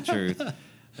telling the truth.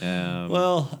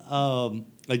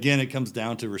 Again, it comes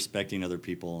down to respecting other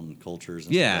people and cultures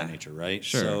and stuff of that nature, right?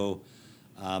 Sure. So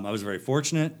I was very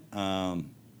fortunate in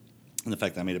the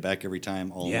fact that I made it back every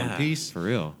time all in one piece. For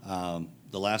real.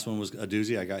 The last one was a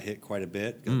doozy. I got hit quite a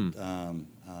bit.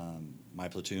 My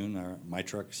platoon, or my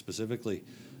truck specifically,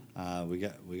 we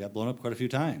got blown up quite a few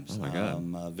times. Oh my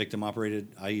God. Victim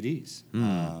operated IEDs,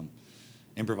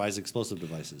 improvised explosive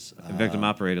devices. Victim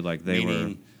operated, like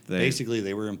basically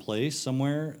they were in place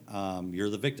somewhere. You're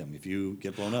the victim. If you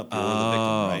get blown up, you're the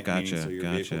victim, right? Gotcha. So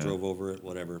your vehicle drove over it,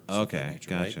 whatever. Okay,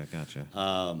 nature, gotcha.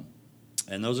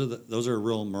 And those are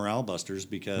real morale busters,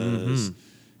 because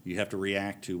you have to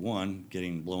react to, one,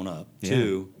 getting blown up.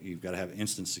 Two, you've got to have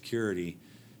instant security.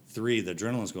 Three, the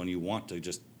adrenaline's going. You want to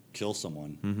just kill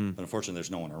someone, but unfortunately,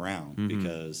 there's no one around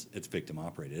because it's victim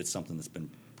operated. It's something that's been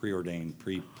preordained,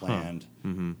 pre-planned,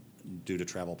 due to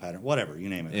travel pattern, whatever, you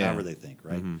name it, however they think,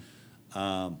 right?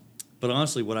 But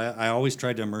honestly, what I always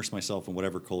tried to immerse myself in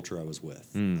whatever culture I was with.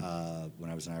 When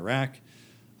I was in Iraq,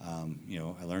 I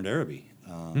learned Arabic.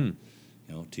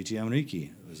 Titi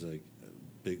Amriki was like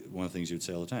one of the things you would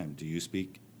say all the time. Do you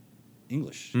speak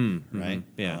English? Right?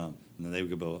 Yeah. And then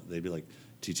they'd be like,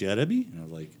 Titi Arabi? And I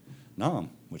was like, Nam,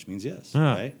 which means yes,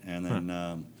 right? And then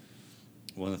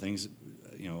one of the things,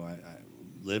 I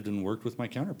lived and worked with my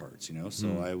counterparts,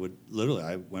 so I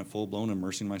went full-blown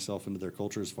immersing myself into their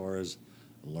culture as far as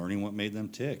learning what made them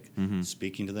tick,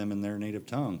 speaking to them in their native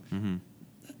tongue,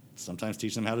 sometimes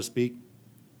teach them how to speak,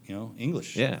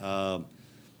 English. Yeah.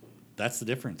 That's the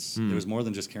difference. It was more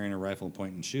than just carrying a rifle and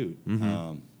point and shoot.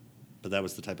 But that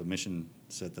was the type of mission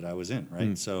set that I was in,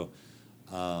 right? So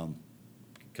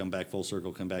come back full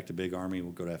circle, come back to big army,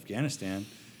 we'll go to Afghanistan,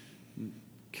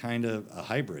 kind of a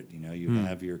hybrid. You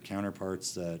have your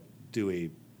counterparts that do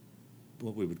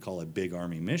what we would call a big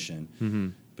army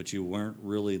mission, but you weren't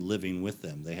really living with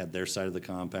them. They had their side of the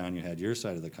compound, you had your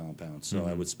side of the compound. So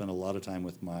I would spend a lot of time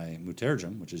with my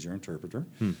muterjim, which is your interpreter,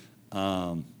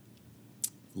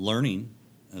 learning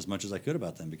as much as I could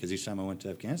about them, because each time I went to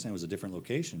Afghanistan, it was a different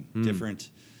location, different,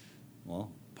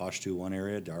 Pashto one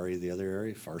area, Dari the other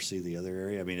area, Farsi the other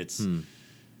area. I mean, it's,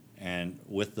 and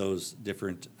with those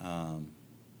different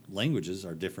languages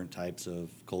are different types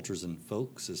of cultures and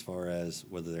folks as far as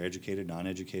whether they're educated,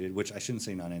 non-educated, which I shouldn't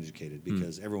say non-educated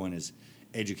because everyone is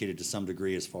educated to some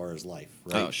degree as far as life,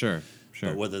 right? Oh, sure.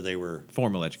 But whether they were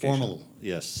formal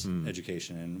education.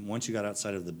 Education. And once you got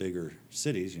outside of the bigger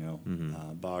cities,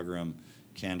 Bagram,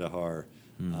 Kandahar,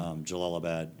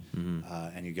 Jalalabad,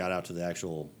 and you got out to the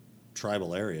actual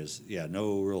tribal areas,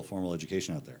 no real formal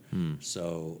education out there.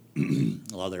 So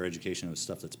a lot of their education was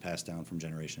stuff that's passed down from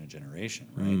generation to generation,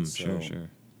 right? Sure.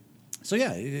 So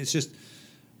it's just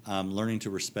learning to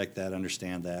respect that,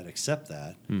 understand that, accept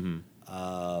that.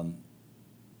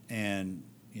 And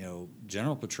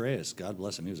General Petraeus, God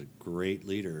bless him, he was a great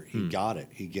leader. He got it.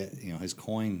 His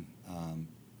coin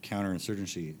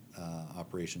counterinsurgency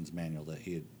operations manual that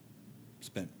he had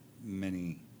spent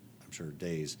many, I'm sure,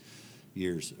 days,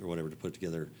 years, or whatever to put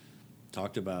together,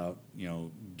 talked about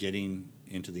getting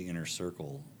into the inner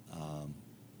circle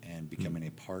and becoming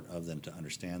a part of them to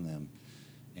understand them.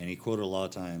 And he quoted a lot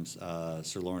of times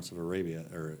Sir Lawrence of Arabia,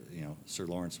 or Sir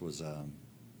Lawrence was a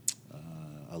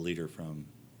leader from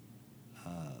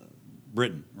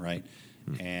Britain, right?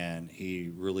 And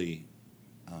he really,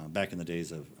 back in the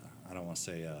days of, I don't want to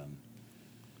say,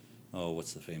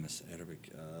 what's the famous Arabic?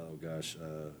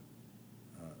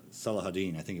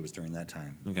 Salahuddin, I think it was during that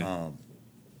time. Okay.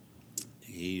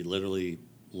 He literally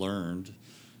learned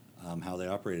how they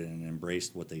operated and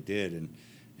embraced what they did,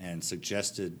 and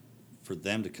suggested for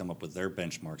them to come up with their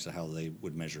benchmarks of how they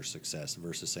would measure success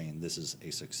versus saying this is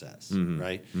a success,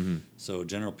 right? So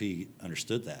General P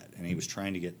understood that, and he was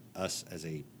trying to get us as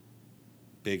a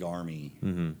big army,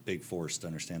 big force to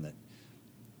understand that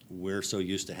we're so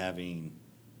used to having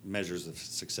measures of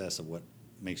success of what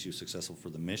makes you successful for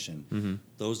the mission.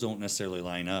 Those don't necessarily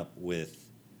line up with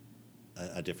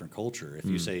a different culture. If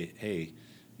you say, hey,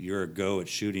 you're a go at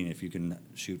shooting if you can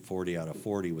shoot 40 out of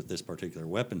 40 with this particular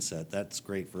weapon set, that's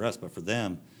great for us. But for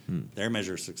them, their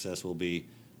measure of success will be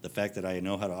the fact that I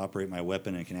know how to operate my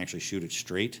weapon and can actually shoot it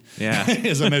straight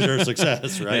is a measure of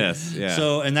success, right? Yes, yeah.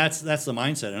 So, and that's the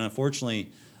mindset. And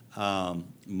unfortunately,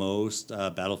 most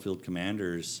battlefield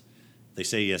commanders, they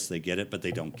say, yes, they get it, but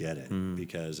they don't get it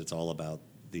because it's all about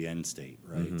the end state,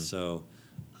 right? So,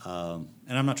 and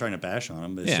I'm not trying to bash on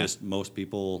them, but it's just most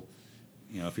people,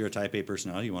 if you're a type A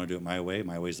personality, you want to do it my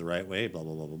way's the right way, blah,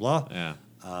 blah, blah, blah, blah.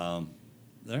 Yeah.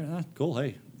 They're cool,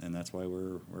 hey. And that's why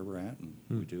we're where we're at, and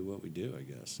we do what we do, I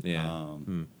guess. Yeah.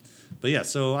 But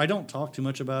so I don't talk too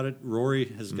much about it. Rory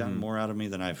has gotten more out of me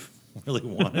than I've really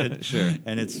wanted. Sure.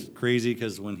 And it's crazy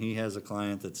because when he has a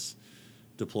client that's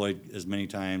deployed as many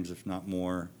times, if not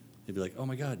more, he'd be like, oh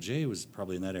my God, Jay was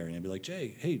probably in that area. And I'd be like,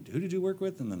 Jay, hey, who did you work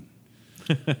with? And then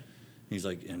he's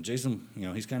like, and Jason,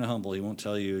 he's kind of humble. He won't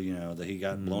tell you, that he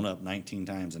got blown up 19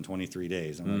 times in 23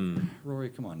 days. I'm like, Rory,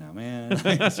 come on now, man.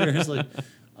 Like, seriously.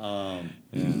 But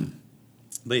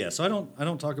so I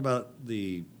don't talk about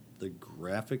the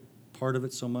graphic part of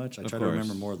it so much. I try to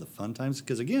remember more of the fun times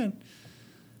because, again,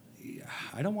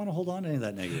 I don't want to hold on to any of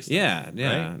that negative stuff.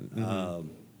 Yeah. Right?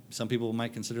 Some people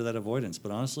might consider that avoidance,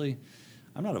 but honestly,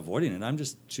 I'm not avoiding it. I'm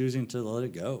just choosing to let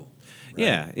it go.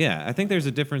 Right? Yeah. I think there's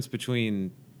a difference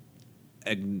between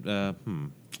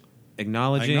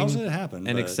acknowledging it happened,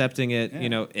 and accepting it.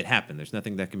 Yeah. It happened. There's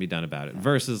nothing that can be done about it.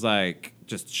 Versus like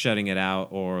just shutting it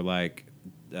out or like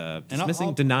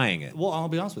dismissing, denying it. Well, I'll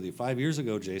be honest with you. 5 years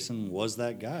ago, Jason was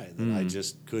that guy that I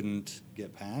just couldn't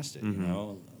get past it.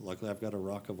 Luckily, I've got a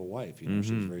rock of a wife. She was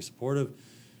very supportive.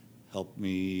 Helped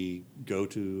me go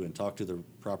to and talk to the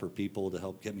proper people to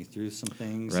help get me through some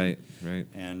things. Right.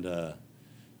 And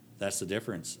that's the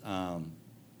difference.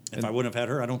 If I wouldn't have had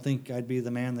her, I don't think I'd be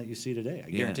the man that you see today. I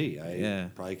guarantee. I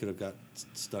probably could have got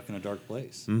stuck in a dark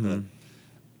place. But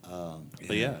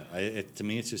But to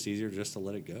me, it's just easier just to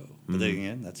let it go. But then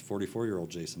again, that's 44-year-old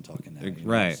Jason talking now.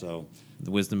 Right. So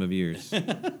the wisdom of years.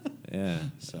 Yeah.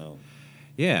 So.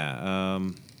 Yeah.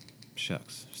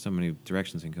 Shucks. So many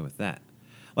directions you can go with that.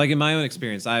 Like in my own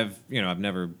experience, I've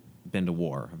never been to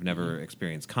war. I've never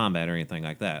experienced combat or anything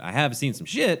like that. I have seen some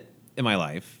shit in my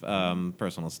life,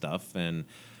 personal stuff, and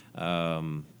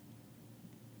for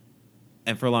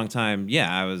a long time,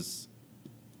 I was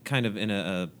kind of in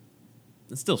a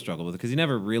still struggle with it because you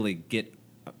never really get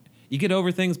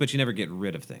over things, but you never get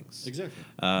rid of things. Exactly.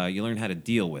 You learn how to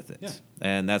deal with it,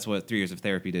 and that's what 3 years of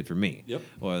therapy did for me. Yep.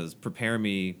 Was prepare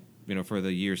me, for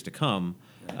the years to come.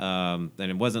 Right.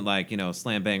 And it wasn't like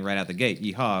slam bang right out the gate,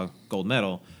 yeehaw, gold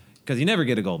medal, because you never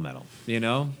get a gold medal. You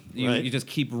just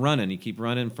keep running. You keep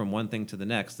running from one thing to the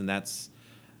next, and that's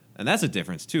a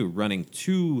difference too. Running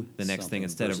to the next thing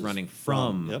instead of running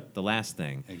from the last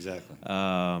thing. Exactly.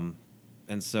 And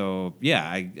so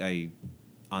I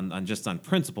on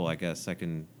principle, I guess I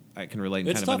can relate and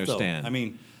it's kind tough, of understand. Though. I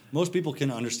mean, most people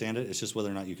can understand it. It's just whether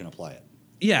or not you can apply it.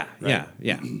 Yeah, right?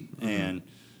 yeah. And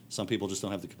some people just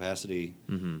don't have the capacity,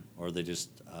 or they just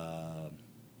they're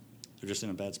just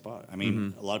in a bad spot. I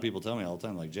mean, a lot of people tell me all the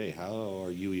time, like, Jay, how are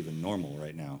you even normal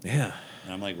right now? Yeah.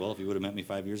 And I'm like, well, if you would have met me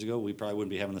 5 years ago, we probably wouldn't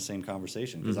be having the same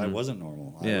conversation because I wasn't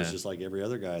normal. I was just like every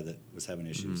other guy that was having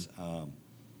issues.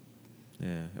 We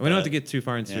don't have to get too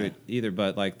far into it either,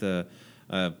 but like a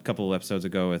couple of episodes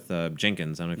ago with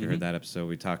Jenkins, I don't know if you heard that episode,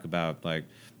 we talk about like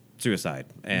suicide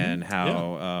and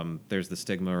how there's the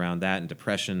stigma around that and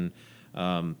depression.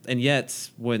 And yet,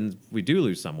 when we do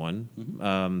lose someone,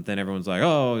 then everyone's like,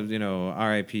 "Oh,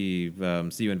 R.I.P.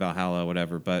 See you in Valhalla,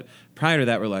 whatever." But prior to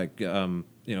that, we're like,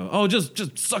 "Oh,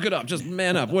 just suck it up, just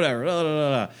man up,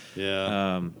 whatever."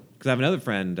 Yeah. Because I have another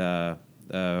friend I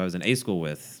was in A school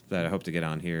with that I hope to get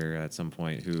on here at some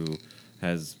point, who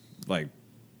has like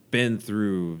been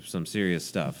through some serious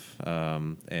stuff,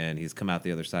 and he's come out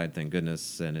the other side, thank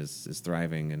goodness, and is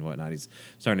thriving and whatnot. He's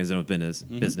starting his own business.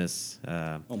 Business.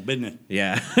 Yeah. None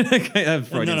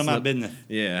of my business.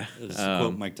 Yeah.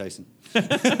 Quote Mike Tyson.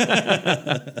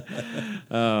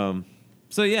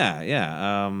 So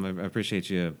I appreciate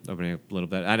you opening up a little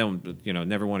bit. I don't,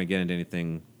 never want to get into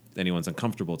anything anyone's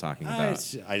uncomfortable talking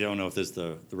about. I don't know if this is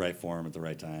the right forum at the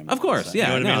right time. Of course, You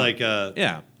know what I mean? Like,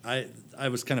 I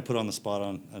was kind of put on the spot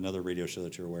on another radio show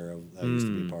that you're aware of that I used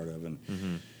to be part of, and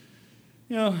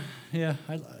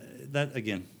that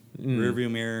again, rearview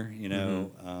mirror.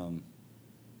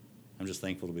 I'm just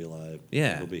thankful to be alive.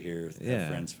 Yeah, to be here, have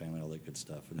friends, family, all that good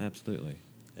stuff. And, absolutely.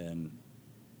 And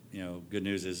good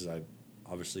news is I'm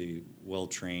obviously well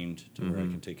trained to where I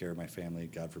can take care of my family.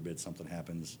 God forbid something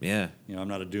happens. Yeah. I'm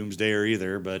not a doomsdayer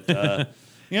either, but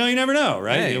you never know,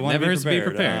 right? Hey, you want never to be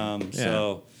prepared. I'm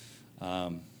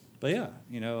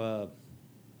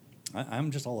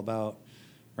just all about.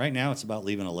 Right now, it's about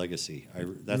leaving a legacy.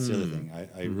 That's the other thing.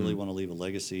 I really want to leave a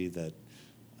legacy that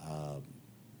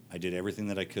I did everything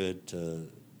that I could to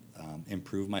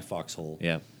improve my foxhole.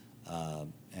 Yeah.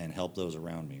 And help those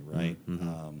around me. Right.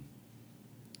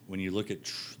 When you look at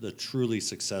the truly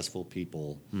successful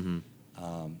people,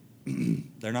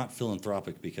 they're not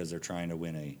philanthropic because they're trying to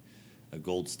win a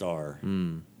gold star.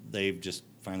 They've just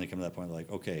finally come to that point, like,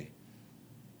 okay,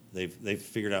 they've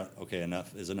figured out, okay,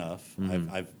 enough is enough.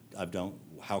 I've done.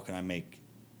 How can I make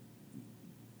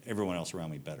everyone else around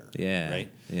me better? Yeah.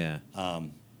 Right. Yeah.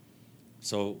 I'm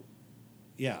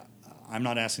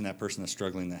not asking that person that's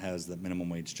struggling, that has the minimum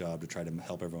wage job, to try to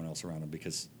help everyone else around them,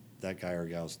 because that guy or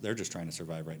gals, they're just trying to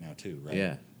survive right now too, right?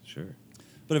 Yeah, sure.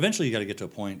 But eventually you got to get to a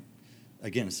point,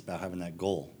 again, it's about having that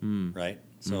goal, right?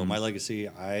 So my legacy,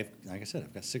 like I said,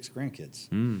 I've got 6 grandkids.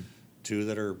 2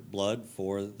 that are blood,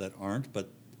 4 that aren't,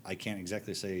 but I can't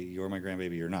exactly say you're my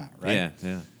grandbaby, you're not, right?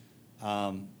 Yeah.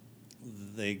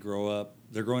 They're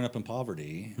growing up in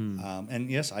poverty. And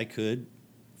yes, I could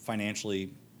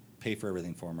financially pay for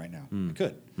everything for them right now. I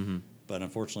could. But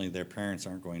unfortunately, their parents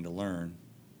aren't going to learn,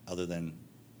 other than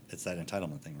it's that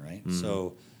entitlement thing, right?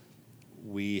 So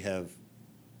we have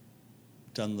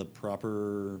done the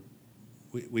proper,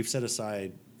 we've set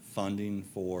aside funding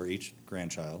for each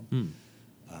grandchild.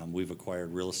 We've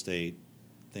acquired real estate,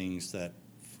 things that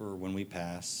for when we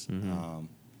pass,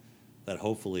 that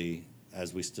hopefully,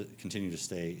 as we continue to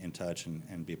stay in touch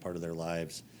and be a part of their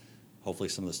lives, hopefully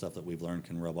some of the stuff that we've learned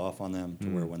can rub off on them to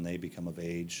where when they become of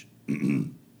age,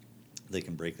 they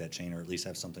can break that chain, or at least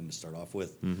have something to start off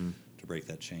with to break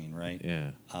that chain, right?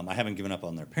 Yeah. I haven't given up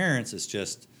on their parents. It's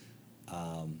just,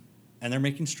 and they're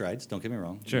making strides. Don't get me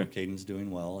wrong. Sure. Caden's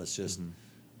doing well. It's just,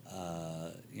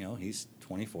 he's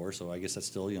 24, so I guess that's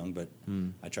still young, but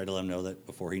I try to let him know that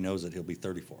before he knows it, he'll be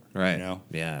 34. Right. You know?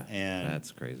 Yeah. And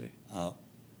that's crazy.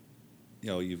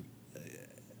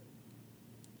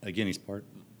 Again, he's part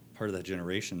of that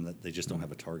generation that they just don't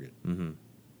have a target. Mm-hmm.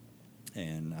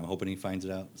 And I'm hoping he finds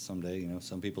it out someday. You know,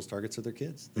 some people's targets are their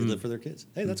kids. They live for their kids.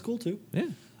 Hey, that's cool too. Yeah.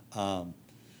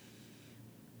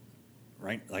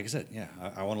 Right. Like I said, yeah,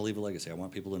 I want to leave a legacy. I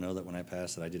want people to know that when I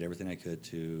pass, that I did everything I could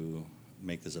to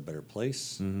make this a better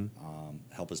place,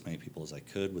 help as many people as I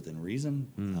could within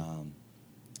reason.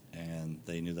 And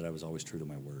they knew that I was always true to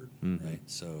my word. Right.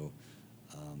 So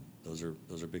those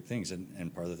are big things.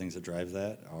 And part of the things that drive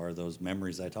that are those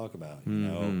memories I talk about, you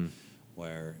know,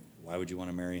 where why would you want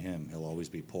to marry him? He'll always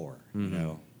be poor. You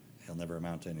know, he'll never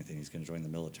amount to anything. He's going to join the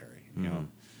military. You know,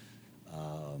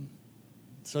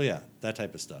 so yeah, that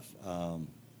type of stuff. I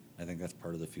think that's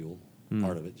part of the fuel,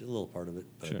 part of it, a little part of it.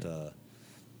 But Sure.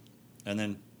 And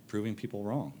then proving people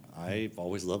wrong. I've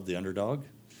always loved the underdog.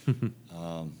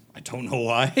 I don't know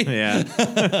why. Yeah.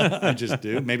 I just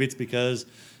do. Maybe it's because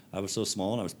I was so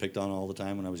small and I was picked on all the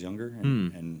time when I was younger.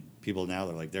 And people now,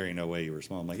 they're like, there ain't no way you were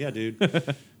small. I'm like, yeah, dude.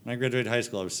 When I graduated high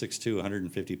school, I was 6'2",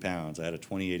 150 pounds. I had a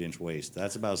 28-inch waist.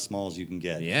 That's about as small as you can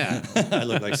get. Yeah. I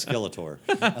look like Skeletor.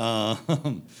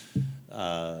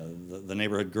 The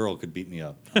neighborhood girl could beat me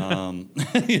up.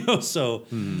 You know, so,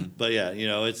 but yeah, you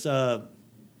know, it's,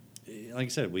 like I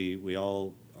said, we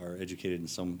all are educated in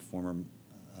some form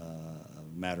or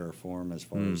matter or form as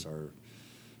far as our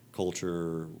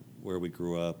culture, where we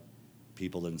grew up,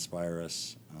 people that inspire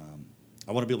us.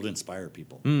 I want to be able to inspire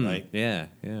people, right? Yeah,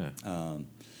 yeah.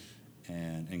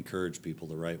 And encourage people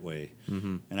the right way.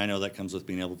 And I know that comes with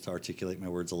being able to articulate my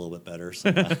words a little bit better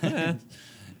sometimes.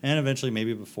 And eventually,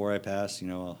 maybe before I pass, you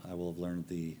know, I will have learned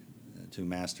to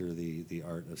master the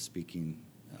art of speaking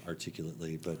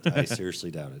articulately, but I seriously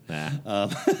doubt it.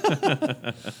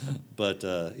 But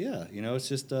yeah, you know, it's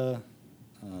just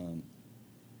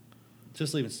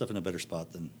leaving stuff in a better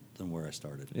spot than where I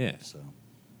started. Yeah. So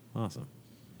Awesome.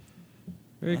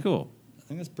 Very cool. I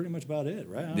think that's pretty much about it,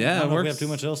 right? I don't Yeah, know it if works. we have too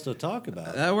much else to talk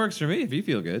about. That works for me if you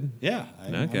feel good. Yeah, I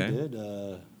Okay. did.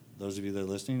 Those of you that are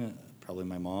listening, probably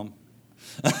my mom.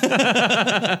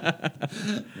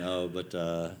 No, but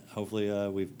hopefully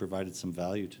we've provided some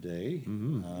value today.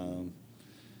 And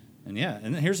yeah,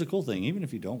 and here's the cool thing. Even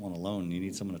if you don't want a loan, you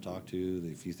need someone to talk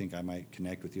to, if you think I might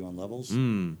connect with you on levels,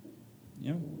 you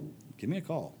know, give me a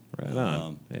call. Right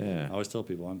on. Yeah. I always tell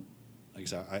people, like I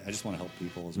said, I just want to help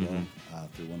people as well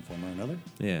through one form or another.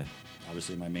 Yeah.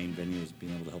 Obviously, my main venue is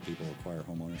being able to help people acquire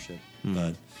home ownership,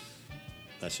 but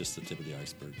that's just the tip of the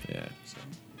iceberg. Yeah. So,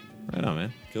 Right on,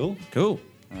 man. cool. Cool.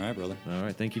 All right, brother. All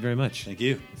right. Thank you very much. Thank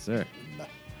you. Yes, sir. Bye.